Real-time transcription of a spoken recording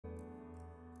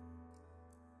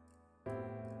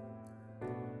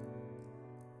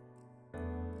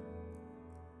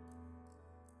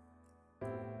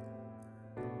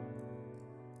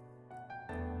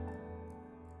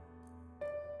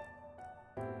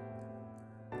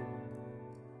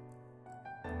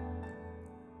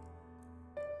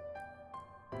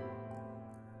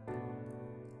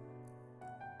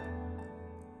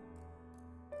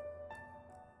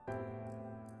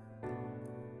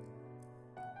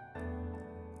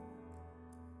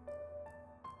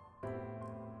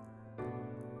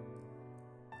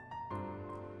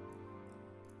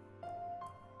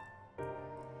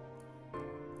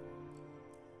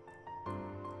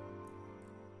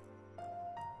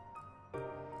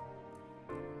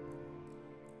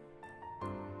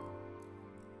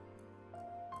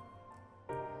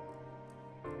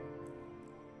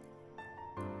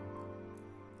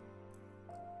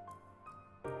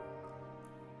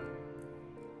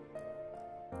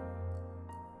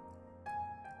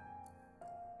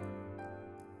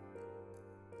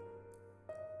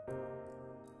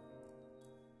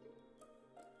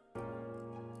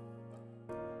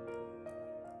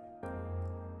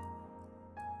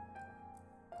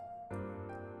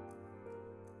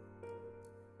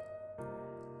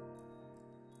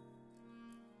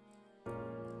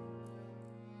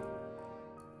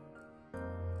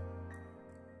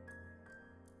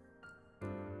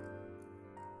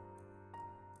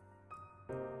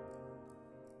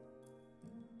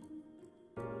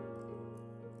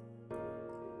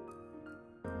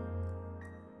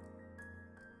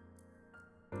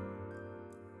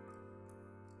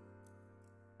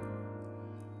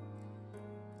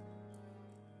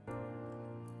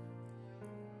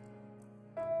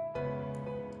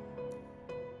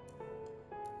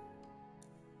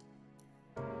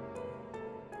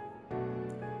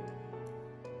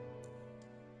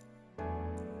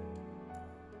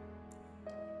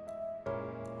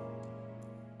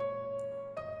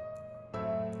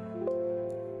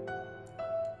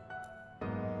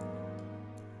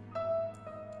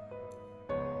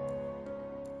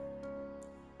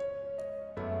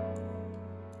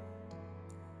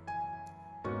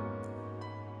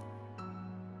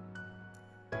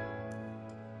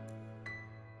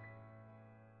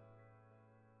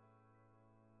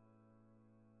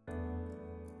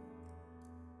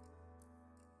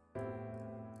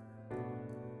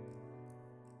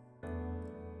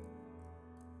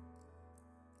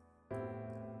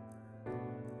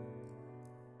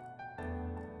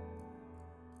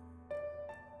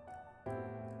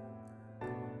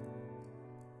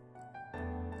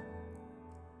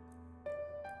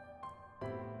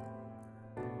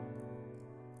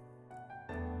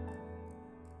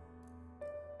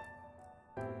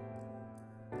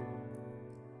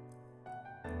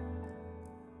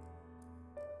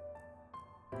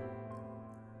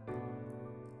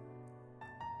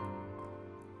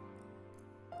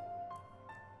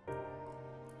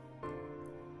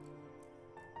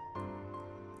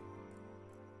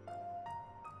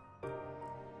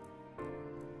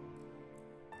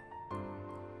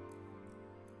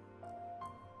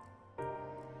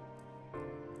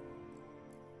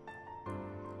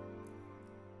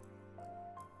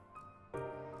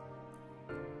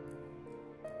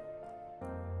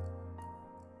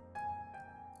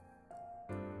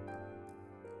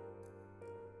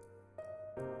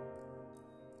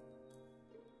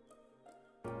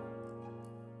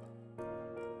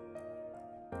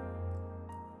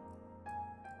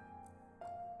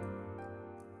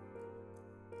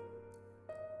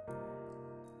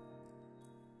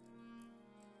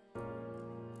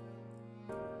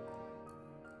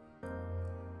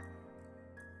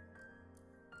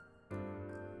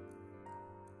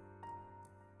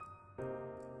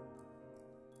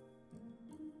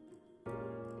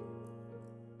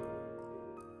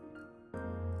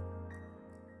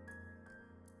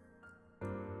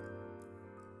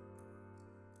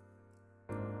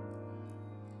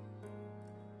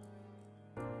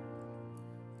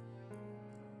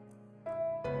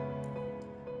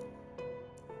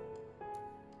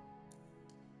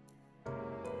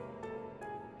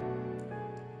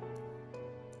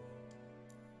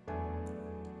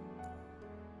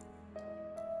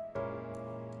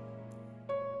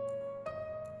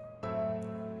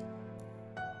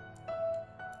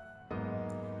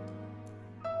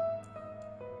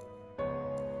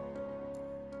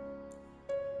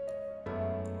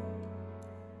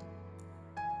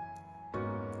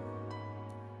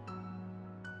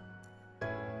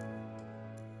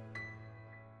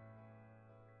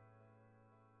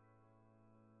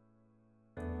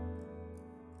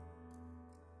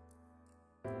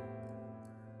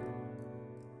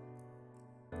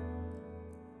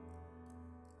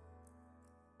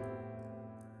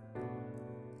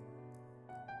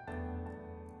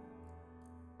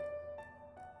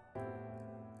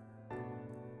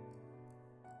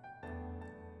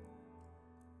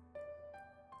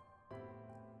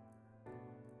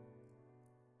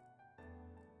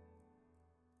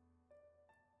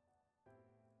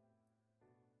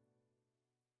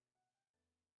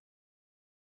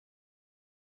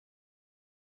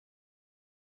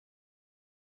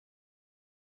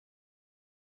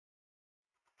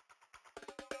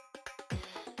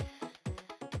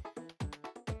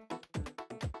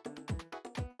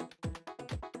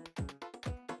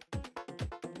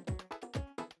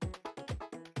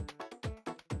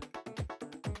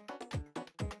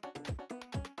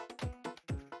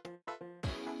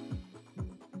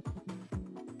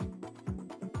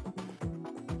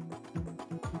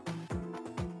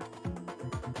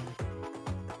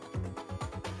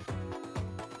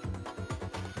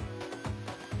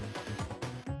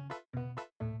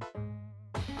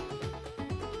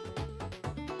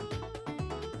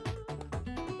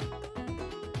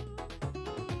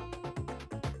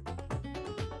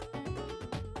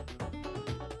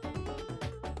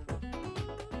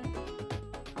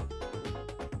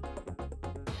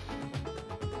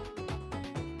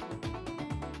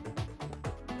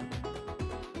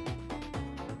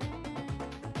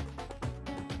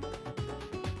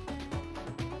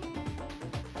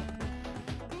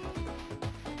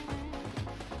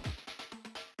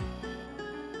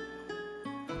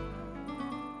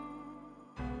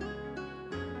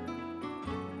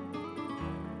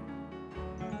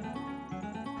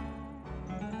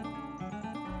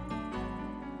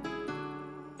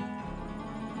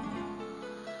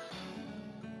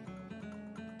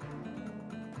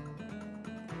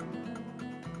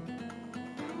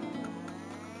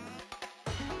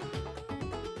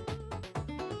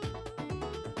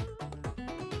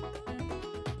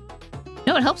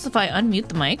No, it helps if I unmute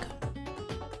the mic.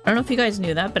 I don't know if you guys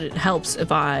knew that, but it helps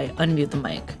if I unmute the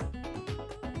mic.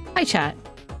 Hi, chat.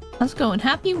 How's it going?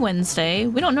 Happy Wednesday.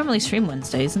 We don't normally stream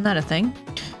Wednesdays. Isn't that a thing?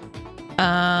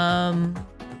 Yeah.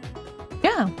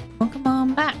 Welcome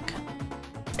on back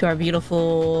to our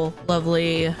beautiful,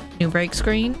 lovely new break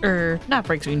screen. Or, not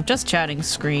break screen, just chatting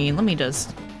screen. Let me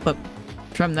just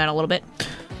trim that a little bit.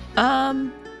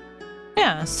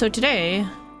 Yeah, so today,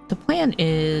 the plan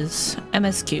is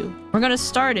MSQ. We're gonna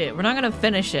start it. We're not gonna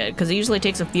finish it, because it usually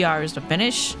takes a few hours to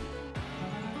finish.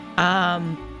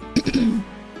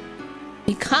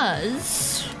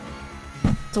 Because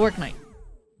it's a work night.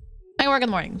 I work in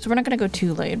the morning, so we're not gonna go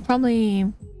too late.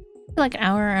 Probably like an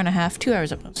hour and a half, 2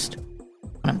 hours at most.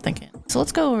 What I'm thinking. So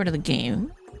let's go over to the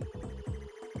game.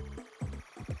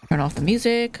 Turn off the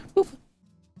music. Boop.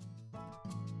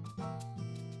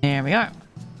 There we are.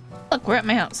 Look, we're at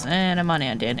my house, and I'm on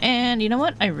Andin. And you know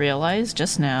what? I realized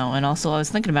just now, and also I was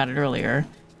thinking about it earlier,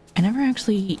 I never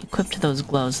actually equipped those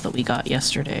gloves that we got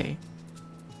yesterday.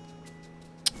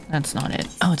 That's not it.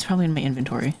 Oh, it's probably in my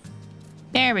inventory.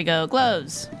 There we go,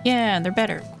 gloves. Yeah, they're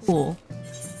better. Cool.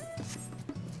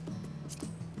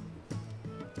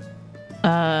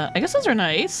 I guess those are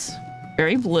nice.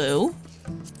 Very blue.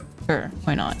 Sure,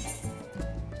 why not?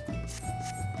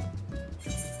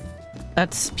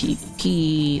 That's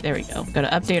PvP. There we go. Gotta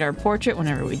update our portrait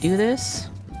whenever we do this.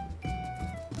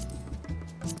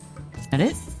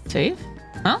 Edit? Save?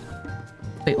 Huh?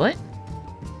 Wait, what?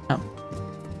 Oh.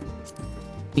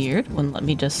 Weird. Wouldn't let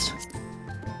me just...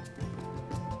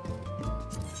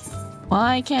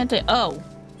 Why can't I... Oh!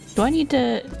 Do I need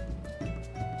to...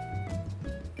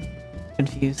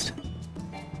 Confused.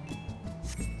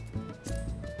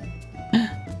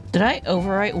 Did I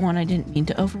overwrite one I didn't mean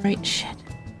to overwrite? Shit.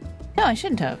 No, I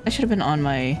shouldn't have. I should have been on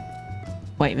my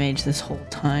white mage this whole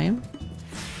time.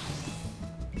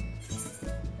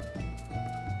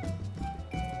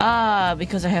 Ah,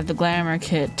 because I have the glamour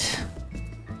kit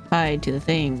tied to the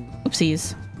thing.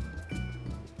 Oopsies.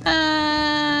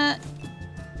 I'm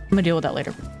gonna deal with that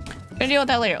later.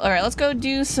 Alright, let's go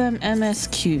do some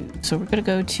MSQ. So we're gonna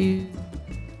go to...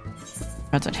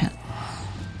 Outside hand.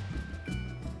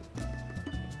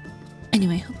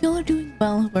 Anyway, hope y'all are doing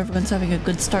well. Hope everyone's having a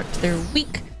good start to their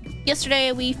week.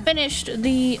 Yesterday we finished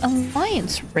the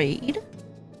Alliance raid.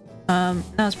 That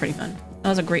was pretty fun. That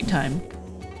was a great time.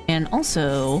 And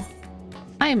also,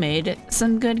 I made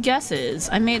some good guesses.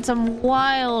 I made some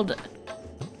wild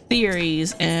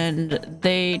theories, and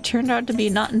they turned out to be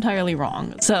not entirely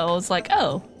wrong. So I was like,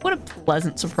 oh, what a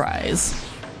pleasant surprise.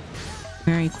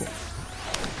 Very cool.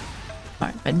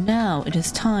 Alright, but now it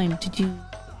is time to do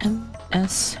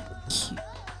MSQ.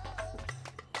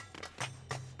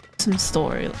 Some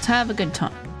story. Let's have a good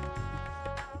time.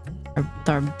 With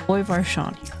our boy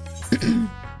Varshan here.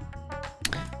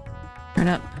 Turn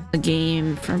up the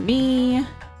game for me.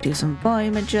 Do some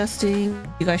volume adjusting.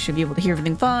 You guys should be able to hear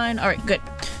everything fine. Alright, good.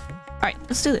 Alright,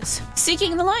 let's do this.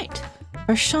 Seeking the light.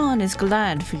 Varshan is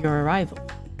glad for your arrival.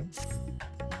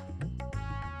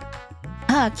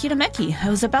 Ah, Kirameki, I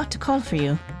was about to call for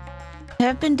you. There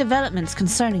have been developments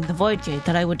concerning the Void Gate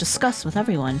that I would discuss with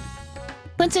everyone.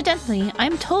 Coincidentally,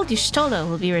 I'm told Y'shtola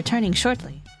will be returning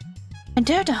shortly. I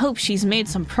dare to hope she's made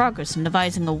some progress in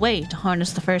devising a way to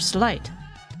harness the first light.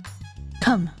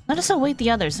 Come, let us await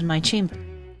the others in my chamber.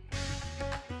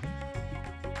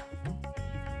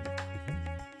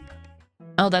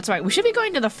 Oh, that's right. We should be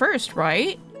going to the first,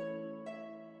 right?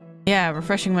 Yeah,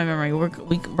 refreshing my memory.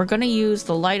 We're gonna use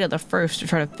the light of the first to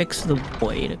try to fix the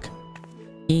void.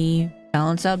 We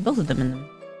balance out both of them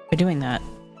by doing that.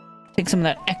 Take some of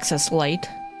that excess light.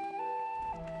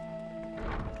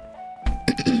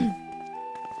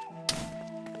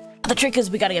 The trick is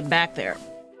we gotta get back there.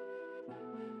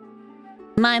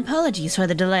 My apologies for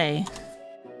the delay.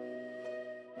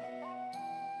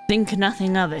 Think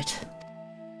nothing of it.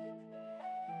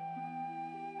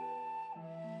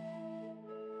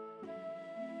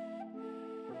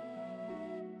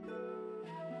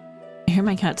 I hear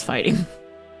my cats fighting.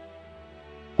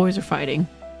 Boys are fighting.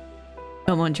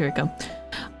 Come on, Jericho.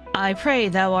 I pray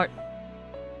thou art...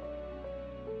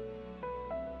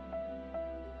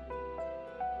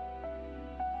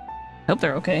 Hope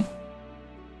they're okay.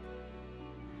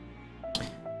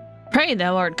 Pray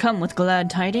thou art come with glad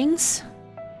tidings.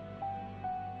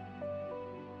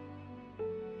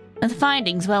 The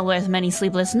findings well worth many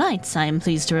sleepless nights, I am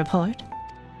pleased to report.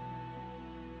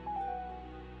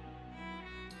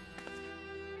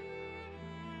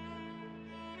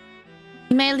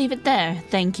 You may leave it there,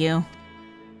 thank you.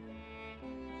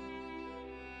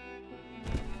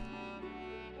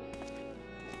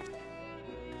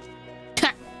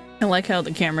 Ha! I like how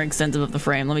the camera extends above the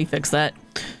frame. Let me fix that.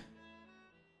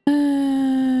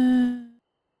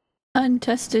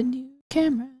 Untested new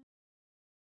camera.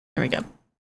 There we go.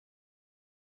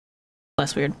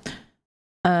 Less weird.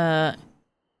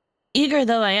 Eager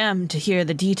though I am to hear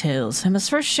the details, I must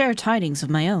first share tidings of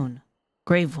my own.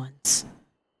 Grave ones.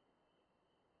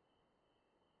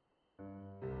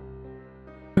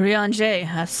 Riange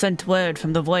hath sent word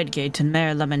from the Void Gate and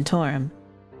Mare Lamentorum.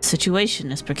 The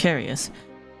situation is precarious.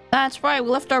 That's right, we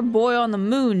left our boy on the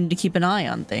moon to keep an eye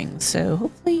on things, so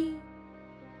hopefully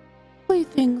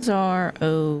things are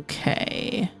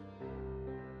okay.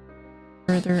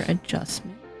 Further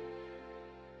adjustment.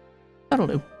 That'll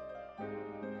do.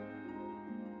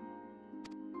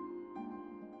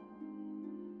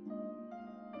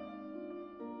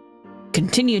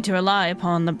 Continue to rely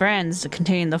upon the brands to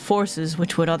contain the forces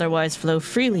which would otherwise flow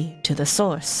freely to the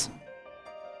source.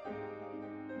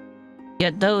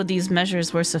 Yet though these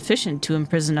measures were sufficient to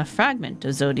imprison a fragment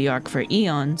of Zodiark for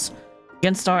eons,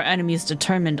 against our enemy's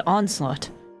determined onslaught,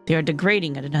 they are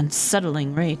degrading at an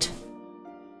unsettling rate.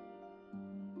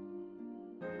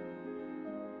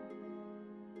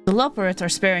 The Loporith are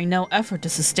sparing no effort to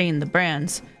sustain the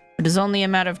brands. It is only a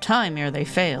matter of time ere they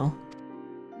fail.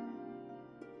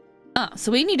 Ah,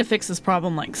 so we need to fix this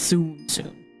problem, like, soon.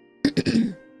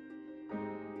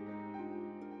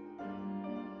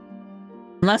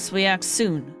 Unless we act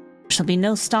soon, there shall be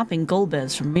no stopping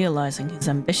Golbez from realizing his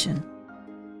ambition.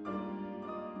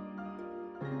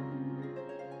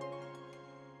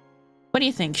 What do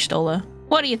you think, Stola?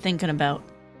 What are you thinking about?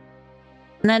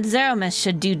 That Zeromes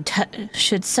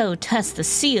should so test the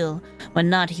seal when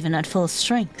not even at full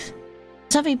strength.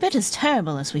 It's every bit as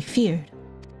terrible as we feared.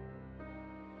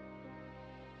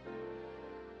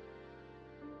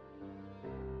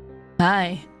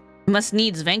 Aye, we must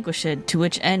needs vanquish it, to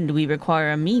which end we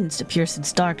require a means to pierce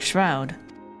its dark shroud.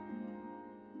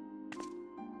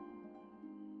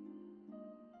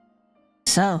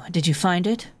 So, did you find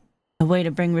it? A way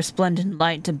to bring resplendent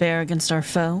light to bear against our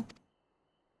foe?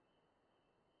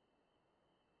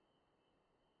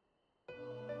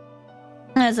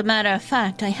 As a matter of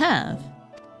fact, I have.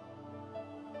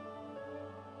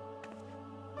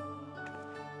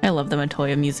 I love the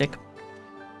Matoya music.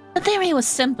 The theory was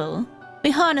simple.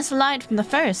 We harness light from the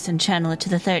first and channel it to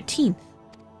the 13th.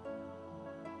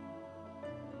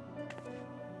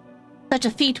 Such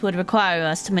a feat would require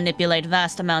us to manipulate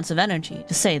vast amounts of energy,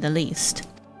 to say the least.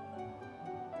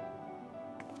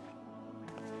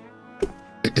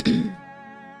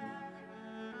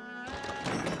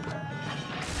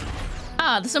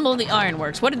 Ah, the symbol of the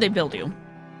ironworks. What did they build you?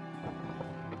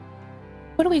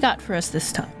 What do we got for us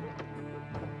this time?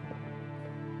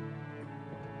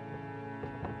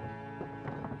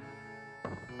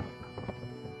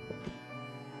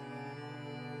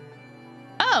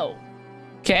 Oh,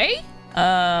 okay.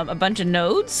 A bunch of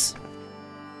nodes.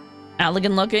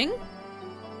 Elegant looking.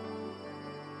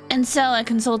 And so I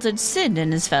consulted Sid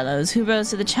and his fellows, who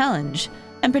rose to the challenge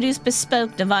and produced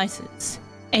bespoke devices,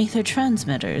 aether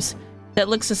transmitters, that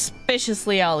look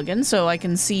suspiciously elegant. So I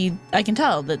can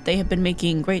tell that they have been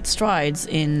making great strides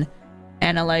in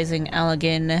analyzing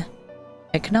elegant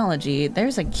technology.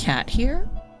 There's a cat here.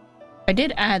 I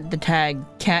did add the tag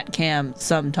cat cam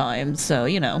sometimes, so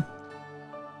you know.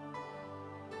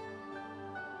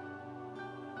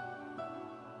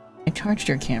 I charged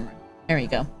your camera. There you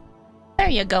go. There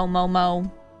you go,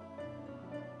 Momo.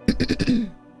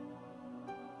 You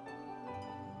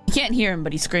can't hear him,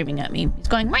 but he's screaming at me. He's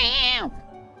going, meow!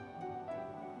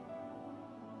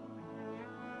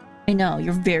 I know,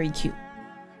 you're very cute.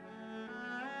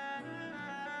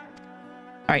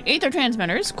 Alright, aether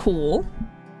transmitters, cool.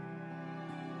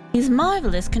 These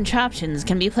marvelous contraptions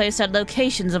can be placed at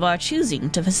locations of our choosing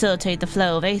to facilitate the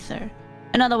flow of aether.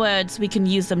 In other words, we can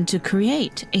use them to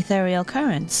create ethereal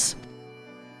currents.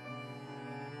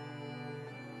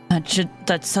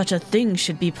 That such a thing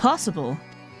should be possible.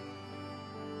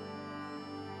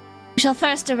 We shall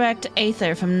first direct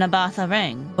aether from Nabatha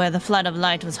Rang, where the flood of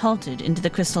light was halted, into the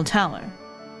Crystal Tower.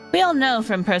 We all know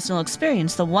from personal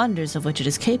experience the wonders of which it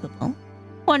is capable.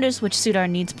 Wonders which suit our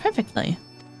needs perfectly.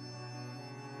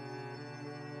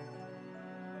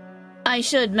 I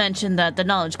should mention that the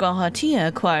knowledge Gwahatia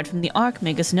acquired from the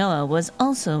Archmagus Noah was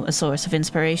also a source of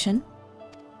inspiration.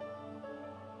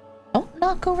 Don't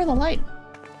knock over the light.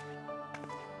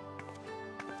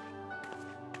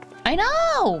 I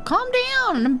know! Calm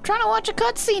down! I'm trying to watch a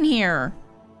cutscene here.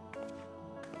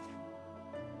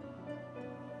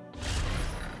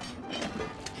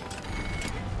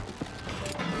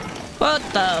 What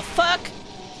the fuck?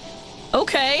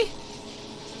 Okay.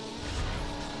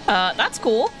 That's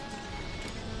cool.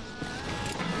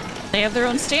 They have their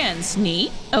own stands.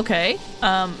 Neat. Okay.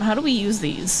 How do we use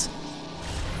these?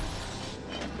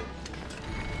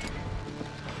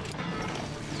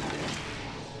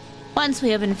 Once we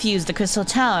have infused the crystal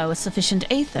tower with sufficient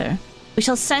aether, we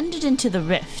shall send it into the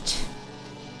rift.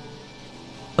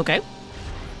 Okay.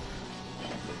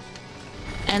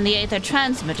 And the aether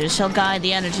transmitters shall guide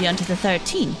the energy onto the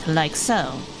 13th, like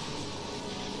so.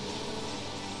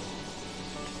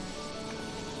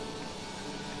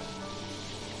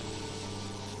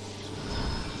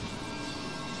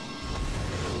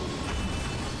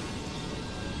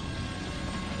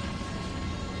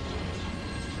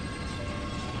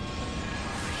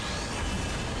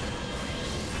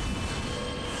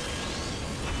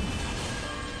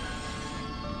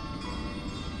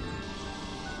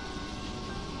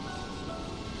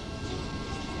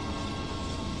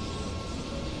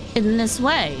 In this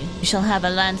way, we shall have a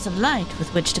lance of light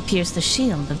with which to pierce the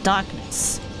shield of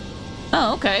darkness.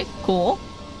 Oh, okay. Cool.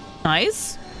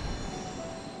 Nice.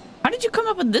 How did you come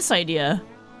up with this idea?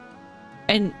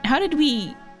 And how did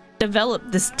we develop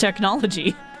this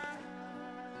technology?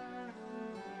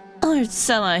 Or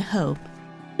so I hope.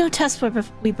 No tests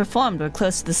we performed were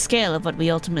close to the scale of what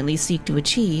we ultimately seek to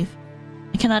achieve.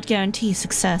 I cannot guarantee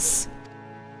success.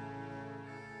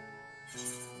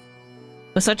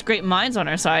 With such great minds on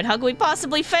our side, how could we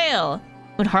possibly fail?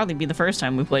 It would hardly be the first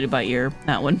time we played it by ear,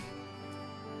 that one.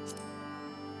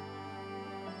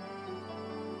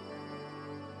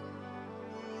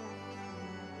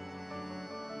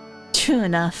 True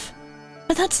enough.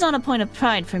 But that's not a point of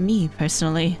pride for me,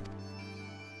 personally.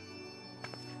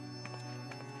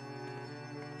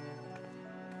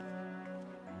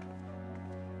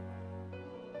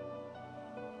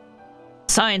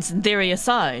 Science and theory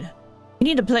aside, you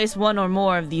need to place one or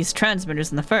more of these transmitters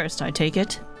in the first, I take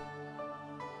it.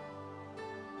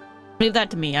 Leave that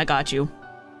to me, I got you.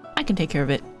 I can take care of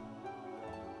it.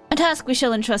 A task we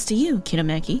shall entrust to you,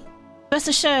 Kirameki. Rest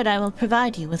assured I will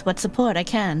provide you with what support I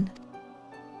can.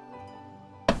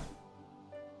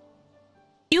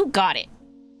 You got it.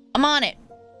 I'm on it.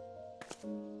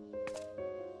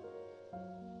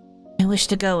 I wish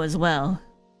to go as well.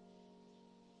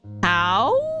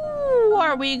 How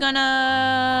are we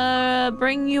gonna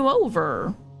bring you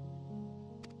over?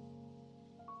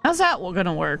 How's that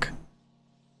gonna work?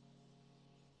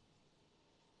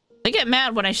 They get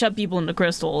mad when I shove people into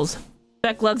crystals.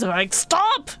 Beck Lugs are like,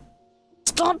 stop!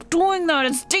 Stop doing that,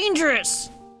 it's dangerous!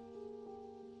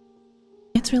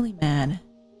 It's really mad.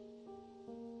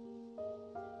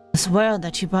 This world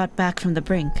that you brought back from the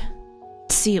brink.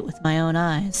 See it with my own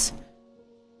eyes.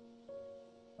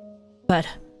 But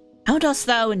how dost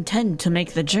thou intend to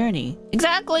make the journey?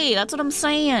 Exactly, that's what I'm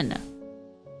saying.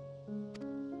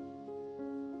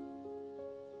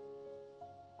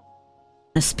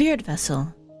 A spirit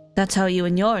vessel. That's how you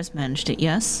and yours managed it,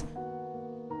 yes?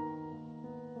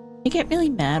 I get really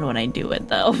mad when I do it,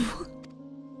 though.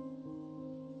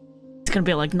 It's gonna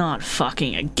be like, not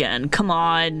fucking again, come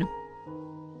on.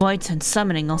 Void Sense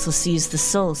summoning also sees the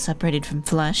soul separated from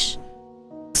flesh.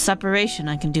 Separation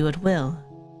I can do at will.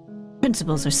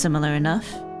 Principles are similar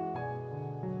enough.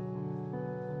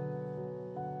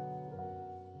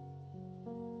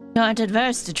 You aren't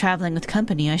adverse to traveling with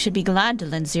company. I should be glad to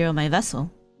lend Zero my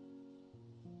vessel.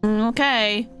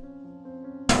 Okay.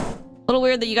 A little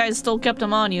weird that you guys still kept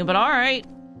him on you, but alright.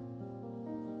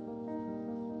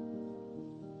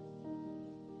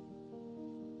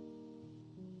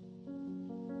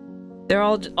 They're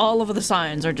all over the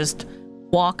signs are just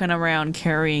walking around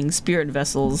carrying spirit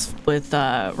vessels with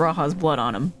Raha's blood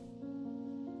on them.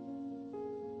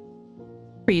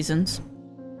 Reasons.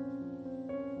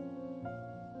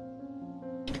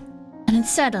 And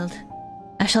it's settled.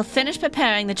 I shall finish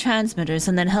preparing the transmitters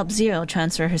and then help Zero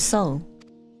transfer her soul.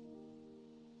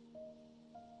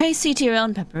 Pray see to your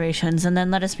own preparations and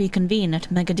then let us reconvene at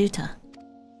Megaduta.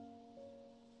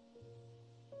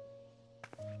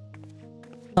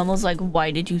 Almost like,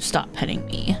 why did you stop petting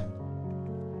me?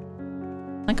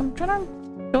 Like, I'm trying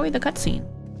to enjoy the cutscene.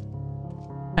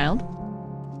 Child.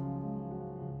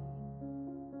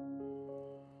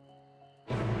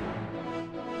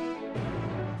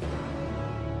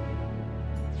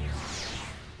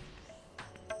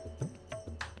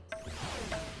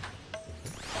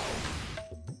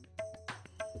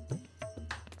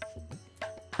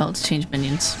 Oh, let's change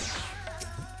minions.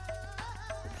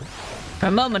 For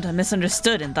a moment, I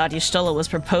misunderstood and thought Y'shtola was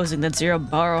proposing that Zero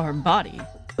borrow her body,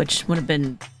 which would have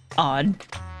been odd.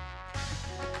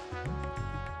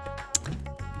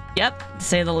 Yep, to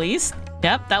say the least.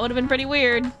 Yep, that would have been pretty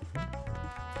weird.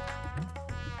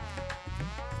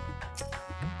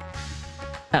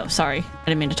 Oh, sorry. I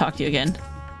didn't mean to talk to you again.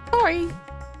 Sorry.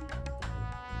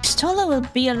 Tola will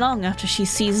be along after she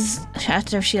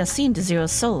has seen to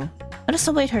Zero's soul. Let us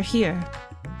await her here.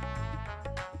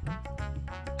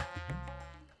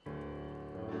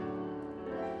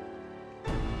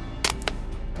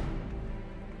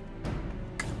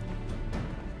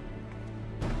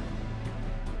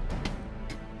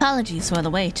 Apologies for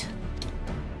the wait.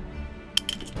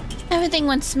 Everything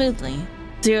went smoothly.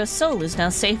 Zero's soul is now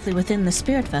safely within the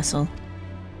spirit vessel.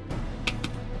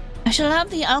 I shall have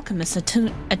the alchemist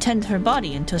attend to her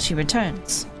body until she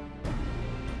returns.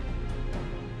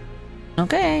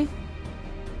 Okay.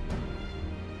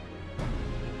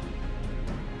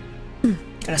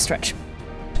 Gotta stretch.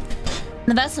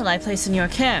 The vessel I place in your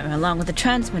care, along with the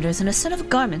transmitters and a set of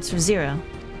garments for Zero.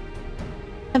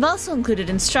 I've also included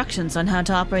instructions on how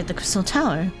to operate the Crystal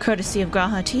Tower, courtesy of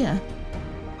Graha Tia.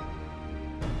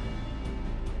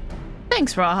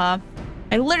 Thanks, Raha.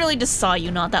 I literally just saw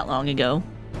you not that long ago.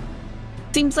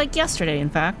 Seems like yesterday, in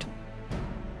fact.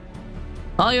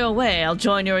 While you're away, I'll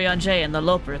join Urianger and the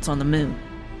Loperits on the moon.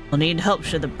 We'll need help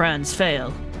should the brands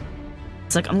fail.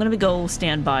 It's like, I'm gonna go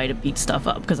stand by to beat stuff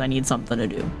up because I need something to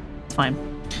do. It's fine.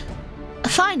 A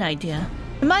fine idea.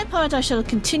 For my part, I shall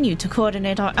continue to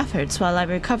coordinate our efforts while I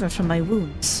recover from my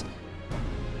wounds.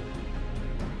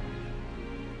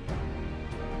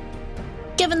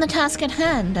 Given the task at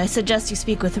hand, I suggest you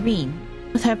speak with Reen.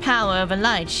 With her power over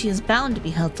light, she is bound to be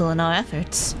helpful in our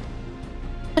efforts.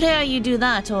 But ere you do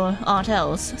that or aught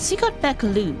else, seek out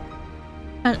Bekaloo.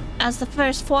 And as the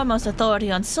first foremost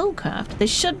authority on soulcraft, they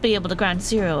should be able to grant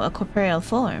Zero a corporeal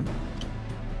form.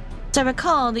 As I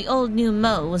recall, the old new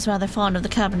Mo was rather fond of the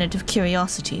Cabinet of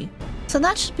Curiosity, so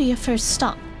that should be your first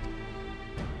stop.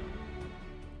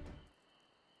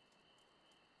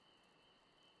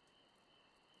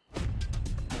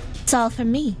 That's all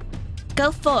from me.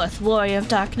 Go forth, Warrior of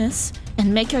Darkness,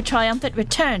 and make your triumphant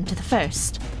return to the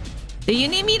First. Do you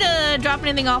need me to drop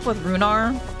anything off with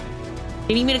Runar? Do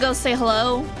you need me to go say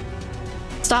hello?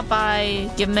 Stop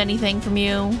by, give him anything from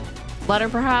you? Letter,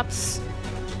 perhaps?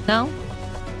 No?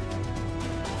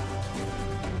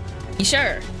 You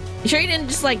sure? You sure you didn't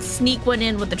just, like, sneak one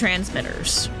in with the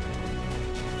transmitters?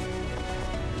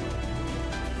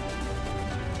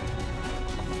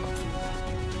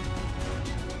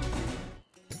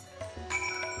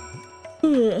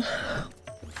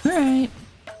 Alright.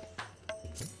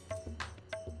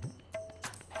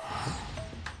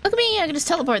 Look at me, I can just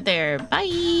teleport there. Bye!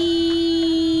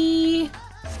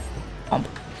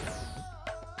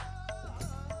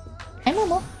 Hi,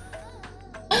 Momo.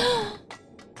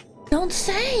 Don't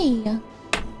say!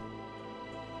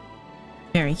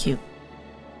 Very cute.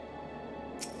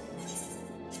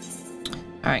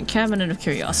 Alright, Cabinet of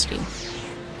Curiosity.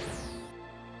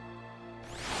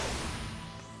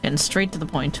 And straight to the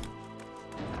point.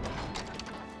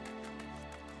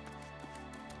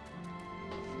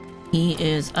 He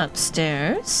is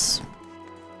upstairs.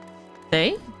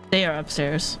 They are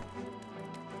upstairs.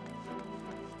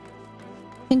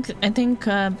 I think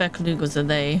Bekaloo was a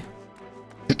they.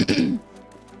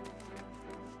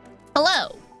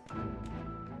 Hello.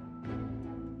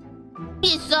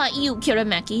 Is that you,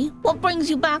 Kirameki? What brings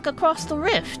you back across the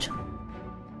rift?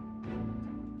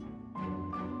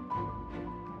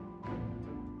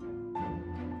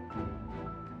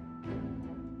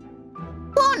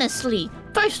 Honestly,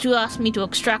 first you asked me to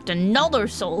extract another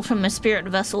soul from a spirit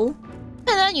vessel, and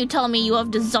then you tell me you have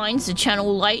designs to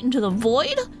channel light into the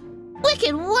void?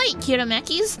 Wicked light,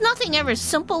 Kirameki. Is nothing ever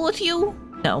simple with you?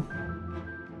 No.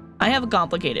 I have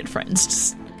complicated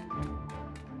friends.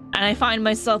 And I find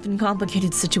myself in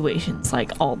complicated situations,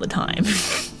 like, all the time.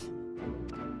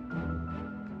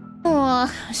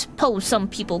 I suppose some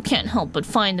people can't help but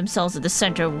find themselves at the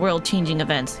center of world-changing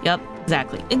events. Yup,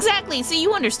 exactly. Exactly! See,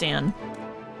 you understand.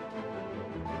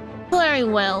 Very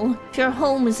well. If your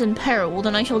home is in peril,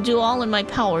 then I shall do all in my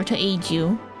power to aid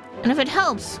you. And if it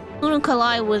helps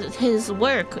Unukalai with his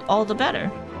work, all the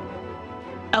better.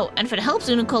 Oh, and if it helps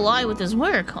Unukalai with his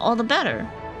work, all the better.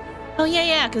 Oh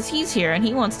yeah, because he's here and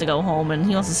he wants to go home and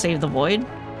he wants to save the void.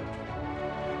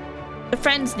 We're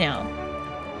friends now.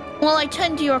 While I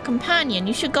tend to your companion,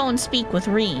 you should go and speak with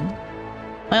Reen.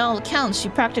 By all accounts, she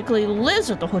practically lives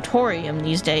at the Hortorium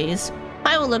these days.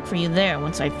 I will look for you there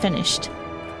once I've finished.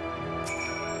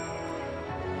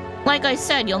 Like I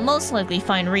said, you'll most likely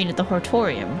find Reen at the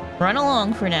Hortorium. Run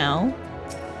along for now.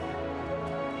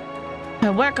 I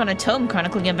work on a tome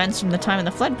chronicling events from the time of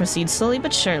the flood proceeds slowly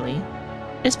but surely.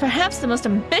 It is perhaps the most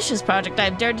ambitious project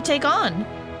I've dared to take on,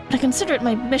 but I consider it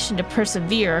my mission to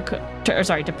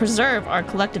to preserve our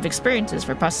collective experiences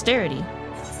for posterity.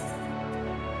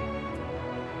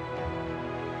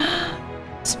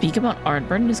 Speak about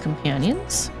Ardbert and his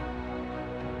companions?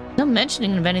 No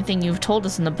mentioning of anything you've told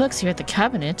us in the books here at the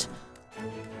cabinet.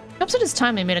 Perhaps it is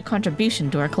time I made a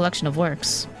contribution to our collection of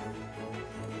works.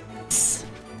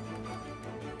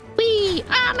 Whee!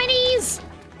 Ah, my knees!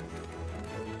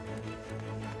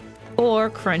 Or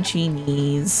crunchy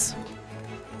knees.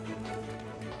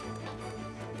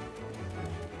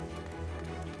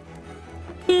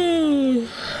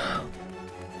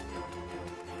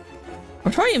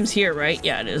 Moratorium's here, right?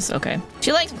 Yeah, it is. Okay.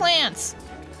 She likes plants!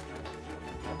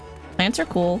 Plants are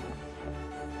cool.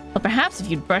 But perhaps if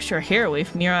you'd brush your hair away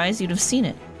from your eyes, you'd have seen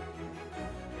it.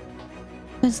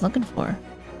 What is looking for?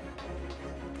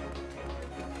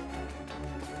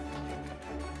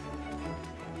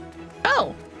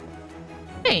 Oh!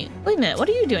 Hey, wait a minute. What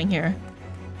are you doing here?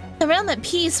 Around that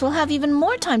piece, we'll have even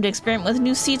more time to experiment with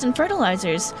new seeds and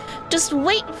fertilizers. Just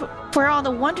wait for all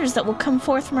the wonders that will come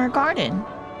forth from our garden.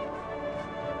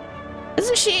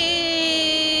 Isn't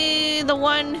she the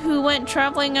one who went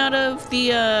traveling out of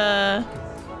the,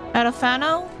 out of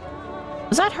Fano?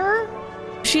 Was that her?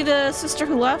 Was she the sister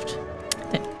who left?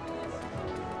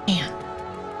 Man.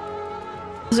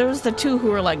 There was the two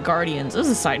who were like guardians. It was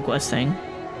a side quest thing.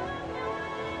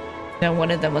 And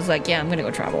one of them was like, yeah, I'm gonna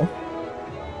go travel.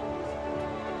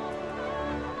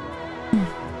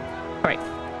 Alright,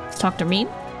 let's talk to Mean.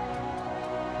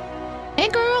 Hey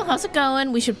girl, how's it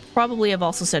going? We should probably have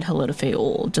also said hello to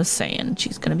Feol. Just saying,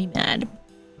 she's gonna be mad.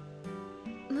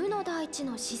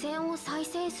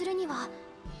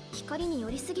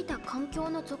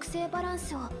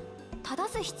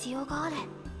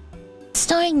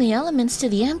 Restoring the elements to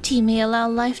the empty may allow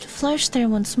life to flourish there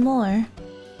once more.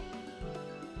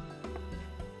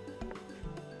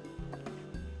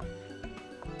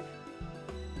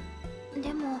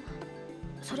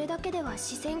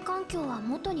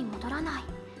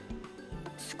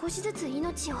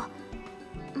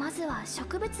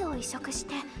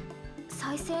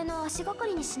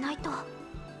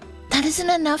 That isn't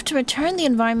enough to return the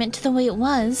environment to the way it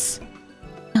was.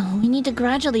 No, we need to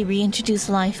gradually reintroduce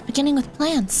life, beginning with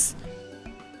plants.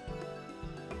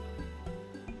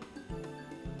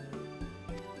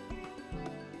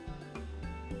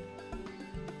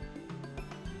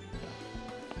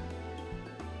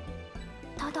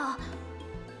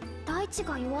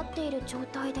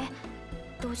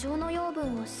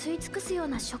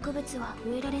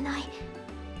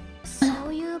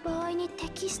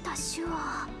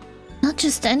 Not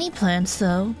just any plants,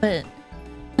 though, but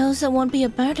those that won't be a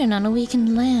burden on a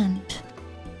weakened land.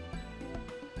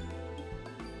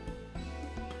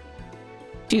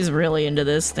 She's really into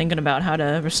this, thinking about how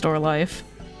to restore life.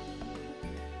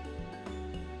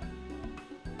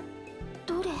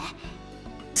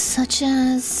 Such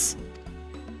as...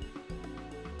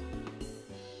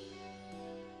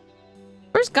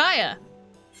 Where's Gaia?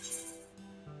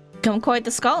 Become quite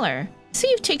the scholar. See,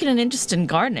 you've taken an interest in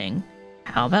gardening.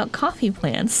 How about coffee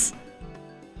plants?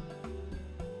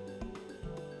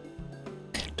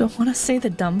 Don't want to say the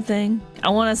dumb thing. I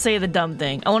want to say the dumb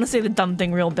thing. I want to say the dumb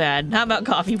thing real bad. How about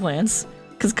coffee plants?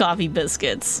 Because coffee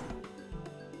biscuits.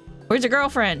 Where's your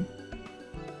girlfriend?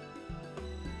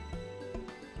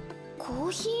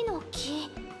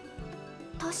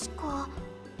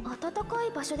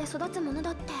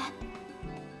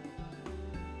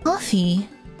 Coffee?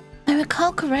 I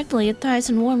recall correctly, it thrives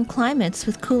in warm climates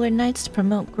with cooler nights to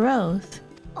promote growth.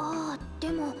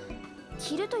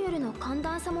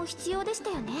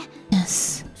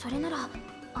 Yes.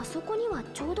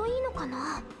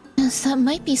 Yes, that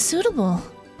might be suitable.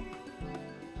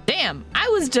 Damn, I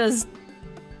was just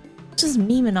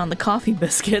memeing on the coffee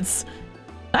biscuits.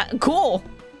 Cool.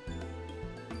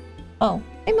 Oh,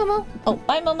 hey Momo. Oh,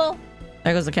 bye Momo.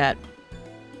 There goes the cat.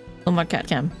 Oh, my cat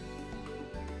cam.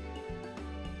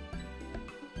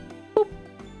 Boop.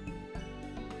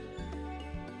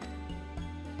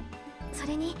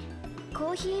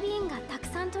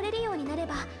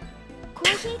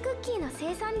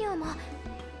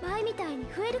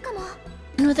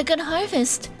 And with a good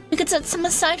harvest, we could set some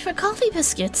aside for coffee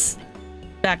biscuits.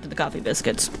 Back to the coffee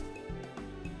biscuits.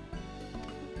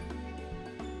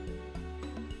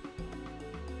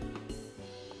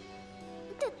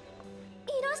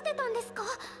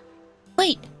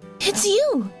 Wait, it's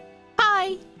you!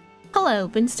 Hi! Hello,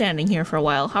 been standing here for a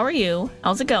while. How are you?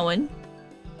 How's it going?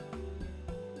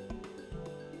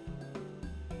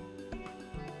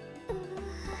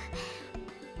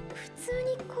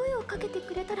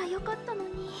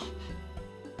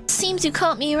 Seems you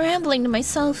caught me rambling to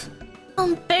myself. How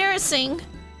embarrassing!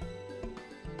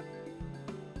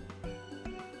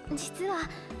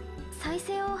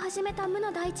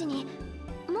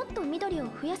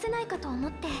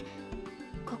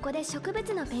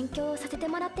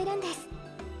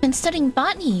 Been studying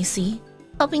botany, you see.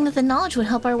 Hoping that the knowledge would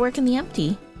help our work in the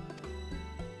empty.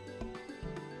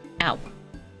 Ow.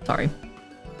 Sorry.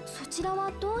 そちら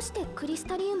はどうしてクリス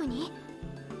タリウムに？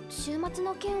週末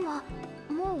の件は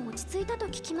もう落ち着いたと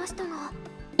聞きましたが。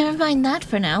Never mind that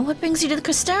for now. What brings you to the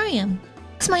Crystarium?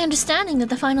 It's my understanding that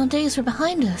the final days were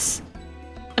behind us.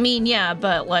 I mean, yeah,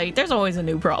 but like, there's always a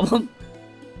new problem.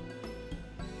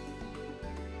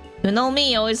 You know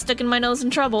me, always sticking my nose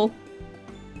in trouble.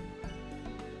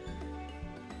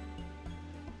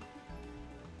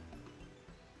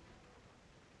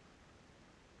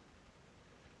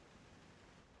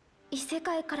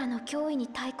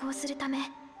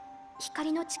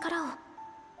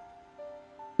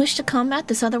 Wish to combat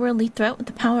this otherworldly threat with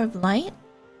the power of light?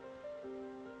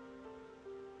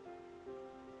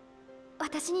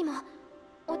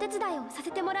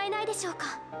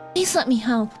 Please let me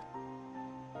help.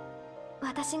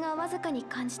 私がわずかに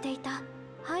感じていた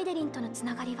ハイデリンとのつ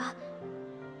ながりは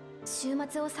週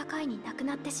末を境になく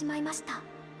なってしまいました。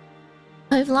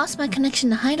I've lost my connection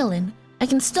to Heidelin. I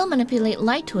can still manipulate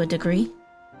light to a degree.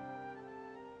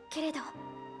 けれど、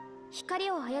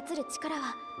光を操る力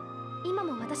は今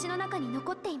も私の中に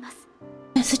残っています。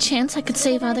There's a chance I could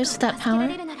save others with that power.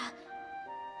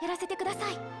 やらせてくだ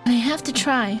さい。I have to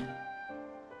try.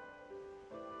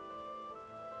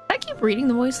 I keep reading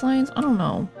the voice lines? I don't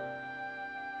know.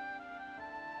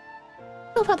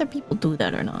 I don't know if other people do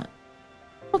that or not.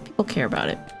 What people care about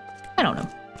it. I don't know.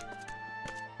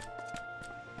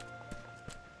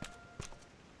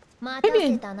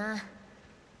 Maybe.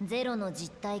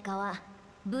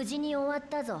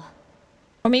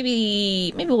 Or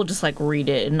maybe we'll just like read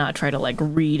it and not try to like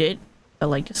read it, but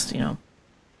like just, you know,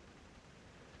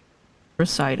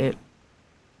 recite it.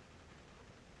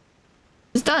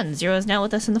 It's done. Zero is now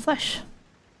with us in the flesh.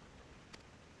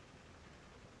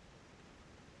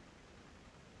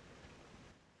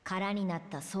 空になっ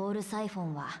たソウルサイフォ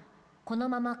ンはこの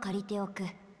まま借りておく。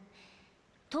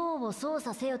塔を操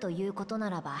作せよということな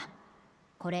らば、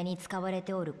これに使われ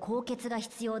ておる鋼鉄が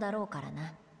必要だろうから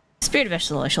な。Spirit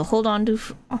vessel I shall hold on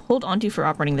to for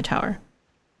operating the tower.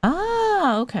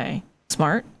 Ah, okay.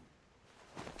 Smart.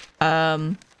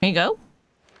 Here you go.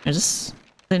 There's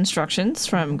the instructions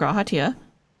from Grahatia.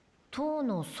 塔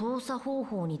の操作方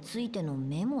法についての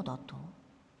メモだと。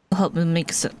Will help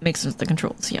make sense of the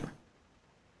controls, yeah.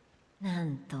 な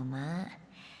んとまあ、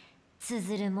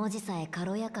綴る文字さえ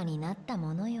軽やかになった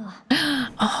ものよ。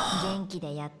元気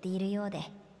でやっているようで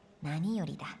何よ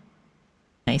りだ。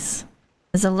Nice.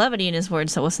 There's a levity in his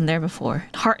words that wasn't there before.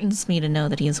 It heartens me to know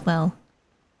that he is well.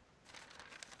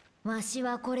 わし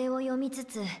はこれを読みつ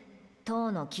つ、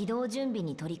塔の起動準備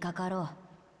に取り掛かろ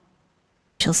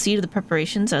う。Shall see to the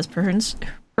preparations as per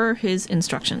his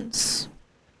instructions.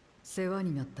 世話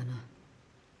になったな。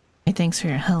My thanks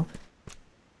for your help.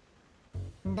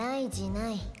 大事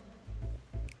ない。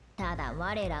ただ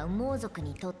我ら羽毛族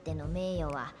にとっての名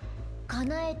誉は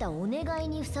叶えたお願い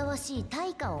にふさわしい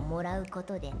対価をもらうこ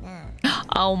とでな。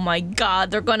Oh my god,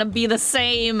 they're gonna be the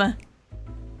same!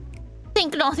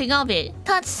 Think nothing of it.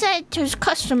 That said, 'tis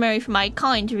customary for my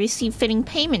kind to receive fitting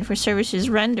payment for services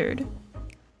rendered.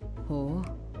 ほ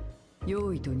う、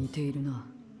用意と似ているな。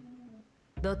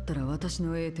だったら私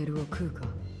のエーテルを食うか。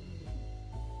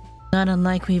Not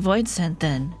unlike we void sent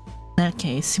then. In that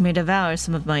case, you may devour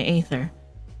some of my aether.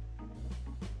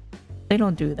 They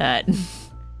don't do that.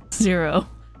 Zero.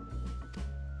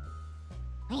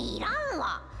 いらん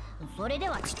わ。それで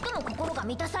はちっとも心が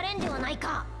満たされんではない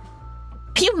か。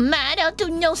You mad? I'll do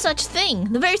no such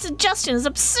thing. The very suggestion is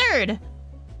absurd.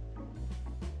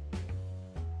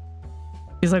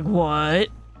 He's like, what?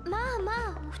 まあま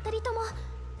あ、お二人とも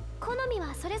好み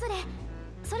はそれぞれ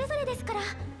ですから。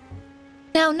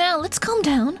Now, let's calm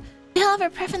down. We all have our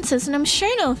preferences, and I'm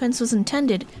sure no offense was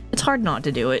intended. It's hard not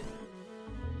to do it.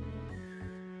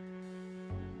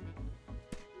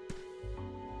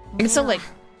 It's so like.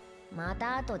 ま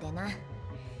た後でな。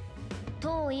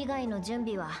塔以外の準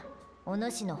備はお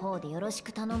主の方でよろし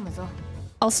く頼むぞ。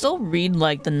I'll still read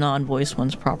like the non-voiced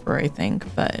ones proper, I think,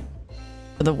 but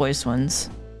for the voiced ones,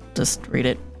 just read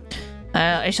it.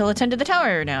 I shall attend to the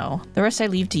tower now. The rest I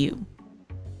leave to you.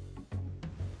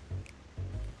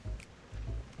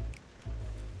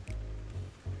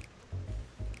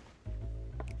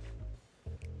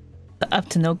 The up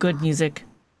to no good music.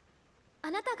 あ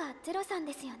なたがゼロさん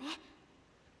ですよね。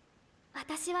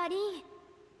私はリー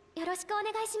ン。よろしくお願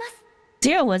いします。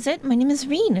Zero, was it? My name is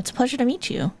Reen. It's a pleasure to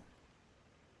meet you.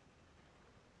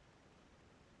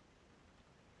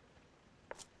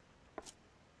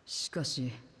 しか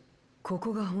し、こ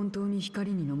こが本当に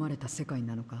光に飲まれた世界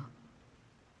なのか？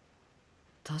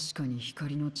確かに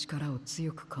光の力を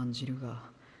強く感じるが、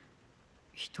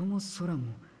人も空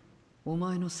もお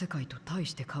前の世界と大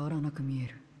して変わらなく見え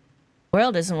る。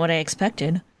 World isn't what I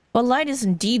expected. While light is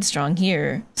indeed strong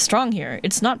here,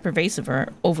 it's not pervasive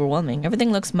or overwhelming.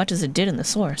 Everything looks much as it did in the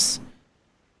source.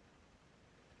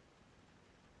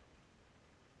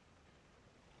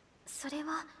 それ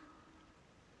は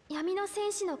闇の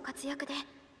戦士の活躍で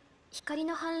光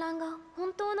の反乱が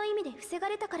本当の意味で防が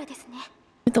れたからですね。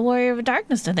 With the Warrior of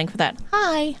Darkness to thank for that.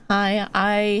 Hi,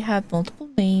 I have multiple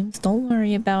names. Don't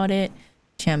worry about it.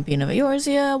 Champion of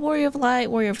Eorzea, Warrior of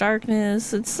Light, Warrior of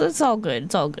Darkness. It's all good.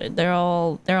 It's all good. They're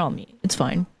all me. It's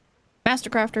fine. Master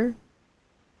Crafter,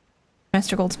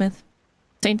 Master Goldsmith,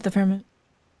 Saint of the Firmament.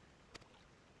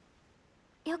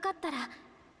 よかったら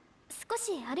少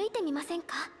し歩いてみません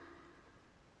か?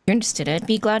 If you're interested, I'd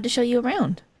be glad to show you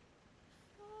around.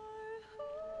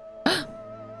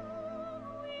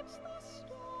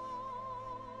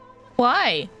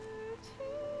 Why?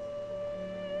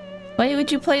 Why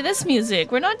would you play this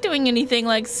music? We're not doing anything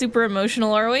like super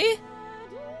emotional, are we? Is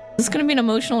this gonna be an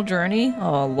emotional journey?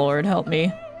 Oh Lord, help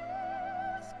me.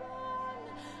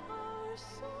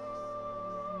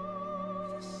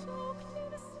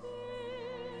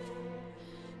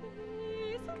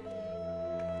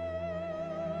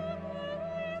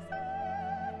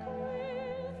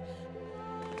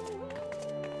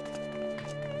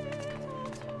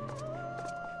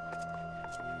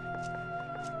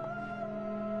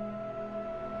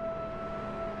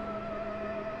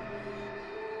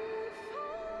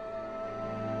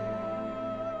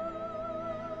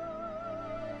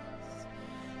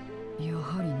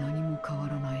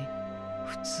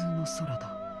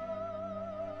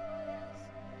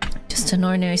 Just an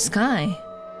ordinary sky.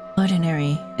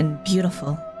 Ordinary and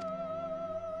beautiful.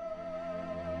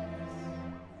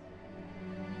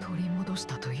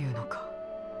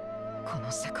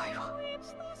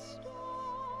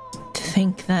 To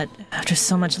think that after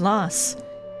so much loss,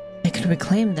 I could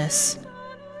reclaim this.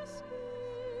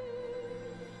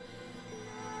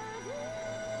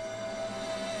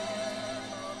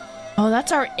 Oh,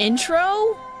 that's our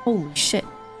intro? Holy shit.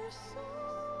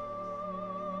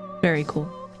 Very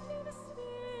cool.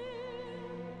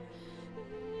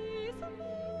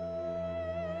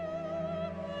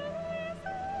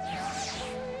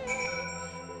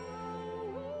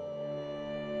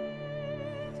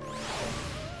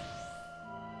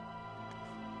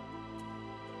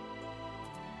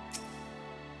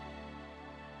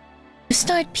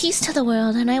 Restored peace to the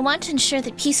world, and I want to ensure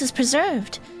that peace is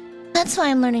preserved. That's why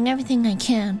I'm learning everything I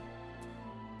can.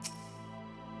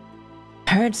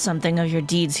 Heard something of your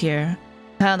deeds here.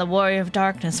 How the Warrior of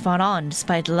Darkness fought on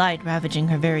despite light ravaging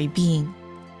her very being.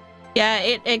 Yeah,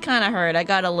 it kind of hurt. I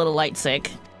got a little light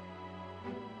sick.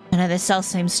 And at the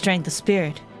selfsame strength of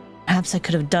spirit, perhaps I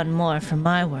could have done more for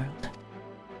my world.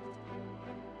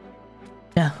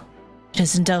 No, it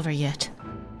isn't over yet.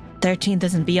 13th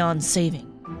isn't beyond saving.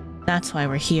 That's why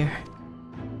we're here.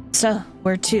 So,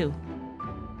 where to?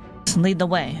 Lead the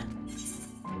way.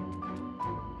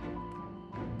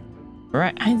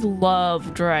 Right, I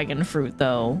love dragon fruit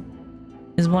though.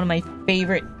 It's one of my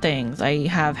favorite things. I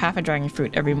have half a dragon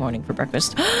fruit every morning for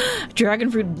breakfast.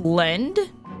 Dragon fruit blend?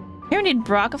 Here I need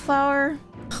braca flower.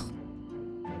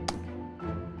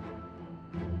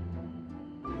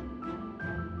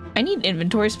 I need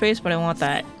inventory space, but I want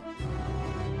that.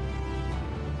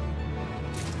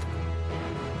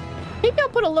 Maybe I'll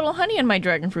put a little honey in my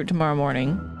dragon fruit tomorrow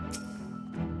morning.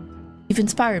 You've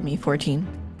inspired me, 14.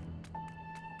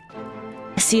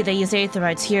 I see they use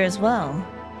aetherites here as well.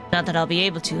 Not that I'll be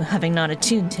able to, having not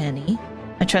attuned to any.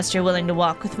 I trust you're willing to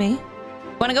walk with me.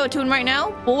 Wanna go attune right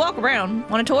now? We'll walk around.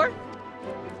 Want a tour?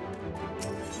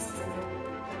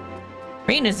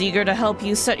 Reena's eager to help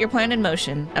you set your plan in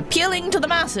motion, appealing to the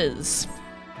masses.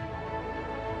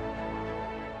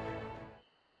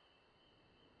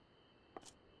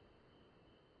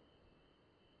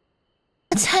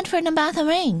 Let's head for Nabatha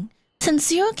Ring. Since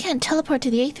Zero can't teleport to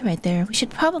the aetherite there, we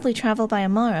should probably travel by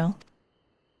Amaro.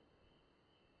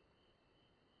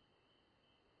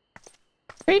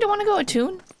 Sure you don't want to go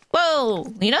attune?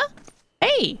 Whoa, Lena?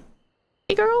 Hey!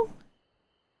 Hey, girl?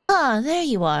 Ah, there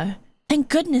you are. Thank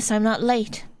goodness I'm not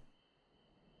late.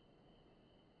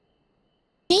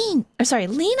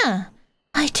 Lena!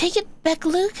 I take it Beck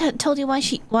Luke told you why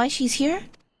she's here?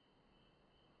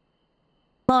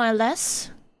 More or less.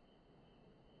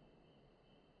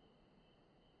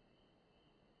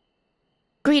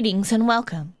 Greetings and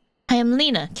welcome. I am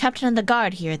Lena, captain of the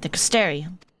guard here at the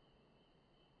Crystarium.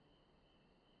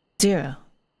 Zero,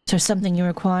 is there something you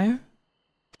require?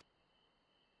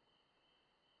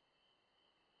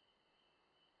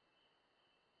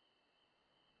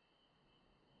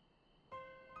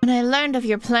 When I learned of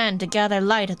your plan to gather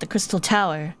light at the Crystal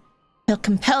Tower, I felt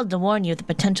compelled to warn you of the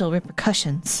potential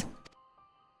repercussions.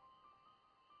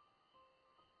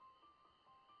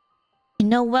 I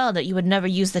know well that you would never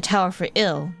use the tower for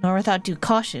ill, nor without due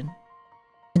caution.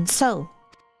 And so,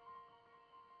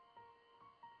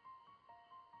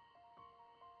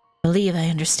 I believe I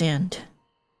understand.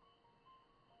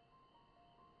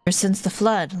 Ever since the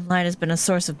flood, light has been a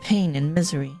source of pain and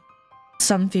misery.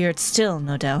 Some fear it still,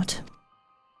 no doubt.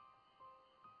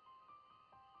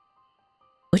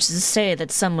 Which is to say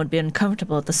that some would be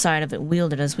uncomfortable at the sight of it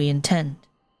wielded as we intend.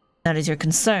 That is your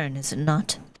concern, is it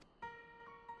not?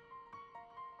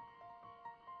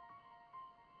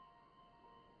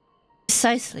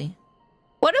 Precisely.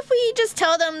 What if we just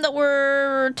tell them that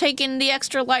we're taking the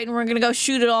extra light and we're gonna go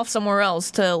shoot it off somewhere else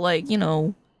to, like, you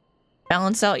know,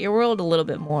 balance out your world a little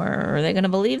bit more? Are they gonna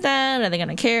believe that? Are they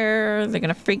gonna care? Are they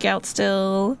gonna freak out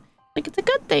still? Like, it's a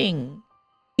good thing.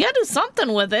 You gotta do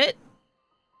something with it.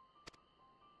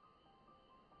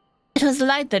 It was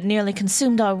light that nearly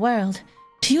consumed our world.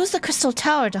 To use the Crystal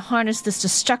Tower to harness this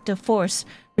destructive force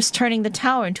risks turning the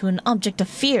tower into an object of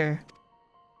fear.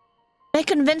 I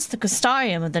convinced the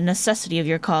Crystarium of the necessity of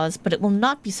your cause, but it will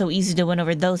not be so easy to win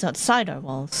over those outside our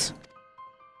walls.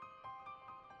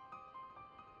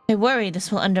 I worry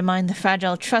this will undermine the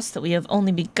fragile trust that we have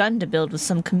only begun to build with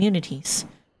some communities.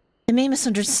 They may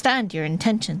misunderstand your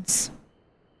intentions.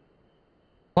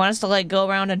 Want us to, like, go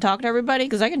around and talk to everybody?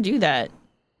 Because I can do that.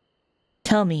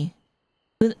 Tell me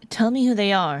who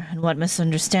they are and what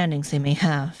misunderstandings they may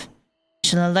have. I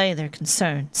shall allay their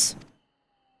concerns.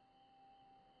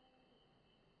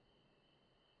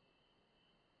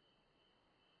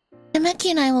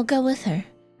 Nemeki and I will go with her.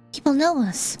 People know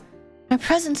us. Our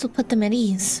presence will put them at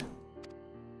ease.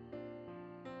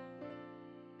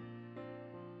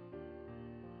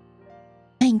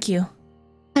 Thank you.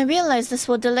 I realize this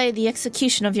will delay the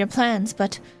execution of your plans,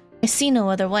 but I see no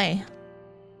other way.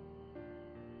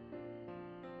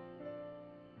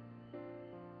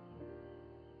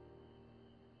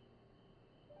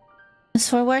 As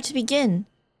for where to begin,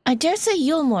 I dare say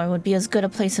Yulmore would be as good a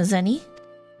place as any.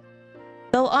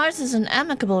 Though ours is an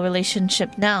amicable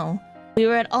relationship now, we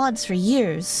were at odds for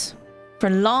years. For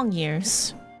long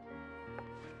years.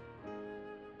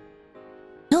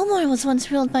 Yulmore was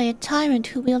once ruled by a tyrant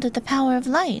who wielded the power of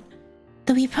light.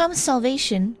 Though he promised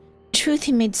salvation, in truth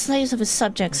he made slaves of his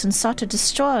subjects and sought to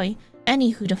destroy any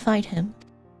who defied him.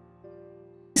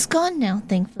 He's gone now,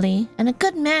 thankfully, and a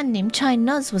good man named Chai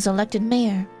Nuz was elected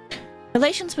mayor.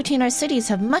 Relations between our cities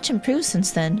have much improved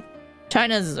since then. Chai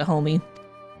Nuz is a homie.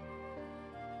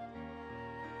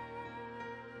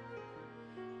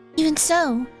 Even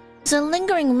so, there's a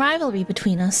lingering rivalry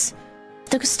between us. If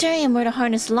the Crystarium were to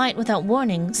harness light without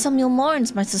warning, some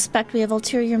Yulmorans might suspect we have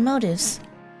ulterior motives.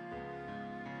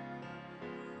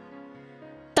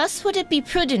 Thus would it be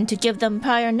prudent to give them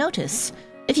prior notice.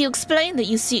 If you explain that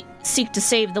you seek to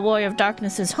save the Warrior of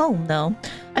Darkness's home, though,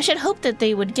 I should hope that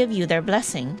they would give you their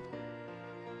blessing.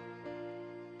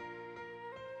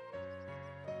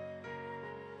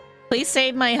 Please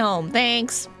save my home,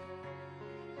 thanks.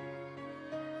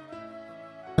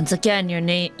 Once again,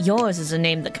 yours is a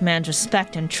name that commands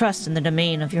respect and trust in the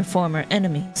domain of your former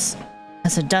enemies,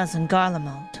 as it does in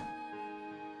Garlemald.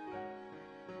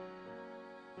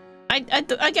 I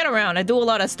get around, I do a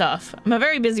lot of stuff. I'm a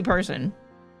very busy person.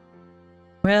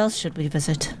 Where else should we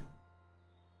visit?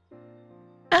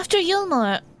 After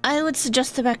Yulmore, I would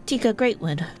suggest the Raktika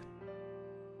Greatwood.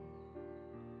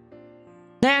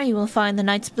 There you will find the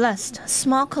Knights Blessed, a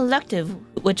small collective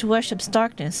which worships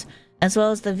darkness, as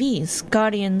well as the V's,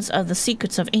 guardians of the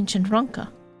secrets of ancient Ronka.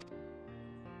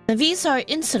 The V's are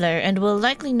insular and will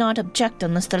likely not object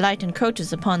unless the light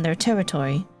encroaches upon their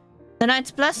territory. The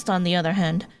Knights Blessed, on the other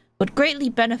hand, would greatly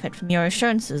benefit from your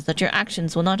assurances that your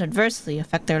actions will not adversely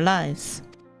affect their lives.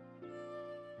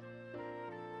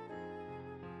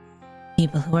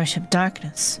 People who worship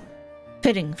darkness,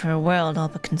 fitting for a world all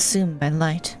but consumed by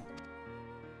light.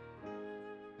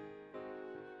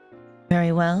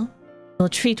 Very well. We'll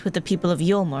treat with the people of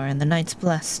Yulmore and the Knights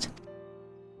Blessed.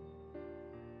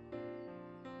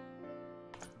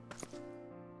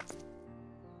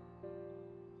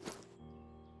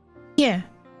 Here,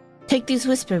 take these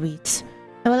whisper weeds.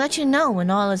 I will let you know when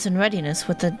all is in readiness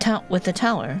with the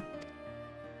tower.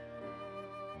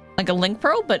 Like a link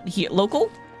pearl, but here,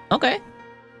 local? Okay.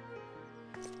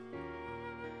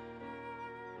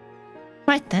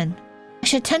 Right then. I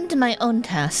should tend to my own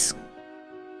tasks.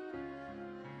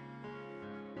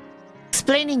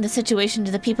 Explaining the situation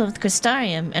to the people of the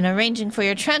Crystarium and arranging for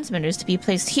your transmitters to be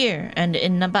placed here and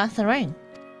in Nabatharang.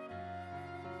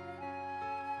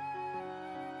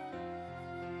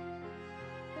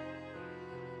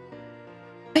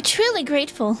 We're truly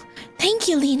grateful. Thank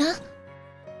you, Lena.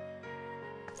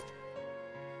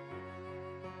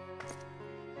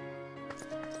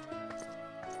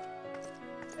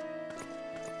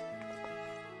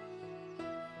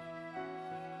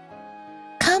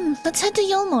 Come, let's head to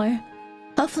Yulmore.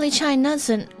 Hopefully Chai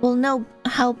Nuzant will know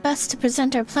how best to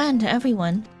present our plan to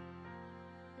everyone.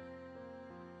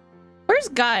 Where's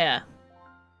Gaia?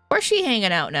 Where's she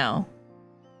hanging out now?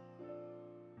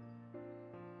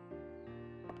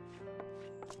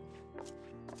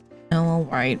 Oh,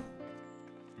 alright.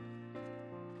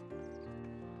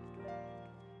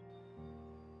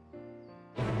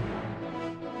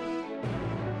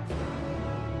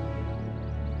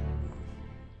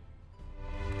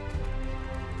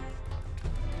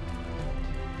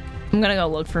 I'm gonna go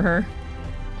look for her.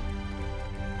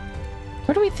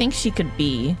 Where do we think she could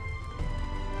be?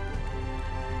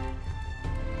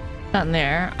 Not in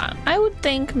there. I would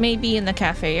think maybe in the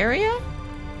cafe area?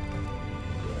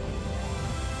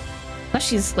 Unless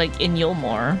she's like in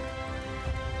Yulmore.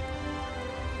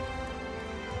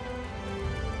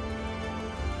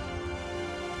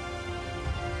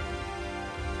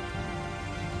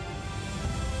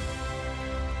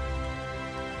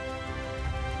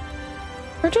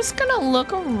 We're just gonna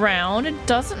look around. It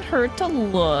doesn't hurt to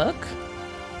look.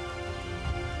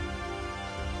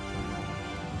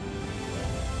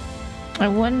 I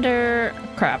wonder...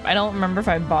 Crap, I don't remember if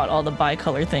I bought all the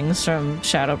bicolor things from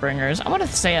Shadowbringers. I want to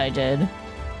say I did.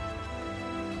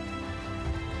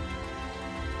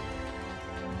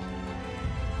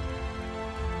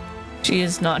 She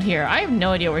is not here. I have no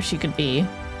idea where she could be.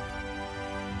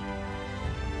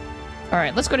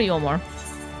 Alright, let's go to Yulmore.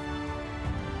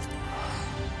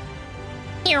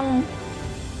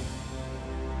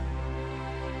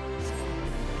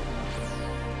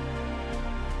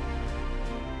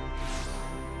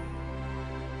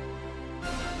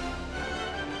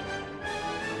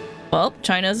 Well,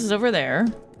 China's is over there.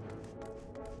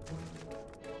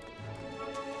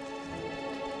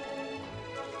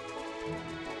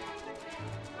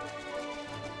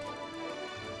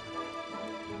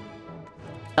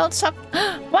 Oh, let's talk.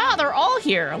 Wow, they're all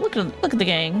here. Look at the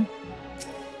gang.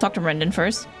 Talk to Rendon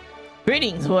first.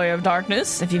 Greetings, Warrior of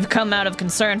Darkness. If you've come out of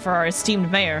concern for our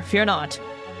esteemed mayor, fear not.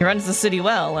 He runs the city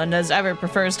well, and as ever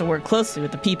prefers to work closely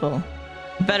with the people.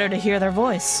 Better to hear their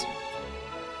voice.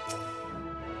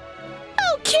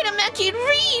 Oh, Kitameki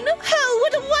Reen! Oh,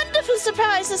 what a wonderful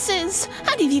surprise this is!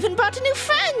 And you've even brought a new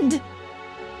friend!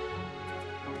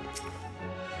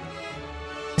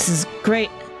 This is great.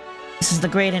 This is the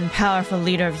great and powerful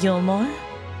leader of Yulmore.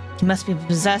 He must be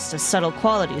possessed of subtle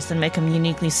qualities that make him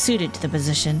uniquely suited to the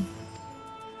position.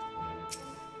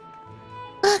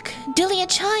 Look, Dulia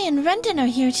Chai and Rendon are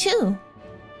here too.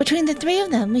 Between the three of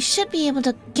them, we should be able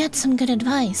to get some good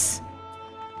advice.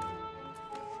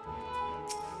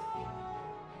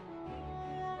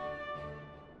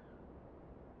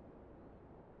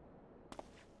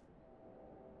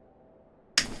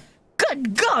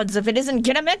 Good gods, if it isn't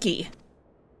Kitameki!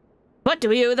 What do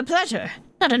we owe the pleasure?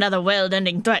 Not another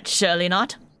world-ending threat, surely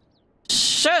not.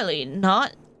 Surely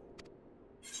not.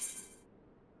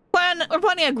 We're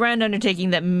planning a grand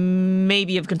undertaking that may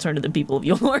be of concern to the people of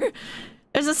Yulmore.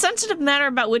 There's a sensitive matter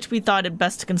about which we thought it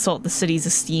best to consult the city's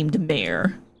esteemed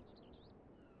mayor.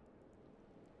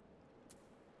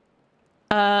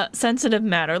 Sensitive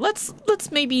matter. Let's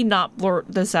maybe not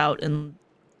blurt this out in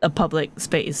a public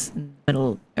space in the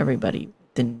middle of everybody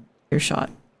within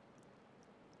earshot.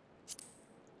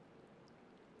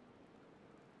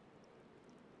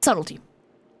 Subtlety.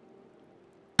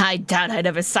 I doubt I'd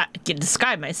ever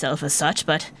describe myself as such,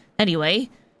 but anyway,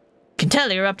 can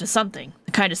tell you're up to something.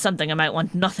 The kind of something I might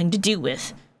want nothing to do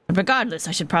with. But regardless,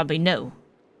 I should probably know.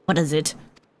 What is it?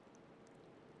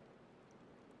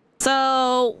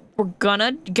 So, we're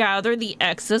gonna gather the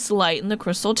excess light in the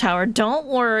Crystal Tower. Don't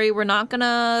worry, we're not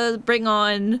gonna bring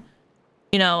on,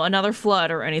 you know, another flood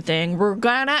or anything. We're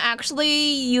gonna actually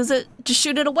use it to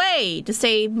shoot it away, to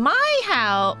save my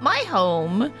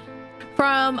home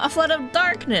from a flood of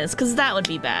darkness, because that would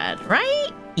be bad, right?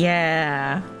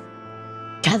 Yeah.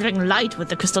 Gathering light with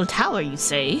the Crystal Tower, you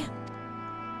say?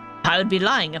 I would be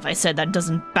lying if I said that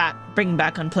doesn't bring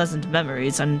back unpleasant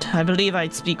memories, and I believe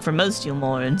I'd speak for most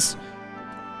Yulmorans.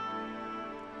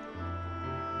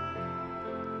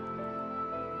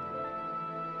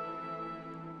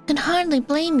 Can hardly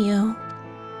blame you.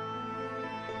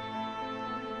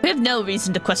 We have no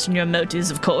reason to question your motives,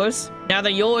 of course.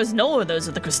 Neither yours nor those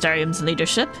of the Crystarium's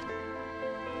leadership.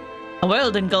 A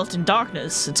world engulfed in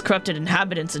darkness, its corrupted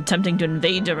inhabitants attempting to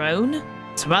invade your own.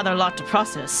 It's rather a lot to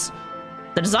process.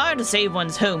 The desire to save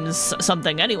one's home is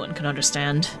something anyone can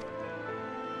understand.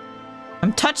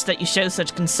 I'm touched that you show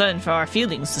such concern for our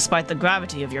feelings despite the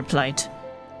gravity of your plight.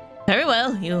 Very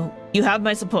well, you have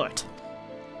my support.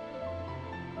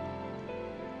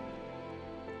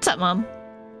 What's up, Mom?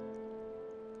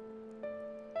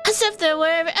 As if there were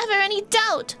ever any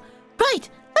doubt! Right,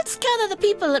 let's gather the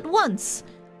people at once.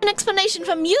 An explanation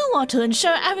from you ought to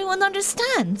ensure everyone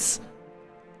understands.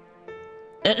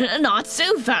 Not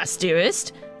so fast,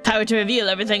 dearest. If I were to reveal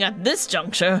everything at this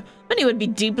juncture, many would be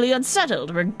deeply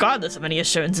unsettled, regardless of any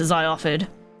assurances I offered.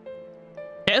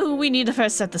 So we need to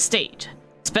first set the stage.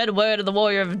 Spread word of the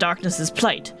Warrior of Darkness's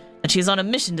plight, that she's on a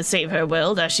mission to save her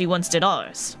world as she once did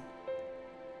ours.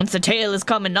 Once the tale is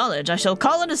common knowledge, I shall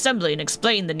call an assembly and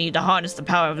explain the need to harness the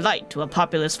power of light to a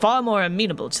populace far more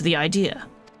amenable to the idea.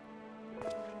 To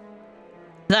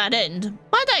that end,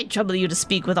 might I trouble you to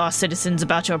speak with our citizens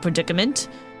about your predicament?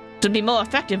 It would be more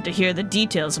effective to hear the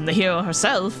details from the hero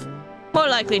herself, more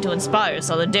likely to inspire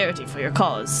solidarity for your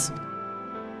cause.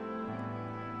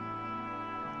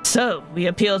 So, we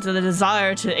appeal to the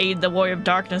desire to aid the Warrior of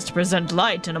Darkness to present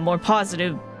light in a more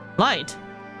positive light.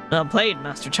 Well played,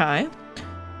 Master Chai.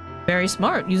 Very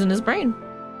smart, using his brain.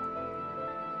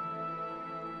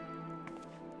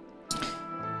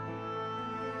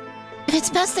 If it's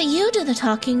best that you do the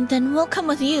talking, then we'll come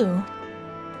with you.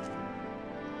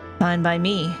 Fine by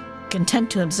me.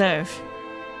 Content to observe.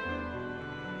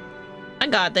 I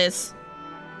got this.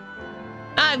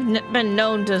 I've been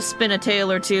known to spin a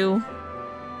tale or two.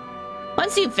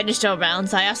 Once you've finished your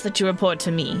rounds, I ask that you report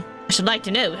to me. I should like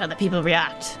to know how the people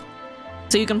react.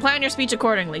 So you can plan your speech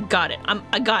accordingly. Got it.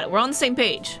 I got it. We're on the same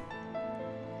page.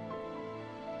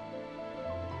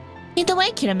 Lead the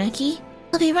way, Kirameki.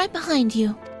 I'll be right behind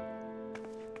you.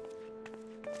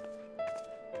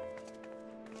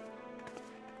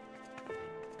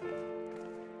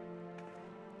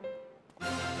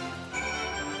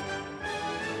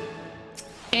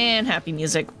 And happy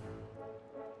music.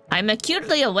 I'm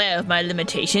acutely aware of my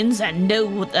limitations and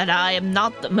know that I am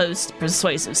not the most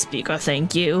persuasive speaker,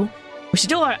 thank you. We should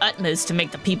do our utmost to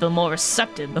make the people more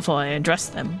receptive before I address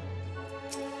them.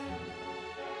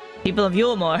 People of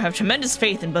Yulmore have tremendous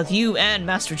faith in both you and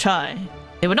Master Chai.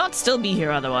 They would not still be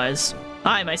here otherwise,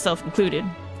 I myself included.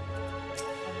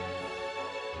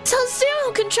 So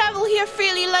Zero can travel here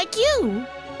freely like you.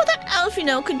 Well, that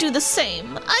Alfino could do the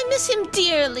same. I miss him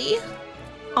dearly.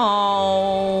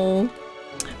 Oh,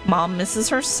 Mom misses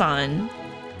her son.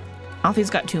 Alfie's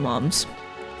got two moms.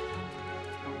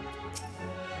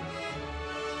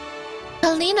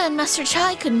 Alina and Master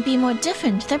Chai couldn't be more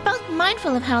different. They're both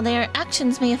mindful of how their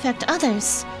actions may affect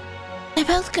others. They're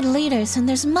both good leaders, and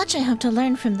there's much I hope to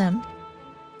learn from them.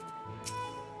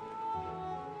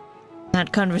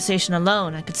 That conversation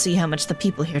alone, I could see how much the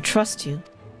people here trust you.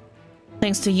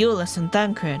 Thanks to Euless and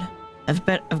Thancred,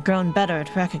 I've grown better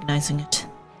at recognizing it.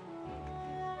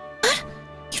 What?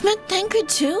 You've met Thancred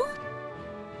too?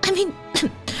 I mean,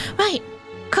 right,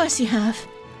 of course you have.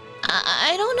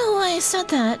 I don't know why I said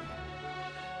that.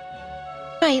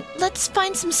 Right, let's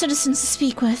find some citizens to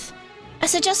speak with. I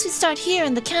suggest we start here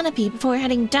in the canopy before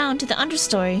heading down to the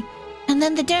understory, and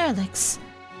then the derelicts.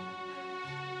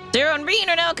 Zero and Reen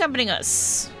are now accompanying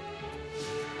us.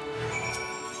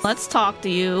 Let's talk to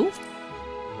you.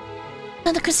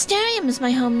 Now the Crystarium is my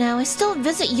home now. I still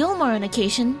visit Yulmore on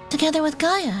occasion, together with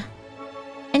Gaia.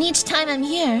 And each time I'm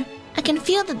here, I can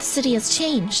feel that the city has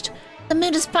changed. The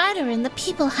mood is brighter and the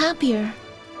people happier.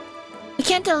 We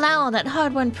can't allow all that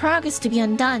hard-won progress to be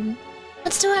undone.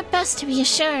 Let's do our best to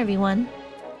reassure everyone.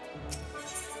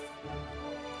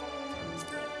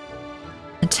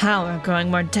 A tower, growing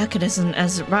more decadent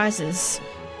as it rises,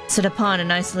 sit upon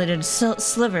an isolated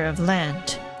sliver of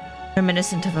land,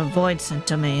 reminiscent of a void-sent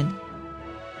domain.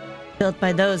 Built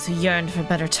by those who yearned for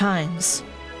better times,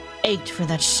 ached for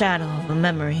that shadow of a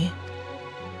memory.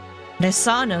 But I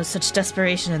saw no such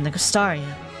desperation in the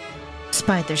Crystarium.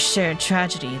 Despite their shared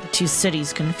tragedy, the two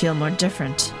cities couldn't feel more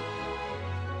different.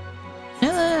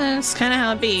 That's kind of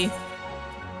how it be.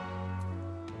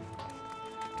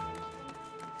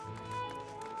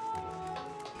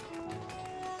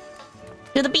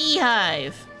 To the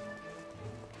beehive!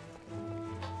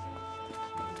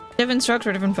 Different strokes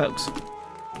for different folks.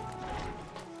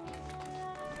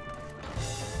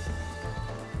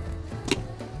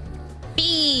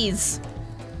 Bees!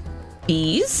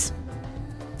 Bees?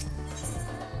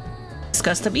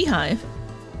 Discuss the beehive.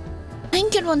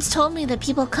 Lincoln once told me that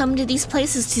people come to these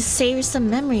places to savor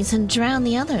some memories and drown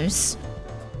the others.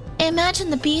 I imagine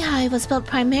the beehive was built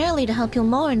primarily to help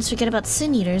Yulmorans forget about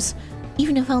Sin Eaters,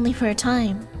 even if only for a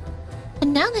time.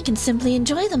 And now they can simply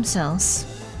enjoy themselves.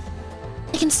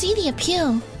 I can see the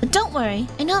appeal, but don't worry,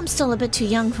 I know I'm still a bit too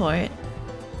young for it.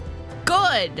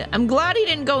 Good! I'm glad he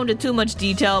didn't go into too much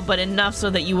detail, but enough so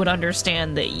that you would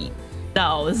understand that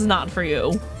no, this is not for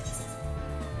you.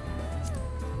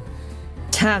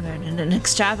 Tavern, and an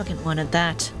extravagant one at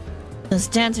that. Those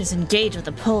dancers engage with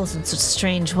the poles in such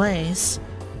strange ways.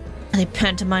 Are they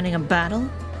pantomiming a battle?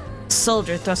 A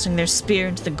soldier thrusting their spear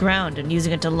into the ground and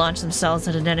using it to launch themselves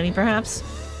at an enemy, perhaps?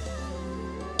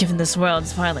 Given this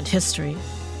world's violent history,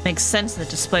 it makes sense that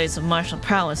displays of martial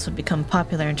prowess would become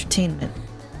popular entertainment.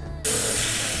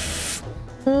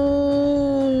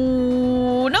 Ooh,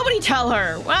 nobody tell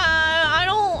her. I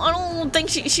don't think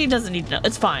she doesn't need to know.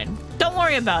 It's fine. Don't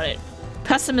worry about it.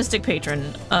 Pessimistic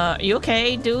patron. You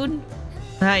okay, dude?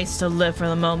 I used to live for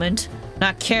the moment,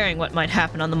 not caring what might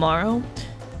happen on the morrow.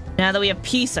 Now that we have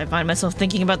peace, I find myself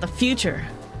thinking about the future,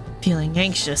 feeling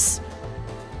anxious.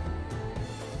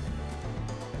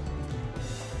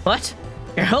 What?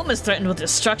 Your home is threatened with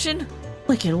destruction?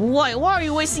 Wicked, why are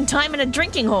you wasting time in a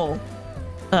drinking hole?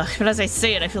 Ugh, but as I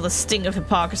say it, I feel the sting of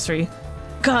hypocrisy.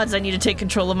 Gods, I need to take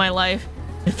control of my life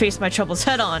and face my troubles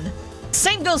head on.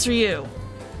 Same goes for you!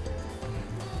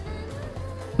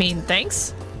 Mean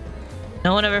thanks?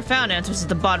 No one ever found answers at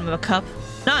the bottom of a cup.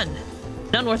 None.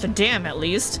 None worth a damn, at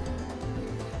least.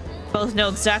 Both know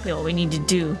exactly what we need to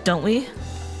do, don't we?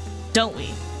 Don't we?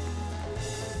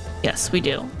 Yes, we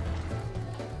do.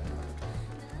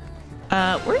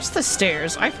 Where's the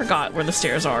stairs? I forgot where the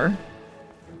stairs are.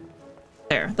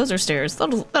 There, those are stairs.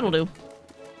 That'll do.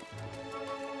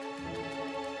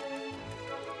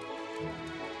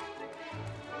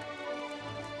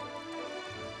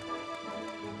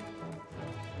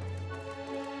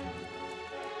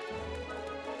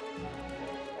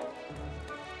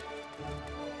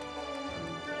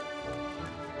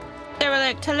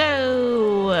 Derelict,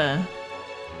 hello!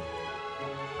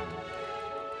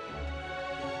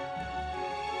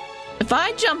 If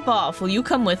I jump off, will you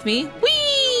come with me?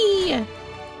 Whee!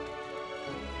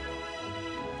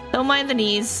 Don't mind the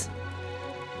knees.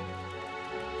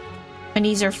 My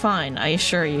knees are fine, I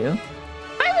assure you. Have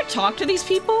I ever talked to these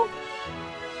people?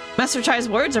 Master Chai's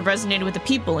words have resonated with the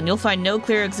people, and you'll find no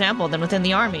clearer example than within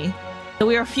the army. Though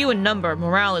we are few in number,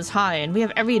 morale is high, and we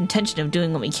have every intention of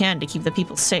doing what we can to keep the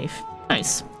people safe.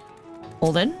 Nice.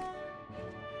 Holden?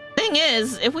 Thing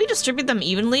is, if we distribute them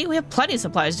evenly, we have plenty of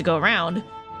supplies to go around.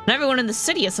 And everyone in the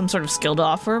city has some sort of skill to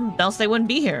offer, else they wouldn't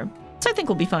be here. So I think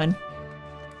we'll be fine.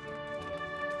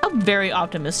 How very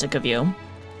optimistic of you.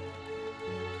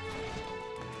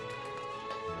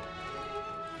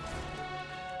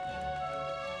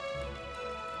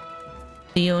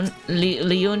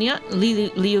 Leonina?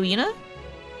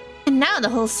 And now the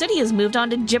whole city has moved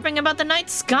on to gibbering about the night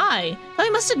sky. Though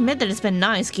I must admit that it's been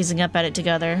nice gazing up at it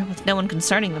together, with no one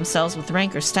concerning themselves with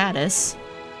rank or status.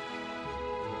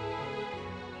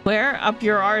 Where? Up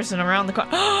your arse and around the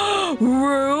car.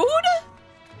 Rude?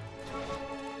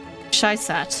 Shy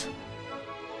sat.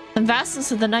 The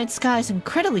vastness of the night sky is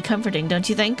incredibly comforting, don't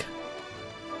you think?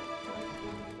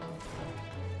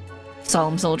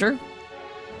 Solemn soldier.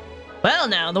 Well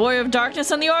now, the Warrior of Darkness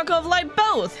and the Oracle of Light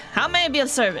both! How may I be of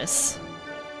service?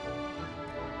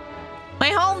 My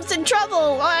home's in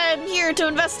trouble! I'm here to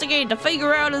investigate, to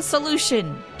figure out a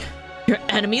solution. Your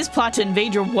enemies plot to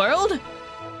invade your world?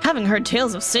 Having heard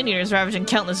tales of sin eaters ravaging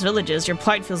countless villages, your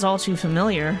plight feels all too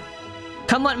familiar.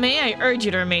 Come what may, I urge you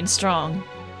to remain strong.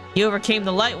 You overcame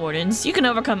the Light Wardens, you can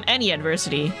overcome any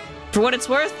adversity. For what it's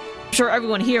worth, I'm sure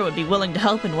everyone here would be willing to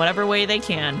help in whatever way they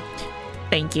can.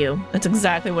 Thank you. That's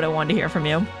exactly what I wanted to hear from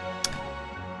you.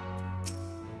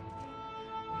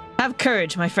 Have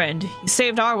courage, my friend. You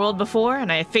saved our world before,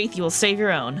 and I have faith you will save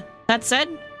your own. That said,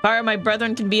 if I or my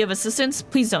brethren can be of assistance,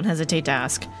 please don't hesitate to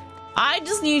ask. I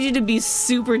just need you to be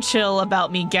super chill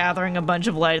about me gathering a bunch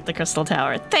of light at the Crystal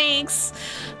Tower. Thanks!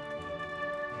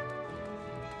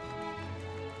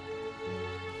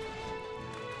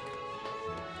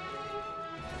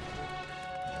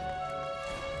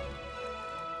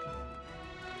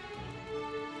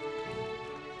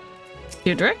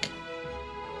 Dudrick?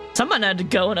 Someone had to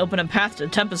go and open a path to the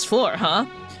Tempest floor, huh?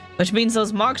 Which means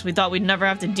those marks we thought we'd never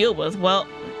have to deal with, well,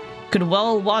 could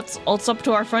well waltz up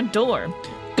to our front door.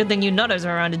 Good thing you nutters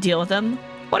are around to deal with them.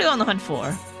 What are you on the hunt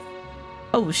for?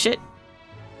 Oh, shit.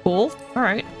 Cool.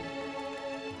 Alright.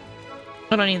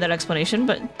 I don't need that explanation,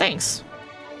 but thanks.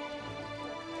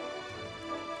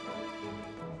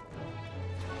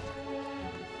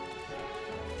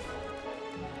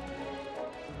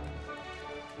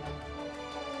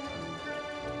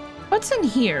 What's in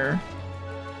here?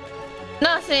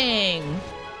 Nothing!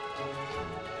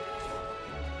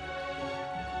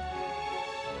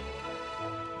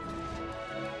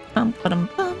 Bum, ba-dum,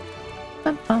 bum,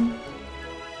 bum, bum.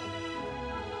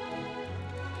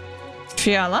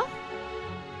 Triala?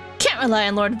 Can't rely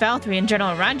on Lord Valtteri and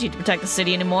General Ranji to protect the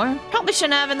city anymore. Probably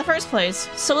shouldn't have in the first place.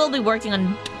 So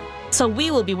we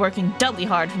will be working doubly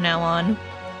hard from now on.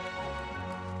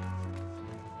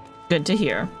 Good to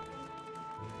hear.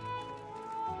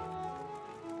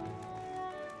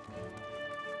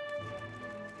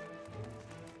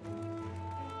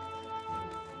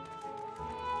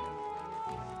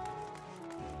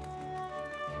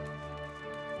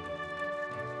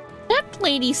 That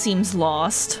lady seems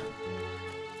lost.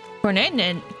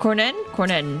 Cornen.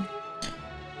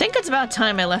 Think it's about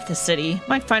time I left the city.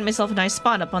 Might find myself a nice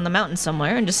spot up on the mountain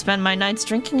somewhere and just spend my nights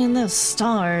drinking in the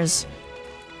stars.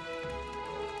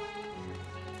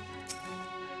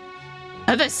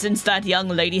 Ever since that young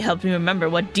lady helped me remember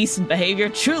what decent behavior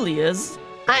truly is,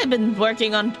 I have been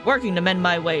working to mend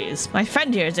my ways. My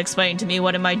friend here has explained to me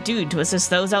what I might do to assist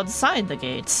those outside the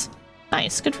gates.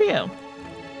 Nice, good for you.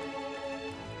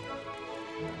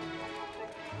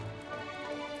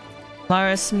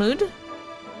 Lara Smood?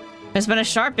 There's been a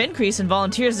sharp increase in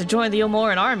volunteers to join the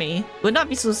Yomoran army. It would not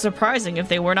be so surprising if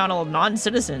they were not all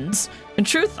non-citizens. In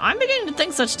truth, I'm beginning to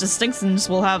think such distinctions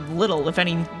will have little, if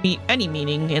any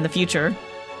meaning in the future.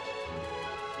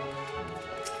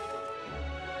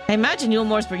 I imagine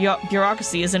Yulmore's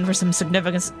bureaucracy is in for some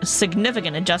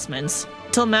significant adjustments.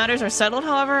 Until matters are settled,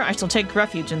 however, I shall take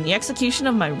refuge in the execution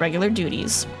of my regular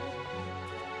duties.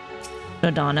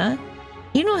 Dodonna?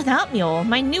 Even without Mule,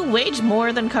 my new wage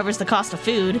more than covers the cost of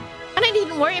food. And I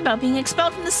needn't worry about being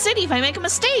expelled from the city if I make a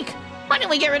mistake. Why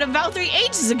didn't we get rid of Valtteri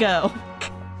ages ago?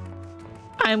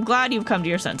 I am glad you've come to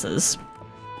your senses.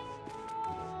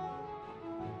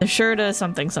 Assurda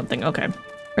something. Okay.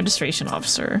 Registration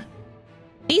officer.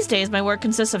 These days, my work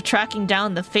consists of tracking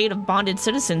down the fate of bonded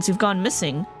citizens who've gone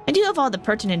missing. I do have all the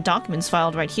pertinent documents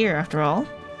filed right here, after all.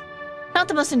 Not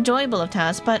the most enjoyable of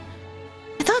tasks, but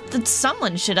I thought that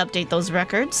someone should update those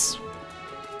records.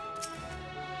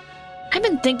 I've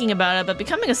been thinking about it, but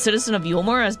becoming a citizen of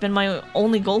Yulmore has been my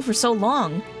only goal for so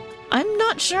long. I'm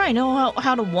not sure I know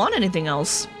how to want anything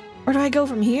else. Where do I go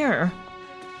from here?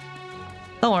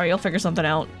 Don't worry, you'll figure something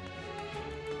out.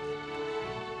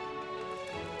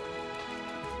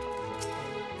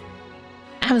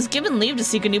 I was given leave to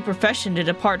seek a new profession to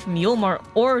depart from Yulmore,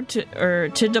 or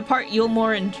to depart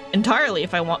Yulmore entirely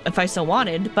if I so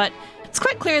wanted, but it's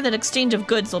quite clear that exchange of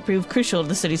goods will prove crucial to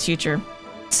the city's future.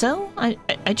 So, I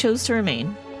chose to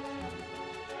remain.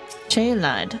 Che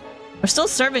lad. We're still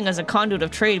serving as a conduit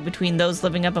of trade between those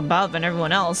living up above and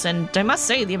everyone else, and I must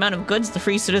say the amount of goods the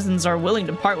free citizens are willing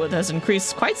to part with has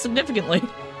increased quite significantly.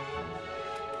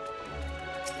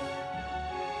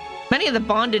 Many of the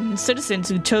bonded citizens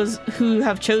who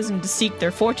have chosen to seek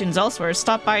their fortunes elsewhere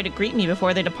stopped by to greet me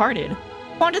before they departed.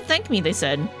 Wanted to thank me, they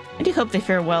said. I do hope they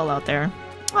fare well out there.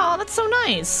 Oh, that's so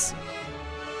nice.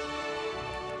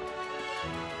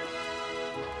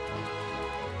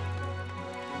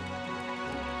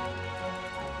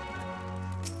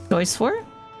 Choice 4?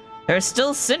 There are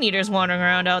still sin eaters wandering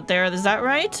around out there, is that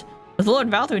right? With Lord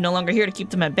Valtteri no longer here to keep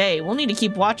them at bay, we'll need to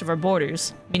keep watch of our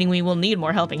borders, meaning we will need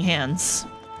more helping hands.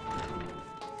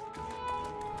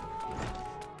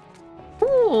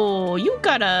 Ooh, you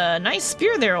got a nice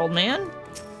spear there, old man.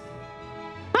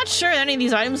 Not sure any of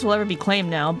these items will ever be claimed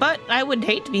now, but I would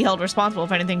hate to be held responsible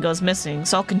if anything goes missing,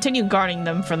 so I'll continue guarding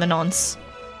them for the nonce.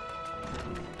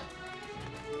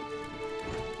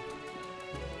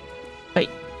 Wait.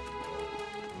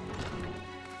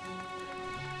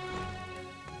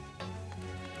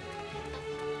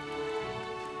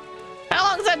 How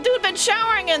long's that dude been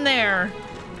showering in there?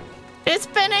 It's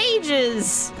been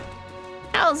ages!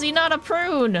 How's he not a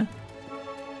prune?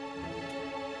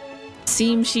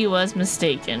 Seems she was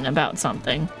mistaken about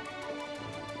something.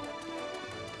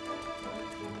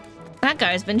 That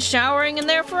guy's been showering in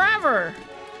there forever!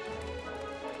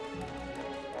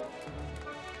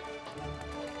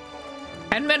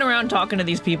 Hadn't been around talking to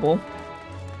these people.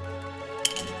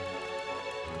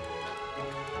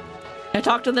 I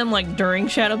talked to them like during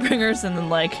Shadowbringers and then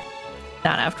like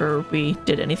not after we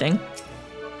did anything.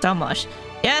 So much.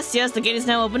 Yes, the gate is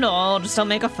now open to all, just don't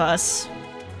make a fuss.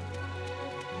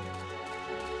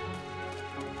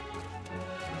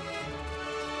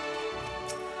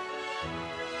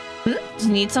 Do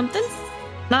you need something?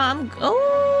 Nah,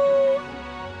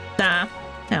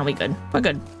 Nah, we good. We're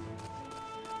good.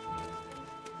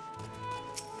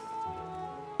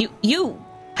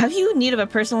 Have you need of a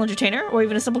personal entertainer or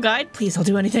even a simple guide? Please, I'll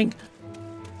do anything.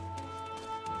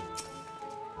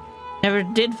 Never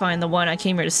did find the one I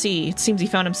came here to see. It seems he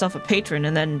found himself a patron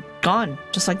and then gone,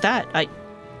 just like that.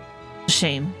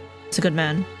 Shame. He's a good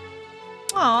man.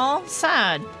 Aw,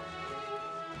 sad.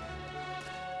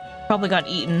 Probably got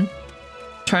eaten.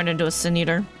 turned into a Sin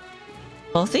Eater.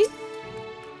 Bothie?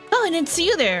 Oh, I didn't see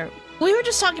you there. We were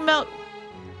just talking about,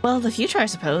 well, the future, I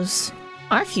suppose.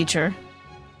 Our future.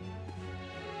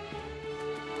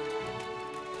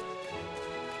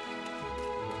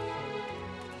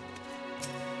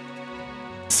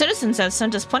 Citizens have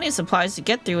sent us plenty of supplies to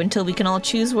get through until we can all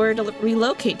choose where to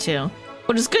relocate to.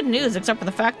 Which is good news, except for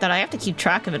the fact that I have to keep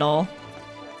track of it all.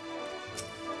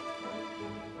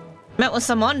 Met with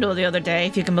Samondo the other day,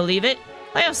 if you can believe it.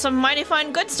 I have some mighty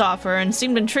fine goods to offer and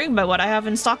seemed intrigued by what I have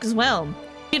in stock as well.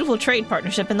 Beautiful trade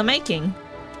partnership in the making.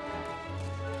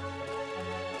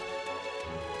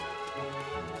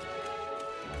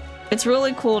 It's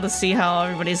really cool to see how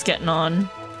everybody's getting on.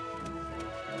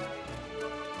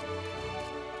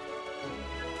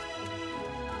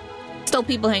 Still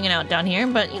people hanging out down here,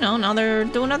 but, you know, now they're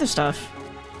doing other stuff.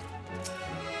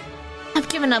 I've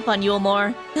given up on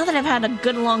Yulmore. Now that I've had a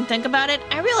good long think about it,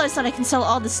 I realize that I can sell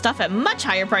all this stuff at much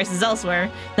higher prices elsewhere.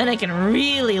 Then I can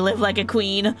really live like a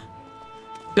queen.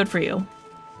 Good for you.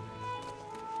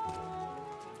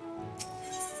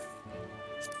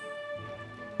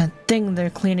 That thing they're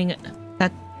cleaning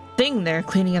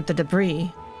up the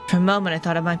debris. For a moment I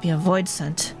thought it might be a void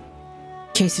scent.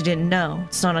 In case you didn't know,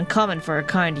 it's not uncommon for our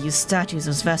kind to use statues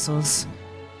as vessels.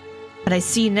 But I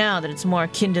see now that it's more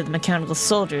akin to the mechanical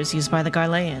soldiers used by the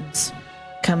Garleans.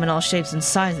 Come in all shapes and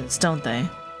sizes, don't they?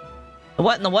 The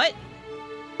what and the what?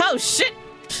 Oh shit!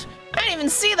 I didn't even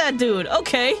see that dude!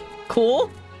 Okay,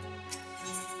 cool.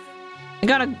 They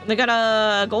got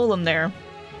a golem there.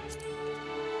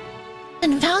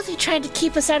 And Valthi tried to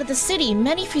keep us out of the city.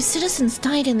 Many free citizens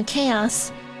died in the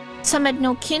chaos. Some had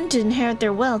no kin to inherit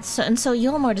their wealth, and so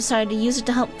Yulmore decided to use it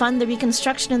to help fund the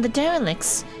reconstruction of the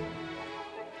derelicts.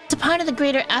 It's a part of the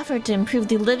greater effort to improve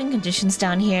the living conditions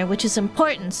down here, which is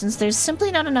important since there's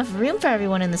simply not enough room for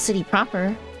everyone in the city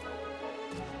proper.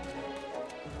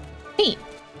 Neat.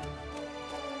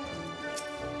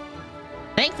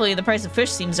 Thankfully, the price of fish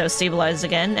seems to have stabilized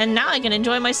again, and now I can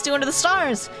enjoy my stew under the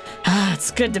stars. Ah, it's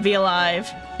good to be alive.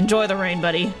 Enjoy the rain,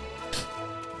 buddy.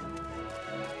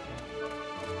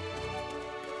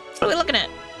 What are we looking at?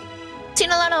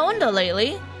 Seen a lot of Ondo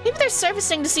lately. Maybe they're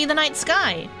surfacing to see the night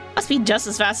sky. Must be just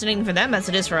as fascinating for them as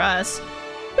it is for us.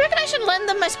 You reckon I should lend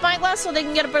them my spyglass so they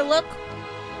can get a better look?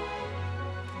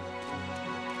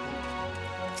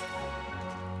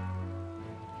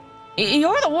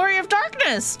 You're the Warrior of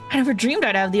Darkness! I never dreamed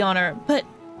I'd have the honor, but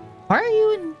why are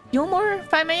you in Yulmore,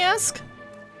 if I may ask?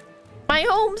 My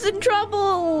home's in trouble!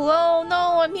 Oh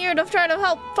no, I'm here to try to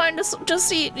help find a... just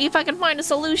see if I can find a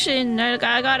solution. I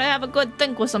gotta have a good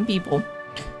think with some people.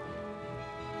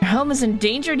 Your home is in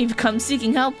danger and you've come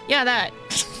seeking help? Yeah, that.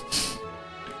 If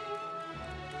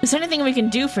there's anything we can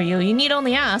do for you, you need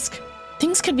only ask.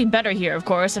 Things could be better here, of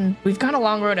course, and we've got a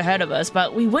long road ahead of us,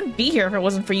 but we wouldn't be here if it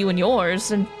wasn't for you and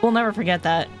yours, and we'll never forget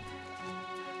that.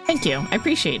 Thank you, I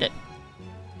appreciate it.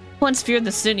 Once feared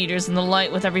the Sin Eaters and the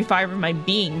light with every fiber of my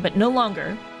being, but no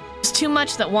longer. There's too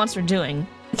much that wants our doing.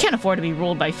 We can't afford to be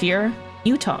ruled by fear.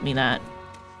 You taught me that.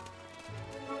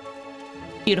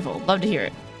 Beautiful, love to hear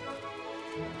it.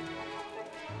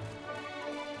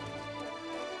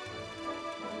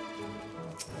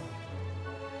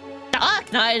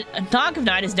 Dark of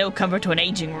night is no comfort to an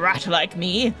aging rat like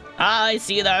me. I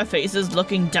see their faces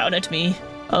looking down at me.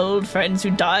 Old friends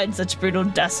who died such brutal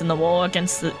deaths in the war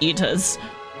against the Eaters.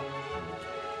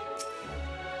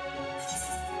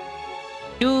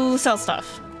 You sell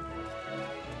stuff.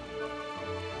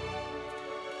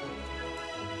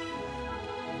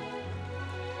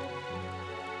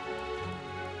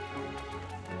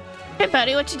 Hey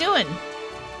Patty, what you doing?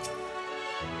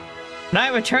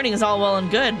 Night returning is all well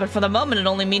and good, but for the moment it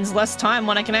only means less time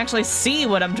when I can actually see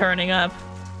what I'm turning up.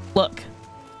 Look.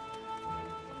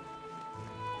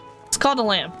 It's called a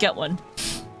lamp. Get one.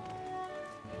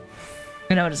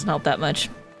 I know it doesn't help that much.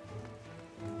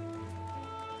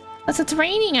 Plus it's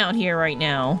raining out here right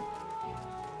now.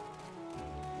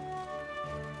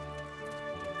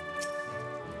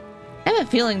 I have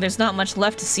a feeling there's not much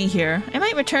left to see here. I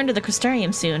might return to the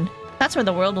Crystarium soon. That's where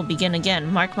the world will begin again,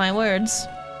 mark my words.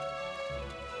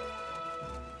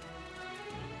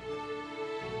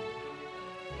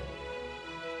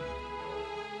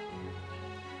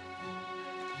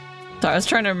 Sorry, I was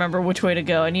trying to remember which way to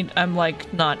go.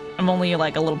 I'm only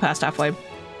like a little past halfway.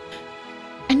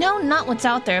 I know not what's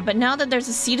out there, but now that there's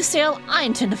a sea to sail, I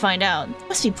intend to find out. There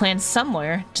must be plans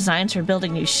somewhere. Designs for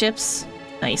building new ships.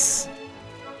 Nice.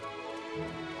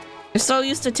 They're so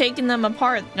used to taking them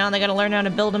apart, now they gotta learn how to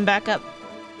build them back up.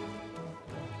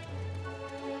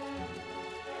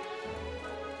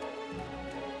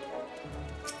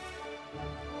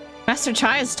 Master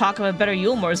Chai's talk of a better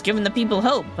Yulmore has given the people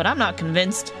hope, but I'm not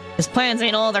convinced. His plans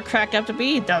ain't all they're cracked up to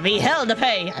be. There'll be hell to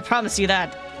pay, I promise you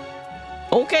that.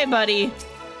 Okay, buddy.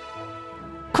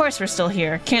 Of course we're still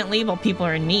here. Can't leave while people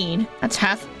are in need. That's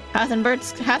Hath and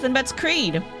Bet's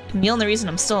creed. And the only reason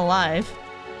I'm still alive.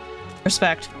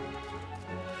 Respect.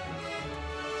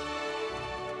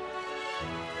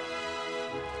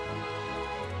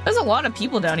 There's a lot of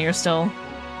people down here still.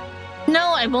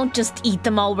 No, I won't just eat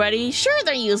them already. Sure,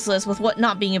 they're useless with what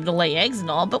not being able to lay eggs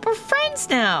and all, but we're friends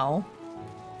now.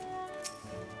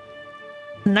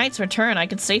 On night's return, I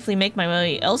could safely make my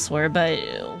way elsewhere, but,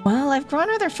 well, I've grown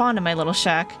rather fond of my little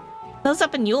shack. Those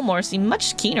up in Yulmore seem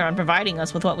much keener on providing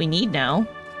us with what we need now.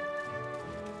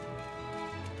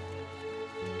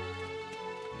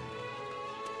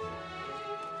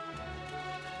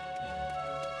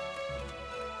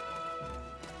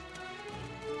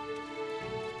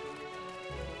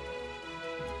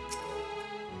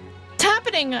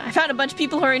 I found a bunch of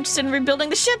people who are interested in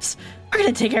rebuilding the ships. We're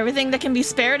gonna take everything that can be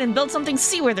spared and build something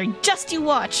seaworthy. Just you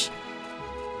watch.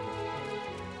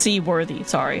 Seaworthy,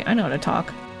 sorry. I know how to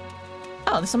talk.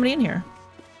 Oh, there's somebody in here.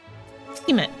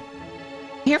 Steam it.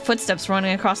 I hear footsteps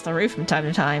running across the roof from time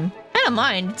to time. I don't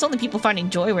mind. It's only people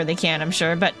finding joy where they can, I'm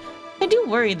sure, but I do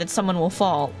worry that someone will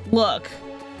fall. Look.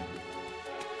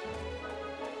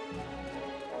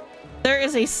 There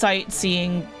is a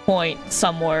sightseeing point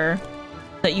somewhere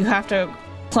that you have to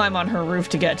climb on her roof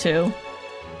to get to.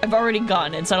 I've already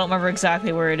gotten it, so I don't remember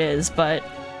exactly where it is, but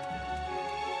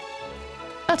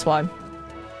that's why.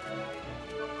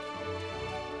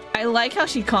 I like how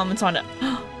she comments on it.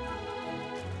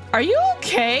 Are you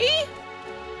okay?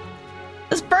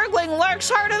 This burgling lark's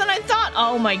harder than I thought.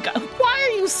 Oh my god. Why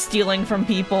are you stealing from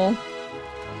people?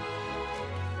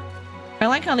 I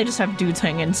like how they just have dudes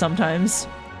hanging sometimes.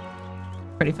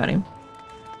 Pretty funny.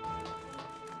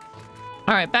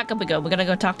 Alright, back up we go. We gotta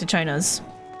go talk to China's.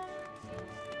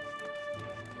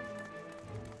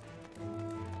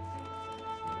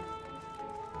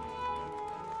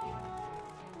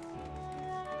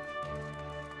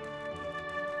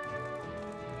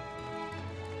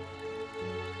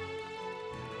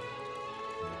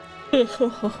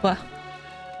 Wow.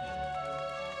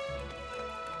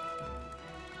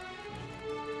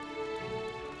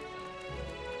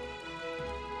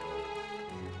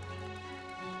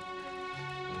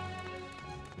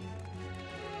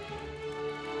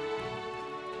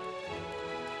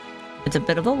 It's a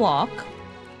bit of a walk.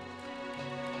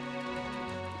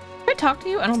 Did I talk to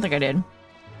you? I don't think I did.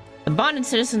 The bonded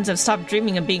citizens have stopped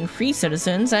dreaming of being free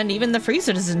citizens, and even the free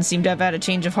citizens seem to have had a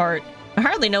change of heart. I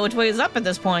hardly know which way is up at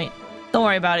this point. Don't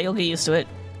worry about it, you'll get used to it.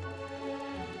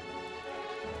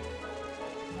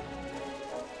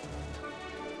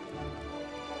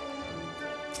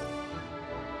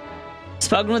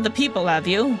 Spoken with the people, have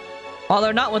you? While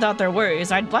they're not without their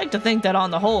worries, I'd like to think that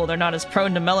on the whole, they're not as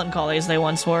prone to melancholy as they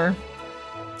once were.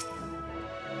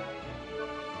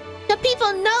 The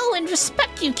people know and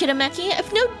respect you, Kitameki.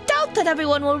 I've no doubt that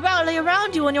everyone will rally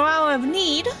around you in your hour of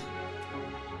need.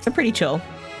 They're pretty chill.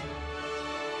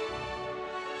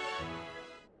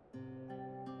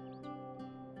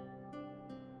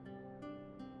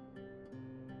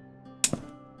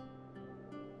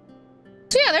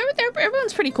 So yeah,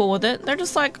 everyone's pretty cool with it. They're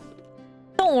just like,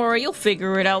 don't worry, you'll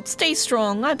figure it out. Stay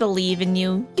strong. I believe in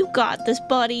you. You got this,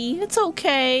 buddy. It's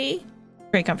okay.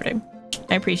 Very comforting.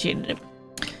 I appreciated it.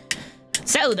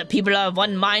 So, the people are of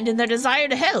one mind in their desire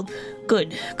to help.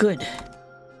 Good, good.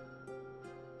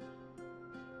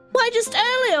 Why, just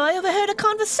earlier I overheard a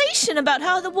conversation about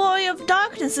how the Warrior of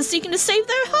Darkness is seeking to save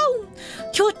their home.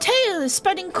 Your tale is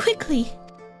spreading quickly.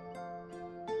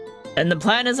 And the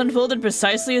plan has unfolded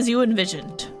precisely as you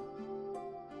envisioned.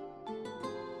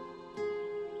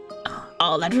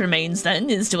 All that remains, then,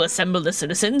 is to assemble the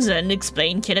citizens and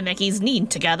explain Kitameki's need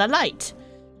to gather light.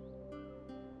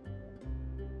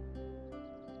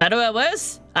 Better or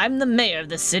worse, I'm the mayor of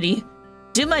this city.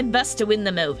 Do my best to win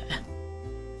them over.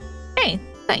 Hey,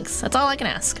 thanks. That's all I can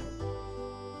ask.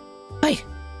 Wait,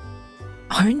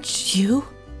 aren't you?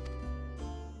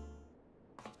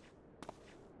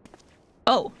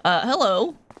 Oh,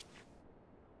 hello.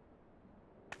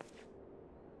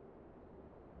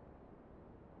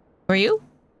 Were you?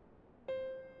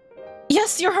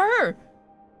 Yes, you're her!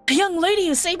 A young lady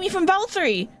who saved me from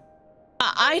Valtteri!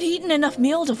 I'd eaten enough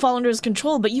meal to fall under his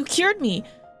control, but you cured me.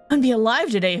 I'd be alive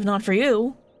today if not for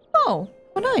you. Oh,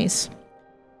 nice.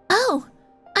 Oh,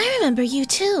 I remember you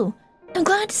too. I'm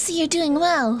glad to see you're doing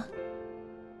well.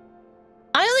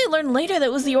 I only learned later that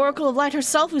it was the Oracle of Light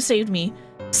herself who saved me.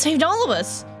 Saved all of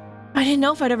us. I didn't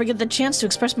know if I'd ever get the chance to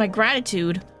express my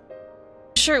gratitude.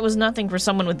 Sure, it was nothing for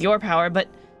someone with your power, but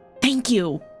Thank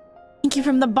you. Thank you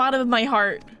from the bottom of my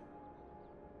heart.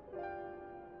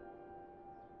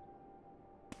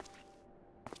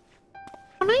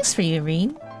 How nice for you,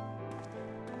 Reed.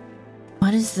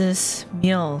 What is this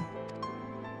meal?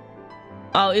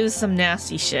 Oh, it was some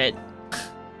nasty shit.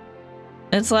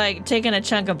 It's like taking a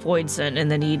chunk of poison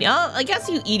and then eating. Oh, I guess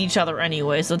you eat each other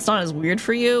anyway, so it's not as weird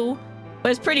for you.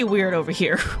 But it's pretty weird over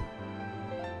here.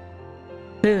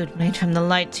 Food made from the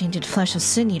light-tainted flesh of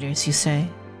sin eaters, you say?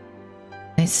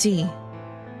 I see.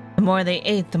 The more they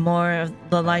ate, the more of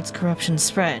the light's corruption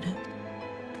spread.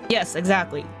 Yes,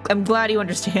 exactly. I'm glad you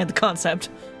understand the concept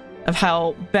of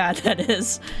how bad that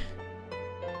is.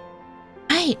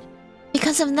 Right.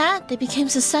 Because of that, they became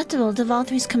susceptible to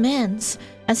Valtry's commands,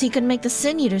 as he could make the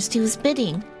Sin Eaters do his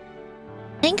bidding.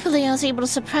 Thankfully, I was able to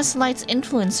suppress Light's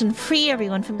influence and free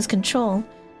everyone from his control.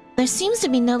 There seems to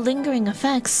be no lingering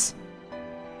effects.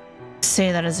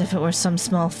 Say that as if it were some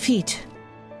small feat.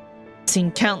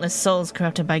 Seeing countless souls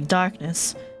corrupted by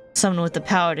darkness, someone with the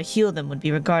power to heal them would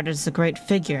be regarded as a great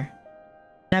figure.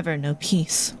 Never no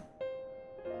peace.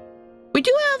 We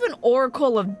do have an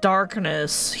Oracle of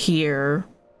Darkness here.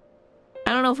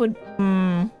 I don't know if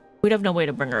we'd have no way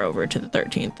to bring her over to the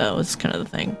 13th, though. It's kind of the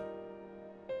thing.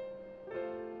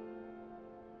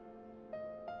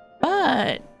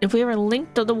 But if we were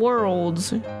linked to the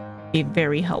worlds, it'd be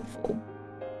very helpful.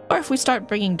 Or if we start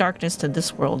bringing darkness to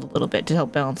this world a little bit to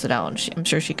help balance it out, and I'm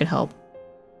sure she could help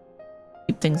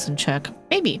keep things in check.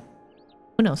 Maybe.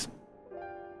 Who knows?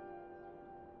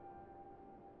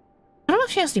 I don't know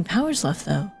if she has any powers left,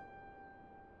 though.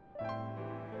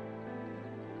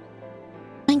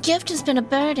 My gift has been a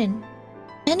burden.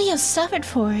 Many have suffered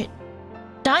for it,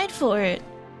 died for it.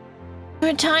 There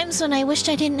were times when I wished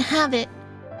I didn't have it.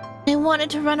 I wanted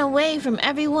to run away from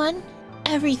everyone,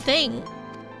 everything.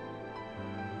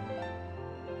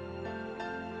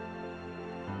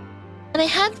 But I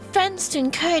had friends to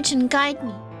encourage and guide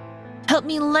me, help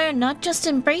me learn not just to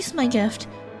embrace my gift,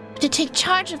 but to take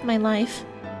charge of my life,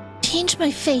 change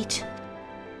my fate.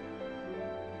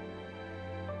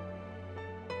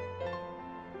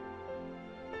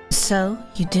 So,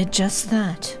 you did just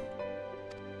that.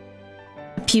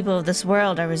 The people of this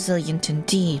world are resilient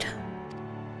indeed.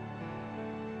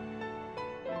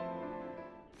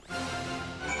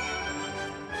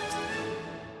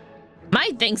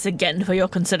 My thanks again for your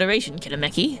consideration,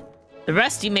 Kinemeki. The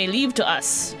rest you may leave to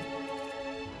us.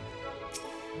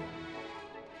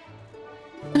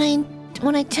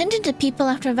 When I tended to people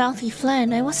after Valthy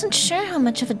fled, I wasn't sure how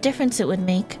much of a difference it would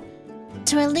make.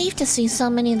 It's a relief to see so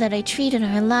many that I treated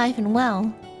are alive and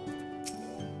well.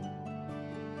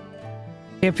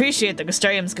 We appreciate the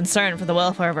Gustarium's concern for the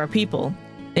welfare of our people.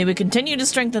 May we continue to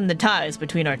strengthen the ties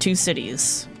between our two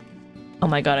cities. Oh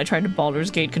my god, I tried to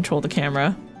Baldur's Gate control the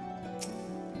camera.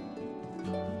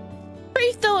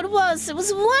 Brief though it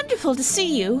was wonderful to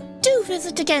see you. Do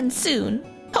visit again soon.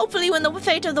 Hopefully when the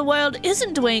fate of the world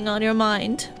isn't weighing on your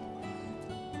mind.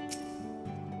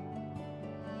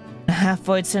 A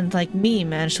half-void synth like me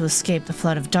managed to escape the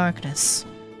flood of darkness.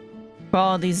 For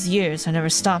all these years, I never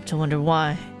stopped to wonder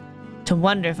why. To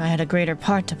wonder if I had a greater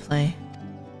part to play.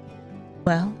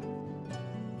 Well,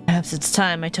 perhaps it's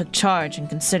time I took charge and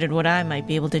considered what I might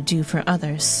be able to do for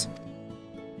others.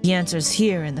 The answer's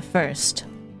here in the first,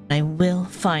 and I will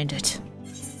find it.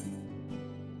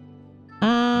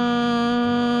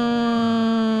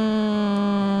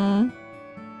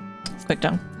 Quick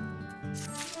down.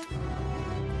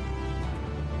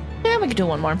 Yeah, we could do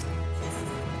one more.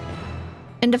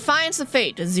 In defiance of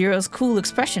fate, Zero's cool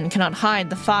expression cannot hide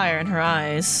the fire in her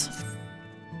eyes.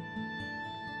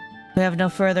 We have no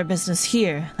further business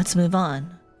here. Let's move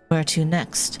on. Where to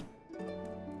next?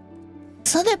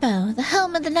 Slitherbow, the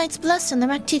helm of the Knights Blessed and the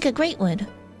Raktika Greatwood, will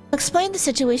explain the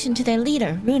situation to their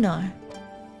leader, Runar.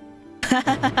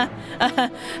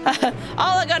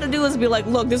 All I gotta do is be like,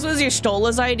 look, this was your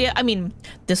Stola's idea. I mean,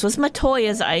 this was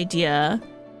Matoya's idea.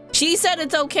 She said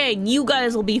it's okay, and you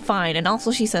guys will be fine. And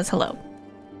also she says hello.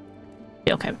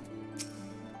 Be okay.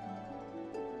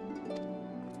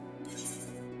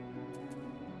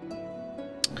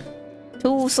 To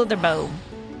Slitherbow.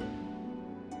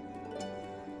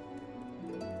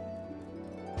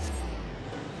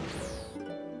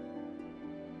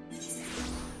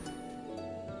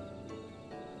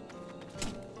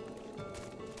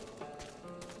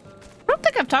 I don't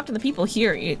think I've talked to the people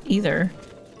here either.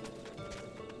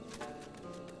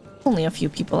 Only a few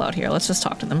people out here. Let's just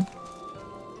talk to them.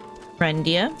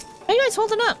 Rendia, how are you guys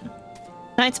holding up?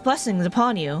 Knight's blessings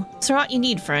upon you. Is there aught you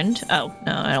need, friend? Oh,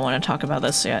 no, I don't want to talk about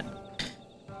this yet.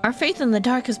 Our faith in the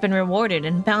dark has been rewarded,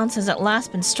 and balance has at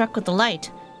last been struck with the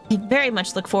light. I very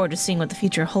much look forward to seeing what the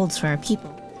future holds for our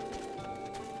people.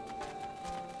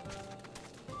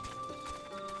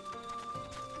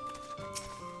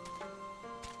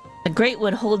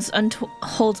 Greatwood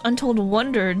holds untold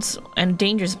wonders and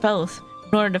dangers both.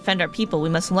 In order to defend our people, we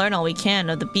must learn all we can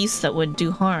of the beasts that would do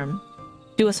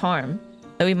us harm,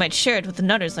 that we might share it with the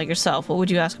nutters like yourself. What would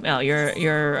you ask me? Oh,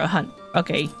 you're a hunt.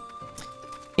 Okay.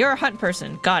 You're a hunt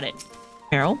person. Got it.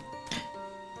 Meryl.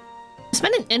 There's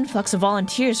been an influx of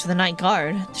volunteers for the night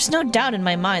guard. There's no doubt in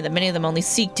my mind that many of them only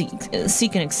seek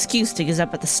an excuse to gaze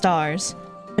up at the stars.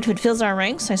 But if it fills our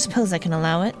ranks, I suppose I can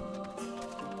allow it.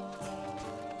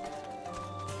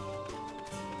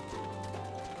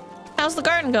 How's the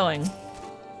garden going?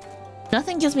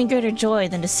 Nothing gives me greater joy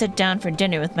than to sit down for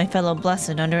dinner with my fellow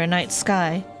blessed under a night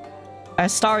sky. A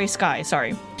starry sky,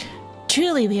 sorry.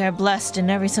 Truly we are blessed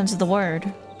in every sense of the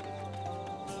word.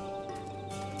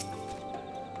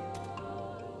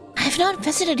 I've not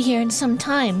visited here in some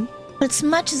time, but it's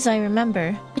much as I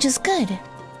remember, which is good.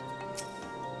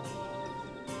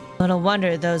 Little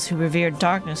wonder those who revere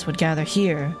darkness would gather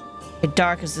here. As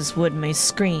dark as this wood may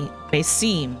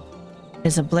seem,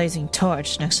 is a blazing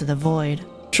torch next to the void.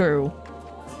 True.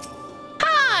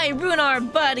 Hi,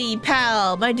 Runar buddy,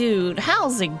 pal, my dude.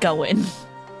 How's it going?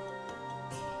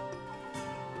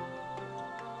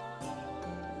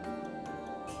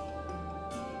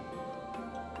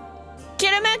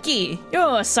 Kirameki,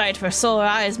 you're a sight for sore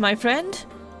eyes, my friend.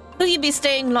 Will you be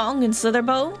staying long in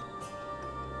Slitherbow?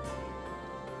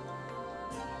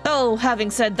 Oh,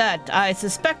 having said that, I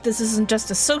suspect this isn't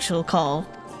just a social call.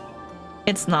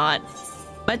 It's not.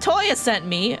 Matoya sent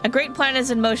me. A great plan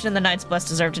is in motion and the Knights Blessed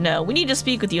deserve to know. We need to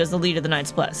speak with you as the leader of the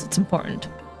Knights Blessed. It's important.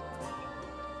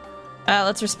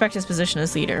 Let's respect his position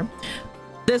as leader.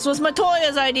 This was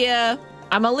Matoya's idea.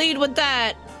 I'ma lead with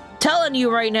that. Telling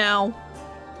you right now.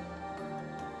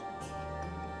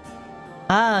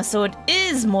 Ah, so it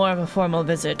is more of a formal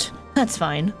visit. That's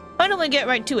fine. Why don't we get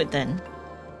right to it then?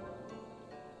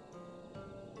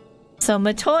 So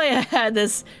Matoya had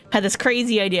this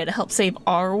crazy idea to help save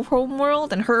our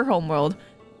homeworld and her homeworld,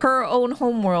 her own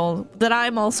homeworld that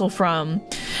I'm also from,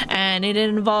 and it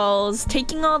involves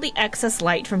taking all the excess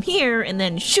light from here and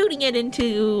then shooting it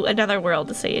into another world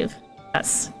to save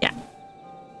us. Yeah.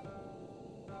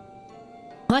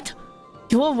 What?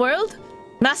 Your world?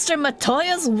 Master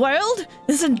Matoya's world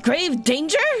is in grave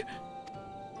danger?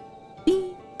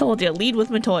 Told you, lead with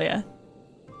Matoya.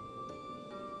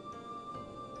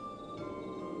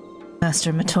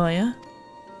 Master Matoya?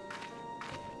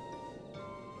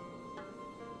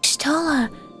 Stola.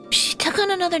 She took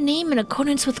on another name in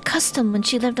accordance with custom when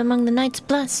she lived among the Knights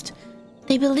Blessed.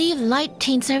 They believe light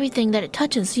taints everything that it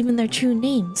touches, even their true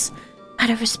names.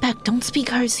 Out of respect, don't speak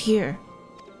hers here.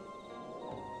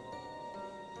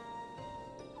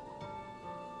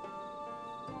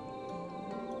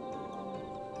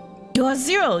 You are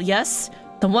Zero, yes?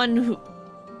 The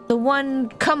one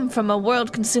come from a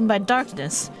world consumed by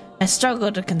darkness. I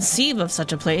struggle to conceive of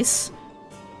such a place.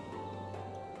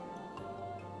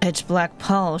 Pitch black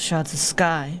pall shrouds the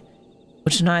sky,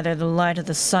 which neither the light of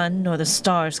the sun nor the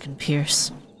stars can pierce.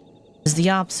 It is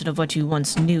the opposite of what you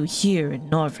once knew here in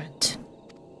Norvrent.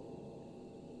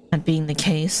 That being the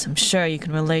case, I'm sure you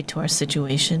can relate to our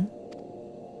situation.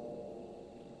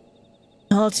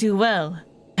 All too well.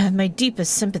 I have my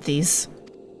deepest sympathies.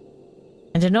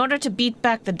 And in order to beat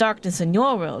back the darkness in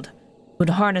your world, would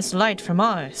harness light from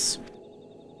ours.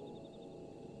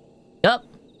 Yup.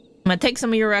 I'm gonna take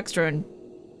some of your extra and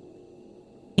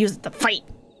use it to fight.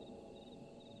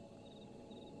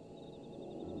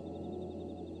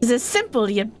 It's a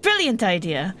simple yet brilliant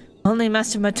idea. Only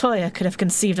Master Matoya could have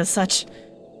conceived of such.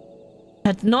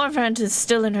 That Norvrant is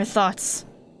still in her thoughts.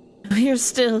 We're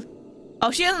still... Oh,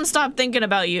 she hasn't stopped thinking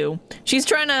about you. She's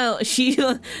trying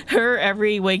to, her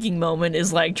every waking moment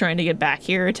is like trying to get back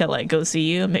here to like go see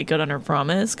you and make good on her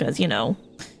promise, because, you know,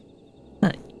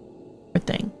 her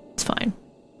thing. It's fine.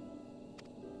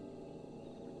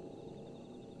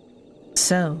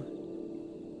 So,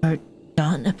 are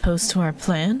not opposed to our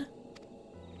plan?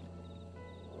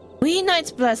 We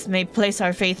Knights Blessed may place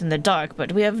our faith in the dark,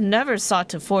 but we have never sought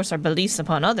to force our beliefs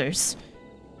upon others.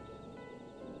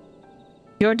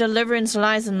 Your deliverance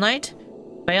lies in light.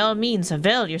 By all means,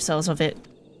 avail yourselves of it.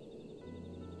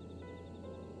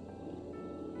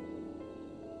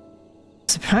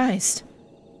 Surprised.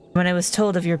 When I was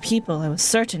told of your people, I was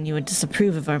certain you would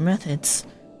disapprove of our methods.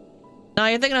 No,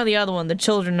 you're thinking of the other one, the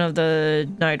Children of the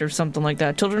Night or something like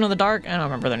that. Children of the Dark? I don't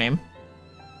remember their name.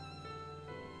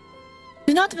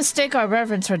 Do not mistake our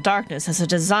reverence for darkness as a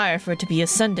desire for it to be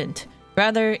ascendant.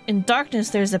 Rather, in darkness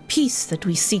there is a peace that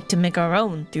we seek to make our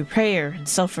own through prayer and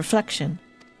self-reflection.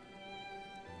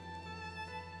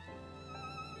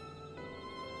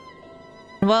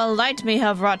 While light may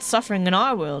have wrought suffering in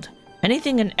our world,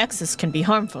 anything in excess can be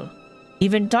harmful.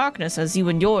 Even darkness, as you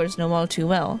and yours know all too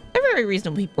well. They're very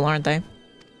reasonable people, aren't they?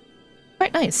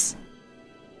 Quite nice.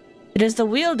 It is the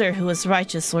wielder who is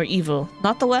righteous or evil,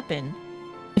 not the weapon.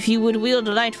 If you would wield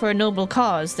light for a noble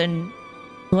cause, then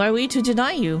who are we to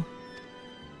deny you?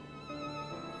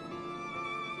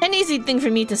 An easy thing for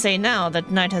me to say now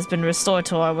that night has been restored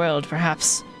to our world,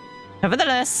 perhaps.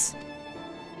 Nevertheless,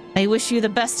 I wish you the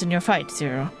best in your fight,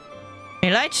 Zero.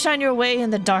 May light shine your way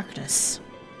in the darkness.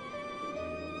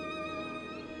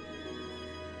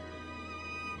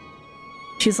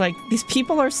 She's like, these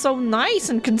people are so nice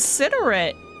and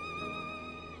considerate.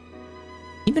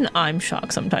 Even I'm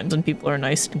shocked sometimes when people are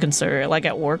nice and considerate, like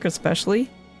at work especially.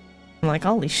 I'm like,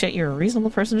 holy shit, you're a reasonable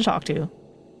person to talk to.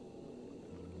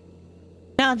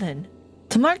 Now then,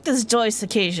 to mark this joyous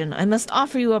occasion, I must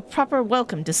offer you a proper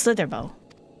welcome to Slitherbow.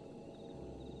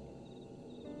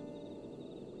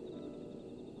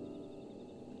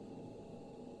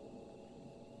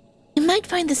 You might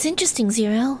find this interesting,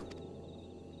 Zero.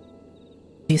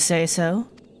 You say so?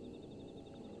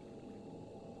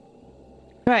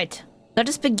 Right. Let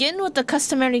us begin with the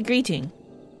customary greeting.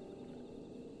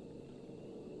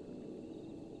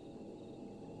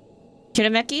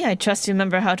 Kirameki, I trust you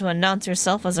remember how to announce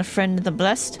yourself as a friend of the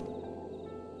blessed.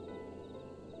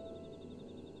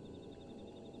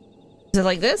 Is it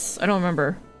like this? I don't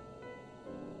remember.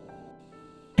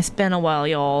 It's been a while,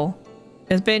 y'all.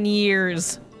 It's been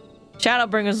years.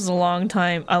 Shadowbringers was a long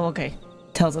time. Oh, okay.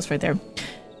 Tells us right there.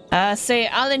 Say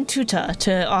Alin Tuta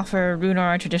to offer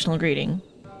Runar a traditional greeting.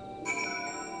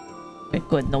 Okay,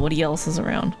 good. Nobody else is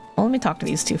around. Well, let me talk to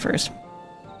these two first.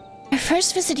 Our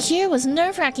first visit here was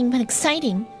nerve-wracking but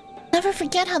exciting. Never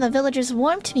forget how the villagers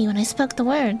warmed to me when I spoke the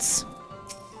words.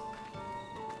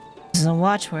 This is a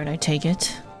watchword, I take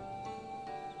it.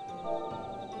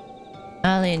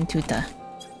 Alin Tuta.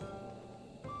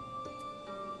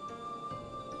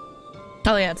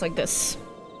 Oh yeah, it's like this.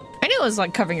 I knew it was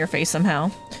like covering your face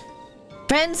somehow.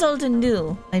 Friends old and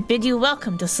new, I bid you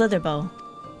welcome to Slitherbow.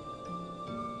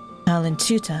 Alin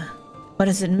Tuta, what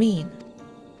does it mean?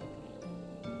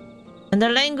 In the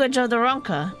language of the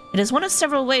Ronka, it is one of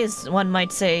several ways one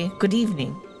might say good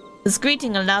evening. This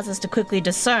greeting allows us to quickly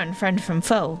discern friend from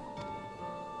foe.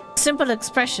 Simple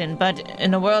expression, but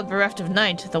in a world bereft of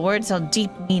night, the words held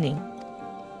deep meaning.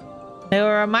 They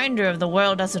were a reminder of the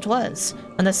world as it was,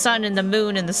 when the sun and the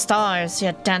moon and the stars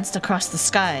yet danced across the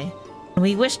sky, and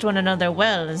we wished one another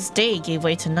well as day gave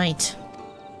way to night.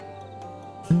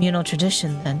 Communal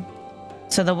tradition, then.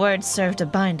 So the words served to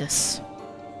bind us.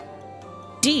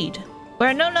 Indeed, we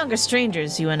are no longer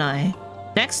strangers, you and I.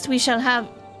 Next we shall have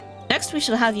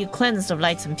you cleansed of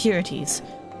light's impurities.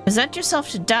 Present yourself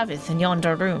to Davith in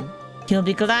yonder room. He will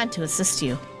be glad to assist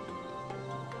you.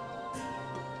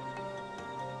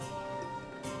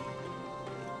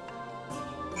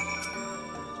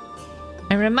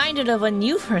 I'm reminded of when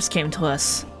you first came to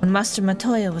us, when Master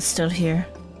Matoya was still here.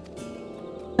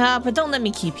 But don't let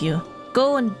me keep you.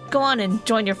 Go on and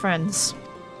join your friends.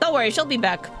 Don't worry, she'll be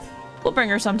back. We'll bring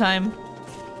her sometime.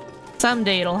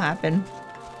 Someday it'll happen.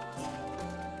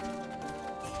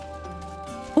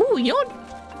 Ooh, you know what?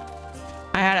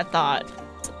 I had a thought.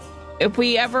 If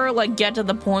we ever like get to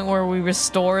the point where we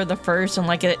restore the first and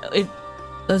like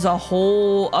there's a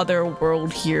whole other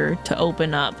world here to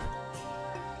open up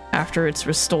after it's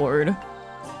restored.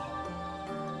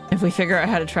 If we figure out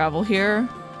how to travel here,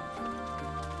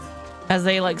 as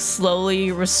they like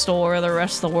slowly restore the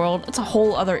rest of the world, it's a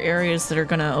whole other areas that are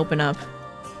gonna open up.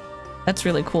 That's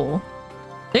really cool.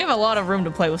 They have a lot of room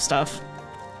to play with stuff.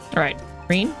 Alright,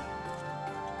 Green?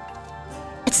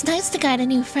 It's nice to guide a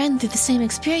new friend through the same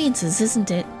experiences,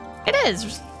 isn't it? It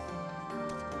is!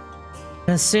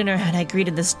 No sooner had I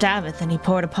greeted this Davith than he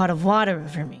poured a pot of water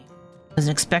over me. I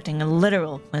wasn't expecting a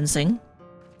literal cleansing.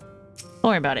 Don't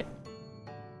worry about it.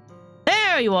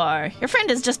 There you are! Your friend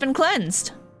has just been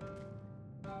cleansed!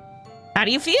 How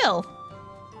do you feel?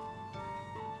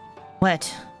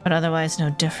 Wet, but otherwise no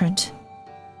different.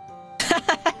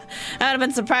 I'd have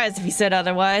been surprised if you said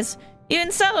otherwise.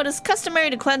 Even so, it is customary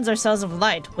to cleanse ourselves of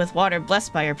light with water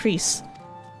blessed by our priests.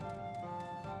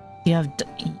 You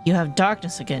have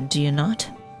darkness again, do you not?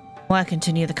 Why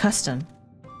continue the custom?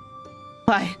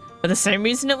 Why, for the same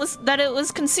reason it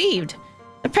was conceived.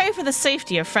 To pray for the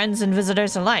safety of friends and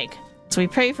visitors alike. So we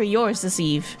pray for yours this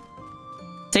eve.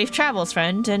 Safe travels,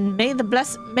 friend, and may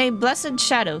blessed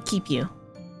shadow keep you.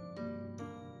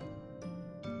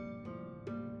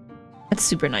 That's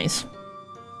super nice.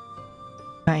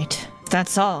 Right, if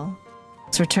that's all,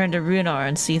 let's return to Runar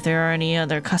and see if there are any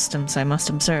other customs I must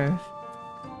observe.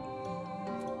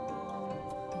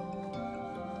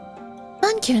 Come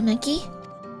on, Kirameki.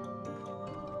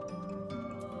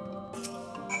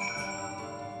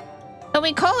 When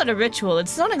we call it a ritual,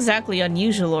 it's not exactly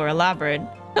unusual or elaborate.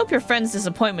 I hope your friend's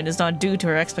disappointment is not due to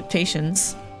her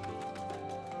expectations.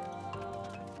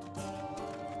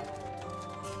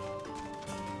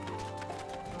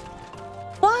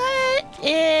 What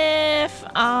if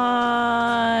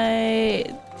I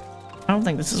don't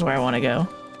think this is where I want to go.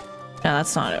 No,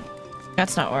 that's not it.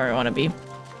 That's not where I want to be.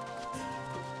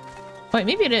 Wait,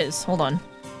 maybe it is. Hold on.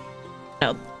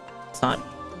 No, it's not.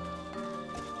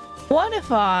 What if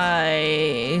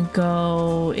I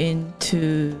go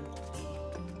into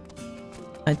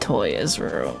Atoya's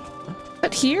room? Is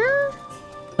that here?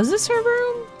 Was this her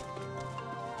room?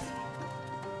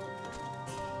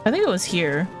 I think it was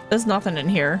here. There's nothing in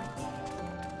here.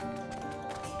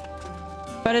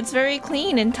 But it's very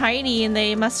clean and tidy, and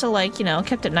they must have, like, you know,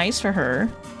 kept it nice for her.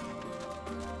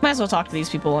 Might as well talk to these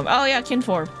people. Oh yeah, Kin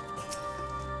 4.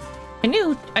 I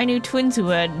knew twins who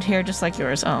had hair just like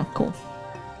yours. Oh, cool.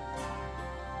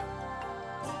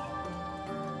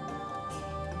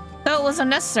 Though it was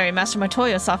unnecessary, Master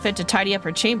Matoya saw fit to tidy up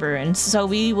her chamber, and so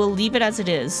we will leave it as it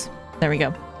is. There we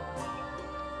go.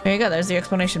 There you go, there's the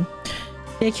explanation.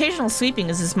 The occasional sweeping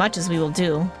is as much as we will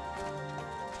do.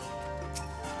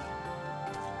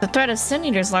 The threat of Sin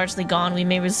Eaters largely gone, we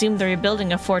may resume the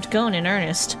rebuilding of Fort Gone in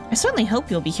earnest. I certainly hope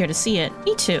you'll be here to see it.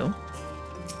 Me too.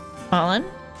 Colin?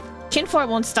 Kinfort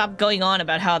won't stop going on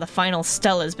about how the final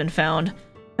stella has been found.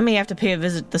 I may have to pay a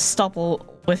visit to Stopple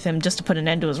with him just to put an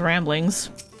end to his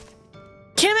ramblings.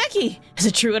 Kinameki! Is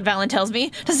it true what Valen tells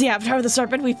me? Does the avatar of the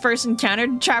serpent we first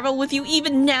encountered travel with you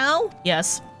even now?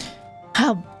 Yes.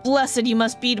 How blessed you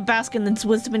must be to bask in its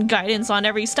wisdom and guidance on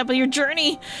every step of your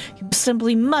journey. You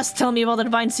simply must tell me of all the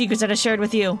divine secrets that I shared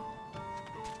with you.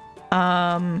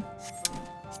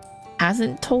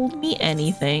 Hasn't told me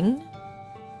anything.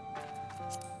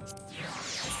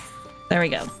 There we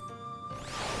go.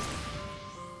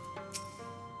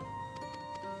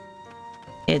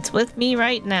 It's with me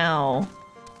right now.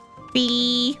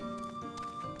 Bee.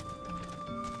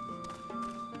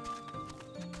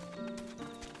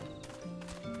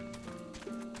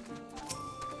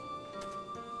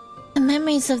 The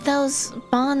memories of those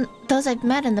I've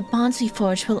met and the bonds we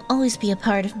forged will always be a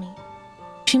part of me.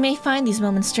 She may find these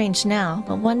moments strange now,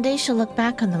 but one day she'll look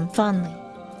back on them fondly.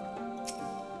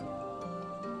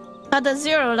 How does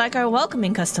Zero like our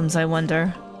welcoming customs, I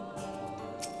wonder?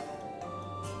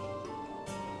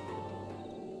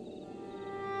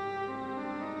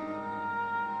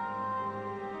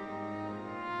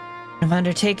 I've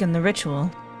undertaken the ritual.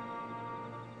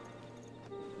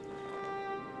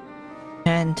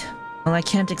 And, while I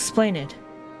can't explain it,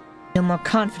 I feel more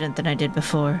confident than I did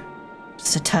before.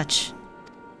 Just a touch.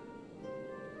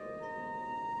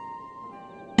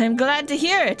 I'm glad to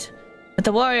hear it! With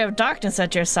the Warrior of Darkness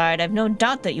at your side, I've no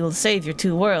doubt that you will save your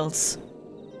two worlds.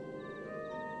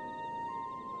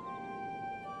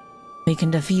 We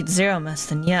can defeat Zeromus,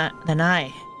 then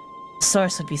I, the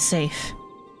Source, would be safe.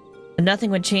 But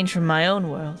nothing would change from my own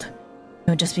world. It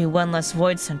would just be one less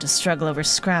void sent to struggle over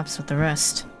scraps with the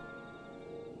rest.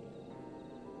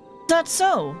 That's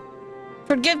so!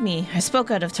 Forgive me, I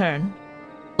spoke out of turn.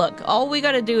 Look, all we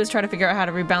gotta do is try to figure out how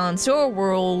to rebalance your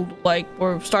world, like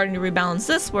we're starting to rebalance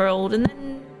this world, and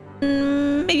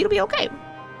then maybe it'll be okay.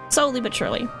 Slowly but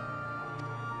surely.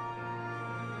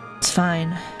 It's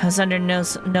fine. I was under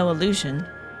no illusion.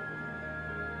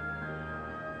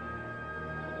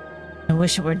 I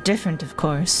wish it were different, of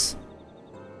course.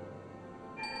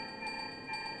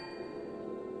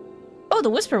 Oh, the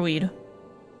Whisperweed.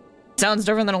 Sounds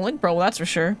different than a link bro, that's for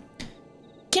sure.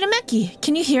 Kinameki,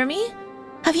 can you hear me?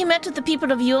 Have you met with the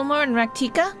people of Yulmor and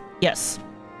Raktika? Yes.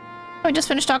 I just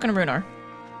finished talking to Runar.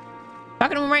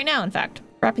 Talking to him right now, in fact.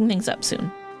 Wrapping things up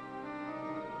soon.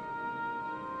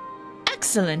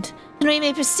 Excellent. Then we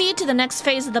may proceed to the next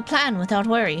phase of the plan without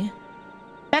worry.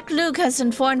 Beck Luke has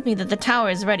informed me that the tower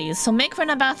is ready, so make for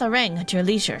Nabatha Rang at your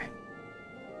leisure.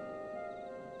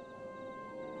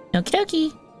 Okie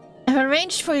dokie. I've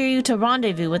arranged for you to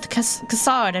rendezvous with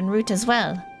Kassard and Root as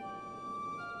well.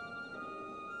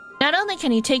 Not only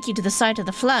can he take you to the site of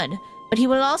the flood, but he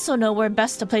will also know where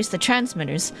best to place the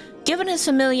transmitters, given his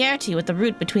familiarity with the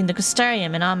route between the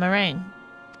Crystarium and Amarang.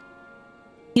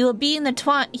 He will be in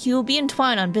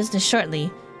Twine on business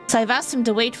shortly, so I've asked him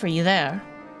to wait for you there.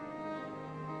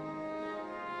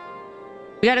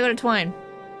 We gotta go to Twine.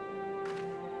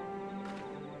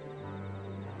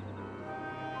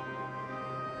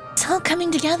 It's all coming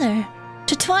together.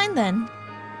 To Twine, then.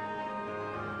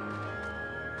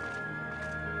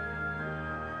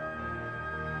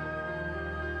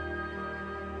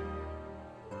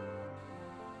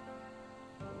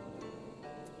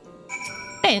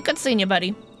 Hey, good seeing you,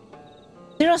 buddy.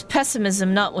 Zero's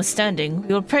pessimism notwithstanding,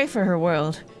 we will pray for her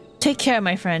world. Take care,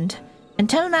 my friend, and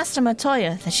tell Master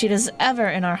Matoya that she is ever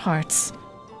in our hearts.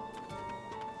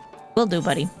 Will do,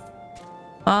 buddy.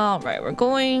 Alright, we're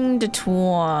going to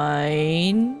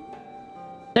twine.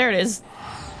 There it is.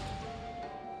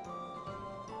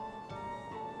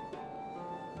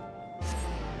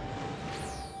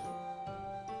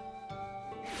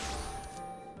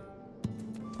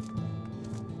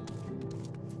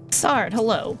 Sard,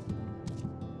 hello.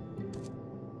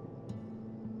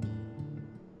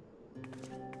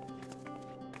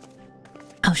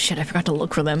 Oh shit, I forgot to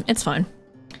look for them. It's fine.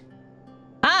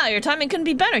 Ah, your timing couldn't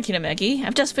be better, Kinameki.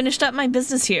 I've just finished up my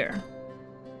business here.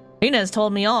 Rina has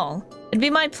told me all. It'd be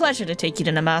my pleasure to take you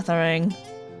to Namatharang.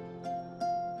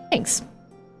 Thanks.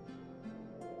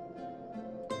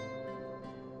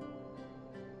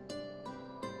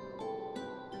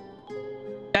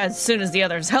 As soon as the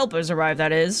other helpers arrive,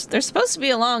 that is. They're supposed to be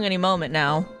along any moment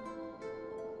now.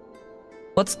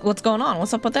 What's going on?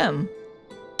 What's up with them?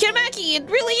 Kinameki, it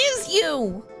really is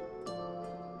you!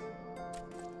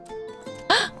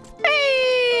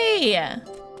 Hey!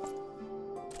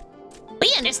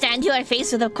 We understand you are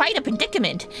faced with quite a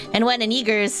predicament, and when an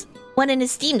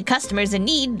esteemed customer is in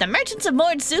need, the merchants of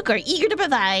Mordsuk are eager to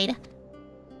provide.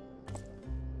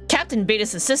 Captain bade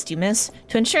us assist you, miss,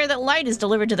 to ensure that light is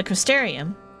delivered to the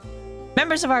Crystarium.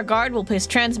 Members of our guard will place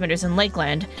transmitters in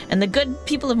Lakeland, and the good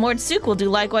people of Mordsuk will do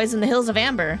likewise in the Hills of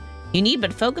Amber. You need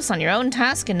but focus on your own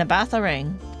task in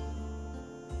Nabatharang.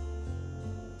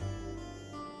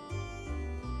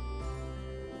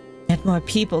 Yet more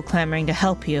people clamoring to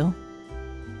help you.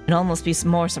 It'd almost be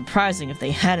more surprising if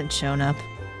they hadn't shown up.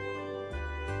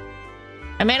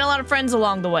 I made a lot of friends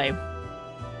along the way.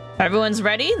 If everyone's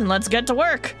ready, then let's get to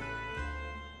work.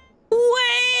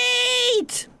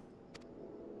 Wait!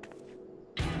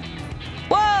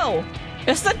 Whoa!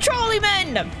 It's the trolley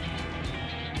men!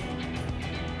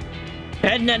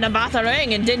 Heading to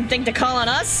Nabatharang and didn't think to call on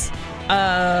us?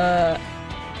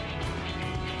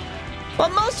 Well,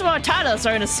 most of our Talos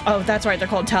are in a... Oh, that's right, they're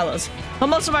called Talos. Well,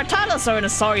 most of our Talos are in a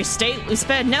sorry state. We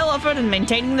spared no effort in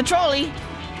maintaining the trolley.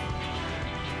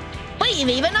 We've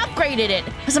even upgraded it.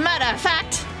 As a matter of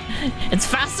fact, it's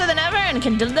faster than ever and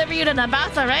can deliver you to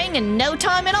Nabatharang in no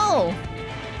time at all.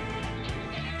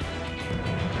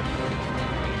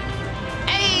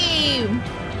 Hey!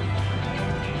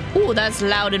 Ooh, that's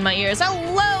loud in my ears.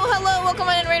 Hello, welcome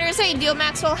on in, Raiders. Hey, Dio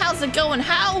Maxwell, how's it going?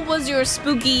 How was your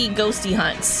spooky ghosty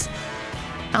hunts?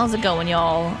 How's it going,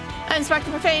 y'all? I'm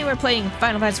Spectre Buffet. We're playing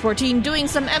Final Fantasy XIV, doing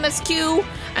some MSQ.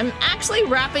 I'm actually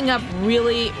wrapping up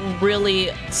really,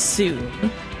 really soon.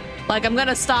 Like, I'm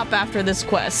gonna stop after this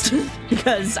quest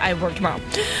because I work tomorrow.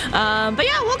 But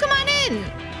yeah, welcome on in.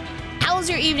 How's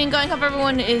your evening going? Hope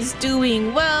everyone is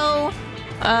doing well.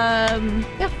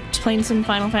 Yeah, just playing some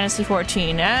Final Fantasy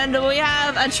XIV, and we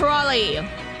have a trolley.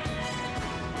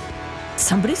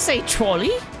 Somebody say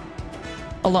trolley?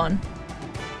 Hold on.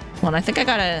 I think we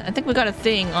got a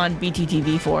thing on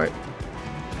BTTV for it.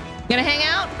 Gonna hang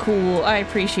out? Cool, I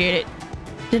appreciate it.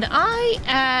 Did I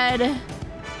add...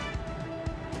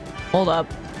 Hold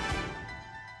up.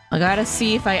 I gotta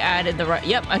see if I added the right...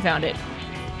 Yep, I found it.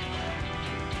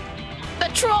 The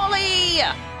trolley!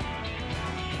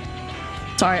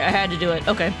 Sorry, I had to do it.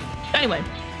 Okay. Anyway.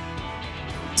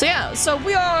 So yeah, so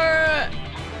we are...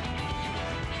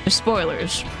 There's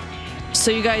spoilers.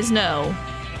 So you guys know.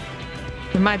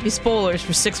 There might be spoilers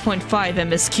for 6.5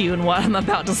 MSQ and what I'm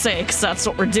about to say, because that's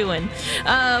what we're doing.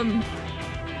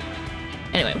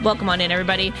 Anyway, welcome on in,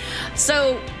 everybody.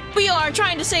 So, we are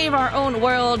trying to save our own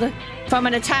world from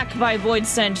an attack by Void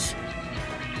Scent,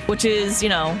 which is, you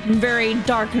know, very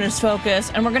darkness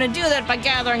focused, and we're gonna do that by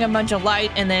gathering a bunch of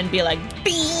light and then be like,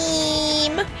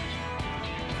 beam!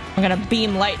 We're gonna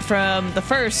beam light from the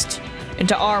first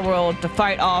into our world to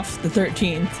fight off the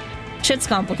 13th. Shit's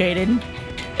complicated.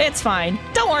 It's fine.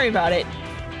 Don't worry about it.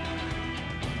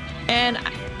 And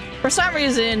for some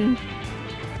reason,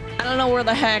 I don't know where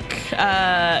the heck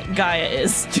Gaia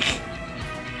is.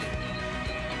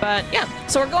 But yeah,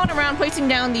 so we're going around placing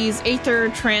down these Aether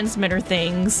transmitter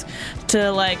things to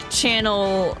like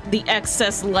channel the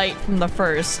excess light from the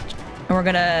first. And we're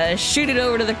gonna shoot it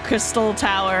over to the crystal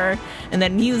tower and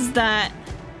then use that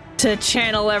to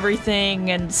channel everything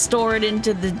and store it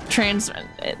into the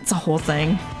It's a whole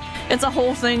thing. It's a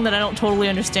whole thing that I don't totally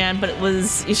understand, but it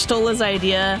was Ishtola's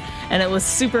idea, and it was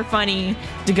super funny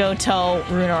to go tell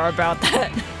Runar about that.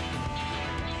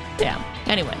 Yeah,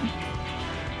 anyway.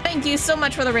 Thank you so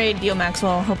much for the raid, Dio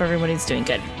Maxwell. Hope everybody's doing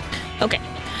good. Okay.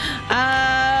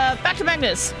 Back to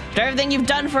Magnus. For everything you've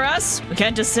done for us, we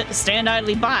can't just stand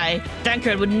idly by.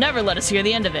 Dankred would never let us hear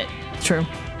the end of it. True.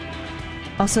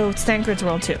 Also, it's Thancred's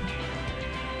world too.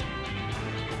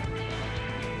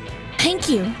 Thank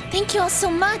you. Thank you all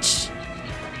so much.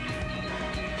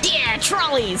 Yeah,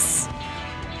 trolleys!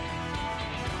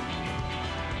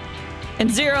 And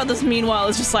Zero, this meanwhile,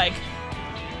 is just like,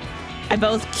 I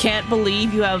both can't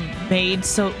believe you have made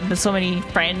so many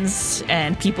friends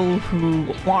and people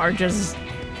who are just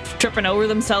tripping over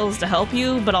themselves to help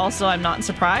you, but also I'm not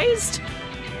surprised.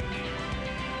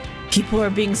 People are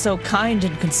being so kind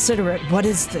and considerate. What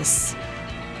is this?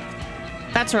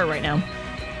 That's her right now.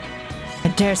 I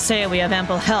dare say we have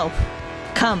ample help.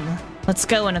 Come, let's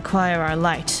go and acquire our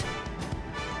light.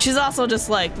 She's also just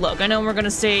like, look, I know we're gonna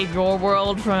save your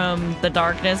world from the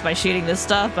darkness by shooting this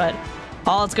stuff, but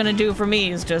all it's gonna do for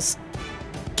me is just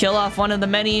kill off one of the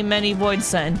many, many void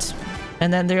sent.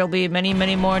 And then there'll be many,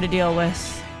 many more to deal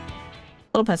with.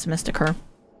 A little pessimistic, her.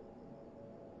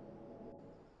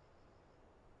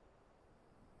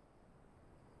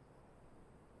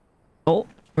 Oh,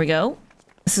 here we go.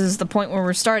 This is the point where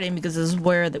we're starting because this is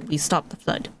where that we stopped the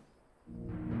flood.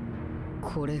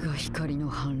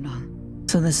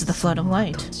 So this is the flood of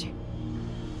light.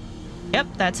 Yep,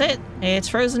 that's it. It's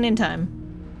frozen in time.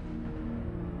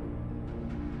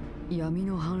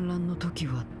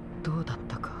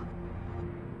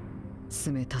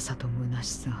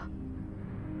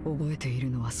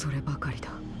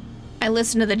 I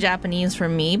listened to the Japanese for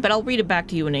me, but I'll read it back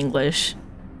to you in English,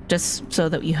 just so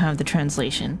that you have the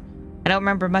translation. I don't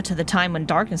remember much of the time when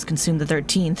darkness consumed the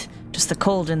 13th, just the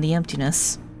cold and the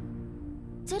emptiness.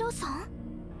 Zero-san?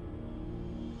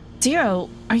 Zero,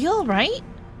 are you alright?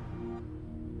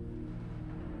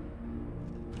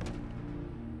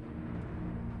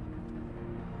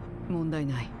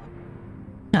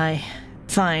 Aye,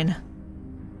 fine.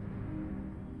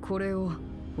 You're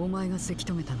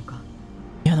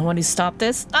the one who stopped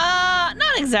this?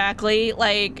 Not exactly.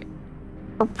 Like,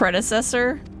 her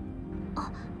predecessor?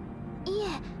 いえ、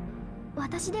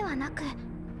私ではなく、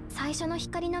最初の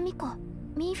光の巫女、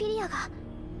ミンフィリアが。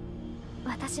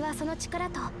私はその力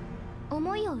と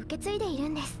思いを受け継いでいる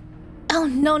んです。Oh,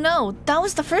 no, no. That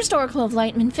was the first Oracle of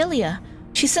Light, Minfilia.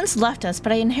 She since left us,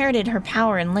 but I inherited her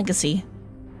power and legacy.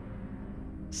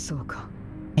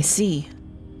 I see.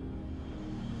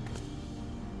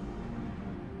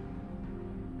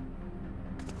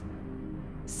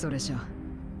 Let's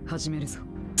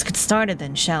get started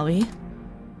then, shall we?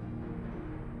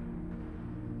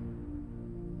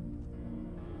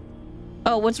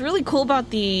 Oh, what's really cool about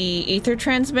the ether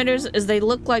transmitters is they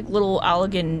look like little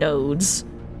Allegan nodes,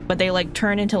 but they like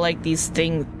turn into like these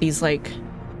like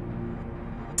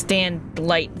stand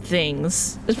light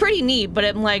things. It's pretty neat, but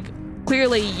I'm like,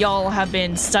 clearly y'all have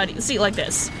been studying. See, like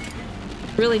this.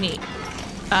 Really neat.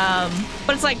 But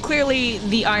it's like clearly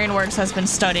the Ironworks has been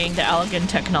studying the Allegan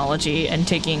technology and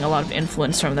taking a lot of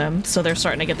influence from them, so they're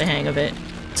starting to get the hang of it.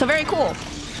 So very cool.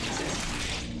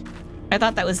 I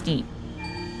thought that was neat.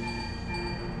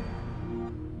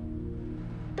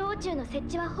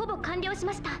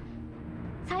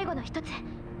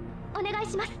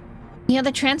 The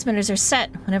other transmitters are set.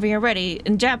 Whenever you're ready.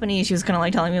 In Japanese, she was kind of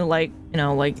like telling me, like, you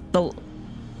know, like, the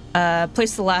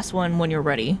place the last one when you're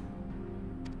ready.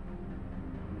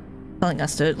 Telling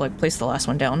us to, like, place the last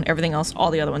one down. Everything else,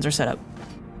 all the other ones are set up.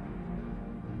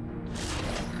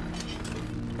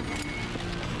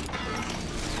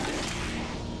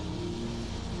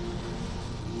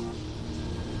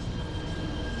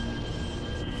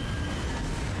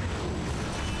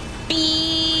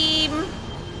 Beam!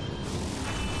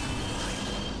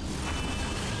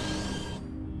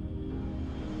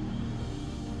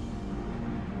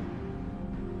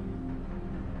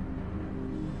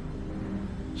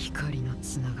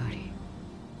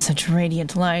 Such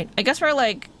radiant light. I guess we're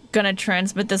like gonna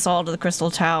transmit this all to the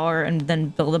crystal tower and then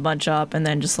build a bunch up and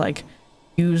then just like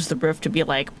use the rift to be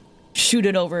like shoot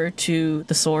it over to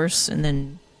the source and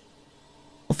then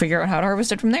we'll figure out how to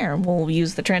harvest it from there. We'll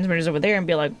use the transmitters over there and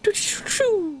be like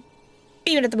beam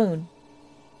it at the moon.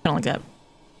 Kind of like that.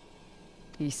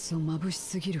 It's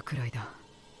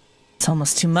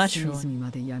almost too much for one.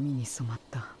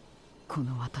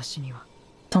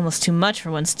 It's almost too much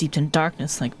for one steeped in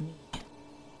darkness like me.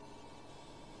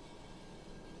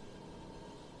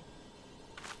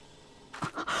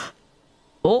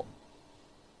 Oh.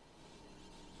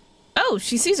 Oh,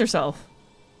 she sees herself.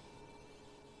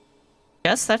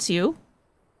 Yes, that's you.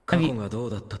 Whatever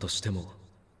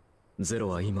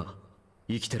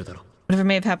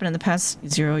may have happened in the past,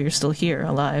 Zero, you're still here,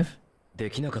 alive. You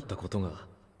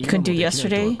couldn't do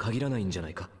yesterday,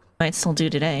 might still do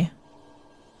today.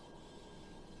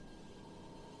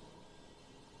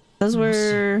 Those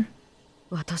were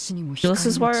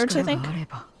Julius's words, I think.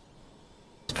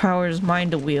 Powers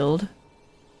mind to wield.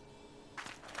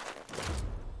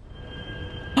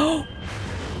 Oh!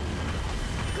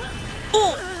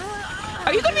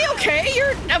 Are you gonna be okay?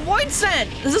 You're a void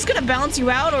scent! Is this gonna balance you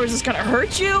out or is this gonna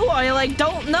hurt you? I like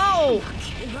don't know.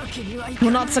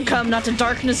 Will not succumb not to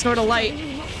darkness nor to light.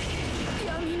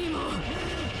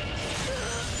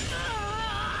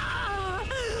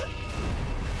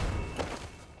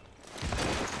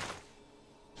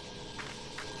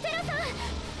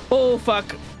 Oh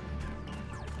fuck.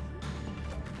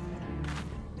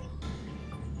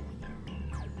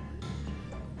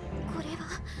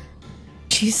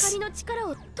 She's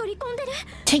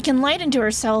taken light into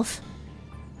herself.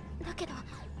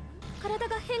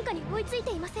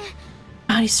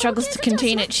 Body struggles to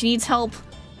contain it. She needs help.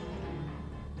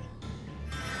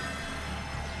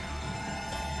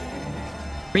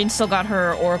 Reen still got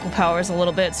her oracle powers a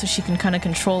little bit, so she can kind of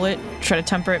control it. Try to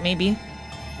temper it, maybe.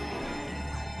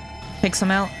 Take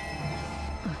some out.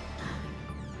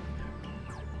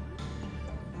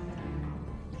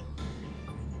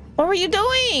 What were you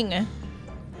doing?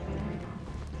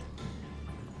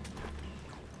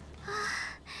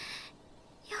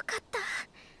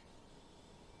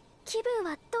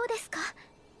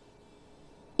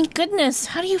 Thank goodness.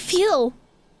 How do you feel?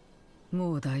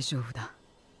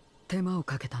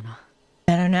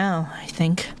 Better now, I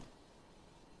think.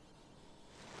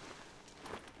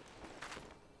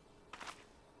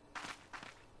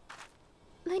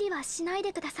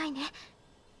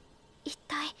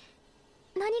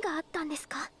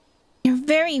 You're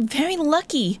very, very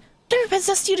lucky. Whatever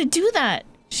possessed you to do that?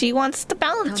 She wants to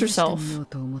balance herself.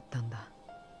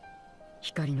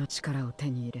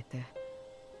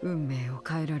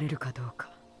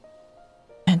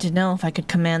 And to know if I could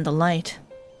command the light,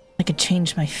 I could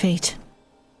change my fate.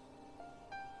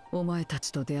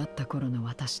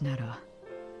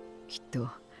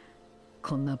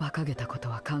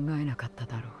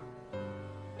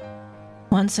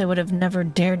 Once I would have never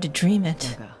dared to dream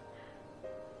it.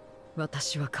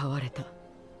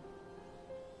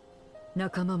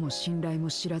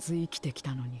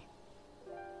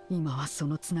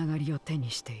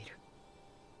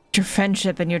 Your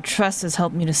friendship and your trust has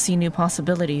helped me to see new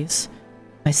possibilities.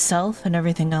 Myself and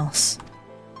everything else.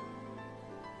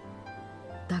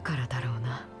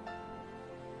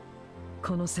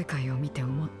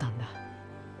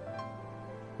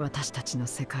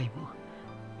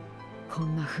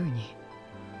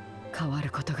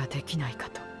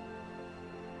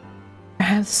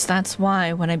 Perhaps that's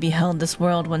why, when I beheld this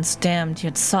world once damned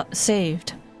yet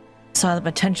saved, saw the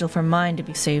potential for mine to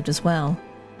be saved as well.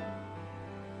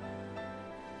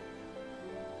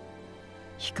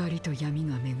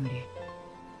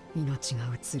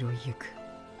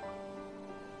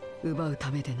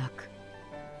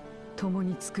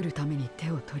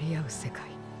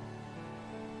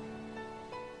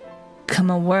 Come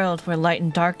a world where light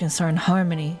and darkness are in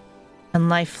harmony, and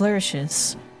life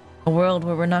flourishes. A world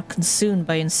where we're not consumed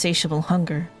by insatiable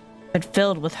hunger, but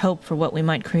filled with hope for what we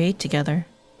might create together.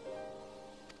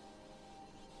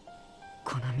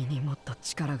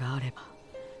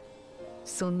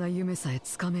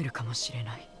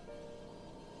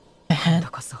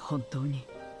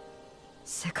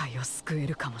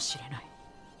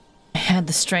 I had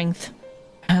the strength.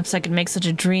 Perhaps I could make such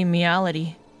a dream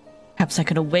reality. Perhaps I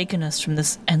could awaken us from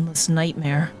this endless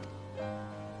nightmare.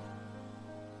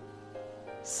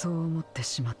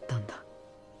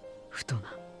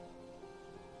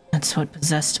 That's what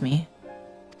possessed me.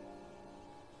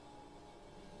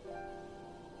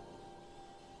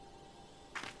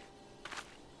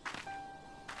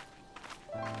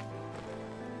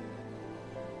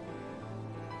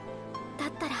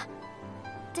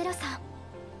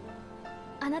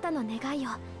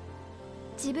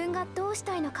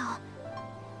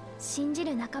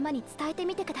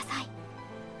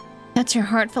 That's your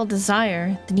heartfelt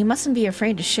desire, then you mustn't be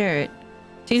afraid to share it.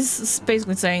 She's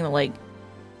basically saying that, like,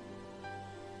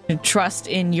 to trust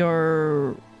in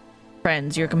your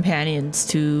friends, your companions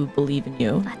to believe in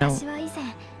you. No.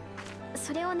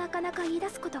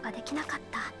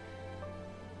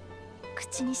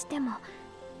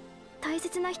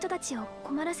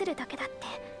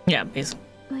 Yeah, basically.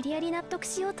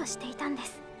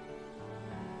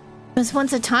 There was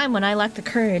once a time when I lacked the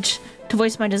courage. To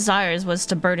voice my desires was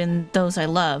to burden those I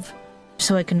love.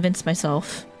 So I convinced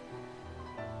myself.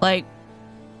 Like,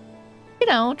 you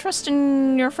know, trust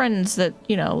in your friends that,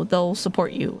 you know, they'll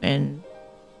support you and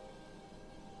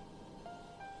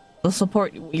they'll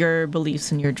support your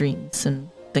beliefs and your dreams and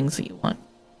things that you want.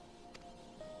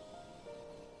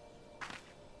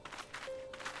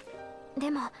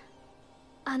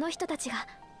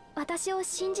 私を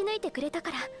信じ抜いてくれた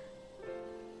から、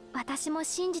私も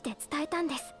信じて伝えたん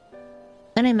です。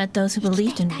 Then I met those who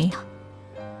believed in me.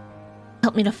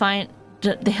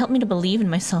 They helped me to believe in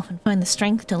myself and find the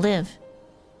strength to live.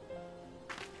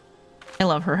 I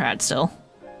love her hat still.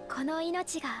 この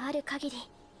命がある限り、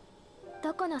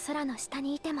どこの空の下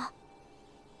にいても、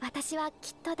私は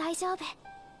きっと大丈夫。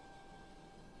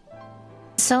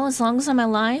 So as long as I'm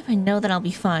alive, I know that I'll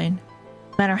be fine.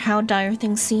 No matter how dire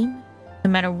things seem,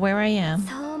 no matter where I am.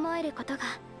 そう思えることが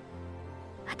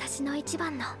私の一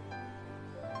番の。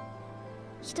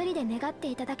一人で願って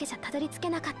いただけじゃたどり着け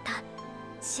なかった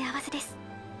幸せです。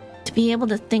 To be able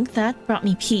to think that brought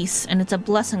me peace, and it's a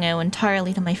blessing I owe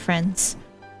entirely to my friends.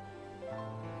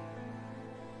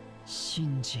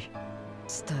 信じ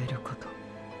伝えること。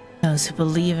 Those who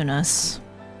believe in us.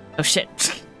 Oh shit.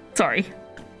 Sorry.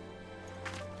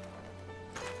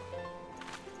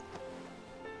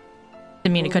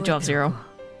 Didn't mean to cut you off, Zero.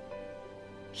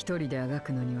 一人であが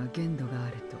くのには限度があ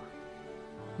ると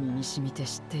身に染みて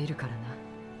知っているからな。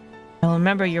 I'll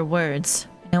remember your words.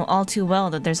 I know all too well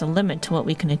that there's a limit to what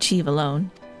we can achieve alone.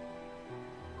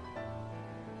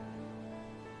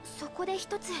 そこで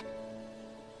一つ、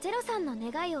ゼロさんの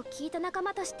願いを聞いた仲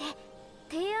間として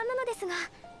提案なのですが。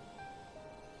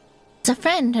 As a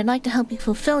friend, I'd like to help you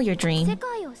fulfill your 世 dream.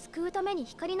 界を救うために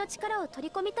光の力を取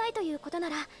り込みたいということな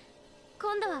ら、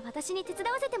今度は私に手伝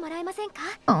わせてもらえませんか？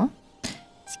 Oh.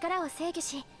 力を制御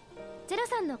し、ゼロ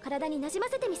さんの体になじま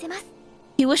せてみせます。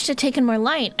 If you wish to take in more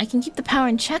light, I can keep the power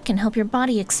in check and help your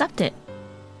body accept it.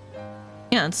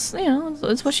 Yeah, it's, you know,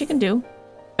 it's what she can do.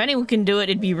 If anyone can do it,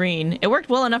 it'd be Reen. It worked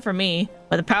well enough for me.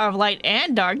 With the power of light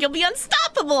and dark, you'll be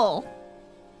unstoppable!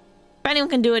 If anyone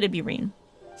can do it, it'd be Reen.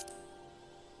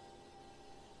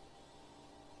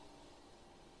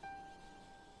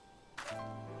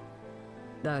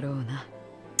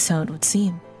 So it would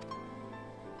seem.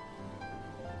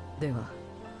 では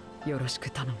よろし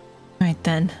く頼む。 Alright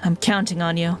then, I'm counting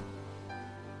on you.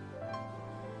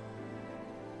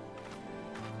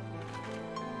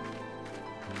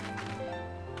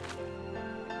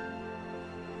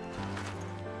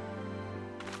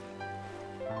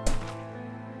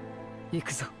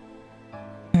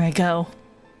 Here I go.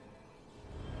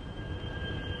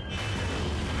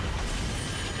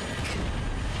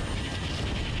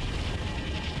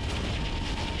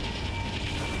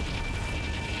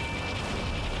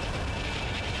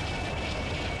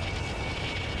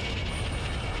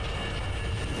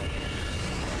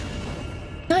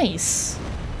 Nice.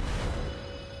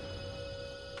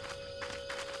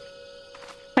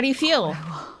 How do you feel?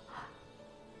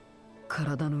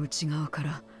 体の内側か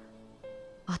ら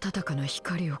温かな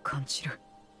光を感じる。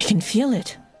 I can feel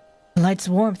it. The light's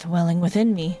warmth welling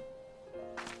within me.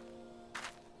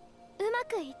 うま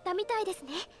くいったみたいです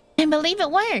ね。 I believe it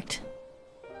worked.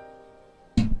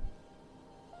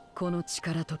 この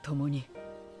力と共に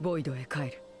ボイドへ帰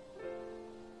る。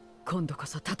今度こ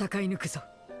そ戦い抜くぞ。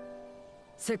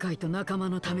世界と仲間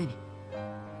のために。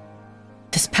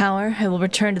 This power, I will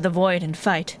return to the void and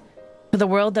fight. For the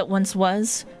world that once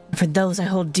was, and for those I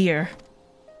hold dear.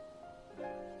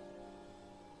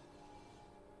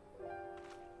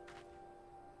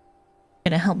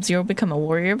 Gonna help Zero become a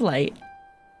warrior of light.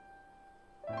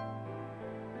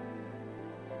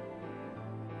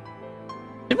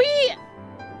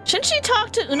 Shouldn't she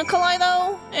talk to Unukalai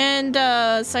though? And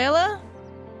Sayala?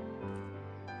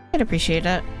 I'd appreciate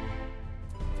that.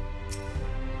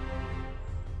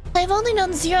 I've only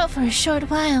known Zero for a short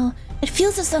while. It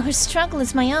feels as though her struggle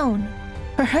is my own.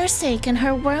 For her sake and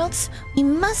her world's, we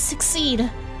must succeed.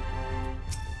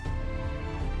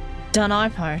 Done our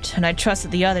part, and I trust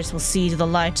that the others will see to the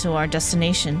light to our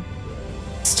destination.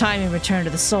 It's time we return to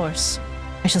the source.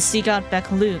 I shall seek out Beck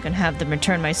Luke and have them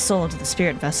return my soul to the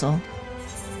spirit vessel.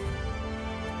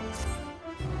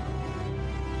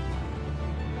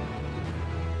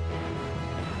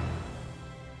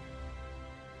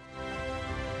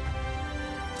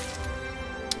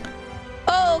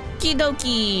 Okie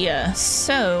dokie.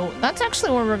 So that's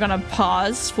actually where we're gonna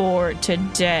pause for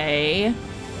today.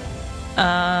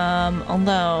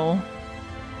 Although,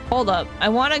 hold up, I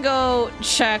want to go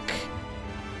check.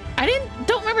 I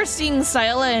don't remember seeing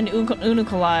Sayala and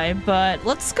Unukalai, but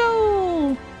let's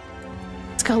go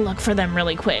look for them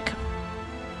really quick,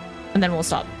 and then we'll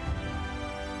stop.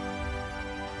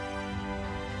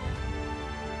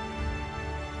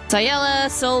 Sayala,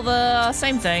 Silva,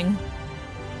 same thing.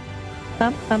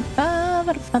 Bum, bum, bum,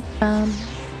 bum, bum, bum.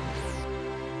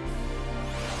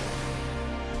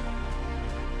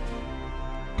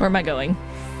 Where am I going?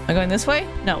 Am I going this way?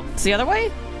 No, it's the other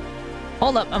way?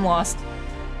 Hold up, I'm lost.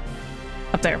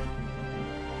 Up there.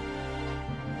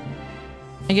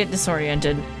 I get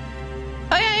disoriented.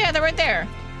 Oh yeah, they're right there.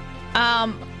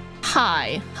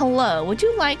 Hi. Hello. Would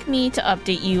you like me to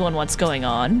update you on what's going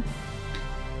on?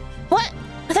 What?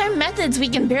 With our methods, we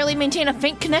can barely maintain a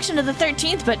faint connection to the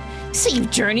 13th, but you say you've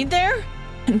journeyed there?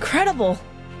 Incredible.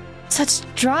 Such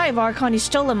drive Archon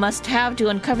Y'shtola must have to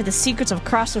uncover the secrets of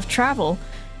cross-rift travel,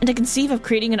 and to conceive of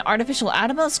creating an artificial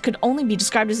Atomos could only be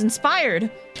described as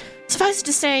inspired. Suffice it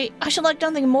to say, I should like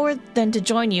nothing more than to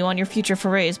join you on your future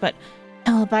forays, but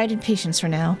I'll abide in patience for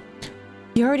now.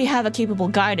 You already have a capable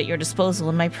guide at your disposal,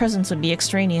 and my presence would be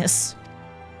extraneous.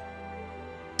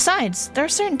 Besides, there are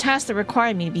certain tasks that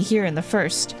require me to be here in the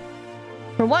first.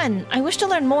 For one, I wish to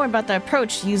learn more about the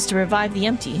approach used to revive the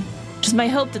empty. It is my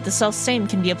hope that the self-same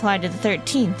can be applied to the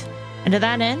 13th, and to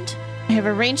that end, I have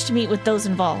arranged to meet with those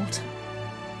involved.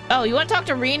 Oh, you want to talk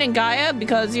to Reen and Gaia?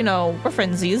 Because, you know, we're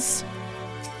friendsies.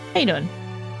 How you doing?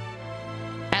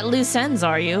 At loose ends,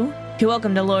 are you? You're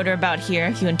welcome to loiter about here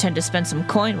if you intend to spend some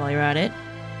coin while you're at it.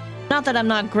 Not that I'm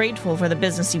not grateful for the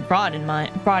business you brought in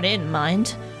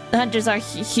mind. The hunters are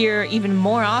here even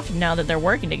more often now that they're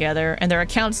working together, and their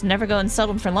accounts never go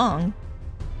unsettled for long.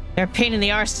 They're a pain in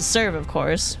the arse to serve, of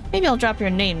course. Maybe I'll drop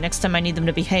your name next time I need them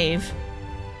to behave.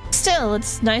 Still,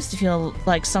 it's nice to feel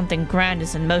like something grand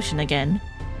is in motion again.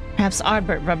 Perhaps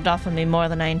Ardbert rubbed off on me more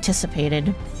than I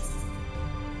anticipated.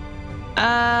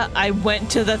 I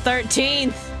went to the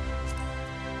 13th!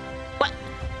 What?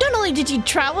 Not only did you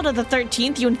travel to the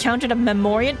 13th, you encountered a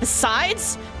Memoriant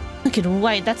besides? Look at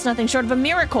White, that's nothing short of a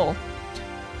miracle.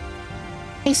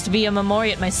 I used to be a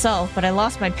Memoriant myself, but I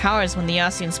lost my powers when the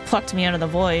Asians plucked me out of the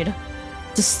void.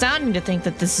 It's astounding to think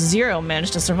that this Zero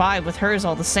managed to survive with hers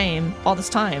all this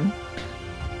time.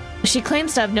 But she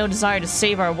claims to have no desire to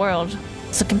save our world.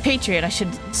 As a compatriot, I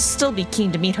should still be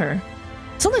keen to meet her.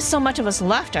 There's only so much of us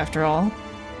left, after all.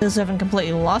 Those who haven't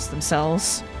completely lost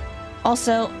themselves.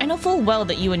 Also, I know full well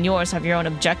that you and yours have your own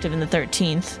objective in the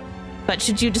 13th. But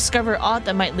should you discover aught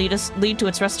that might lead to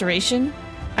its restoration,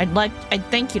 I'd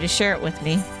thank you to share it with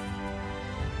me.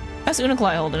 How's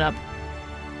Uniclai holding up?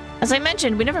 As I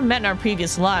mentioned, we never met in our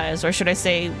previous lives, or should I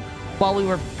say, while we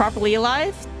were properly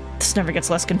alive? This never gets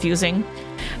less confusing.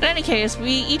 In any case,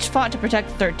 we each fought to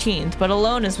protect the 13th, but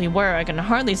alone as we were, I can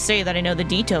hardly say that I know the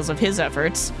details of his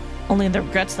efforts, only the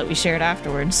regrets that we shared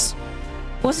afterwards.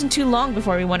 It wasn't too long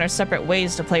before we went our separate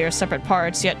ways to play our separate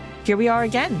parts, yet here we are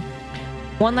again.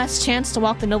 One last chance to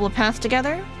walk the noble path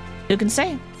together? Who can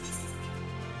say?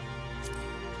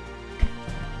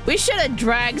 We should have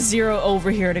dragged Zero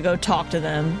over here to go talk to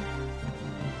them.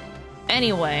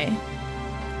 Anyway.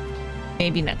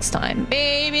 Maybe next time.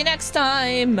 Maybe next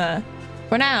time!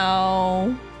 For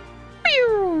now...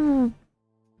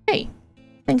 Hey.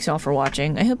 Thanks y'all for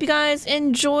watching. I hope you guys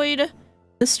enjoyed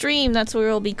the stream. That's what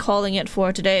we'll be calling it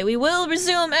for today. We will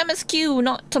resume MSQ,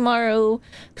 not tomorrow.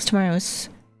 Because tomorrow is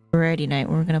Friday night.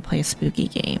 We're gonna play a spooky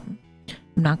game.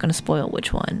 I'm not gonna spoil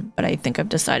which one, but I think I've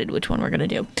decided which one we're gonna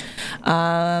do.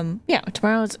 Yeah,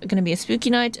 tomorrow's gonna be a spooky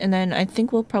night, and then I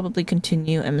think we'll probably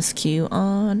continue MSQ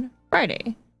on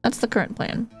Friday. That's the current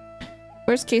plan.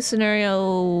 Worst case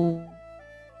scenario...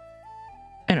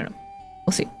 I don't know.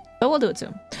 We'll see. But we'll do it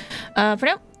soon. For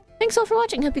now, thanks all for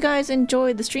watching. Hope you guys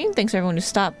enjoyed the stream. Thanks everyone who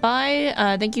stopped by.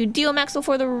 Thank you, Dio Maxwell,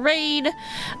 for the raid.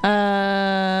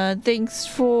 Thanks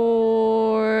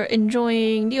for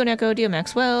enjoying Dio Neko, Dio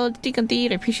Maxwell, Deacon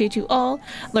Theed. I appreciate you all.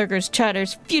 Lurkers,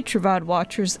 chatters, future VoD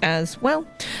watchers as well.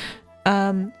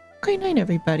 Great night,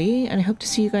 everybody. And I hope to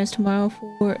see you guys tomorrow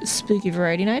for Spooky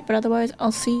Variety Night. But otherwise,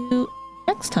 I'll see you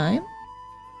next time.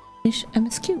 Finish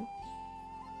MSQ.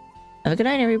 Have a good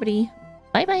night, everybody.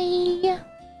 Bye-bye.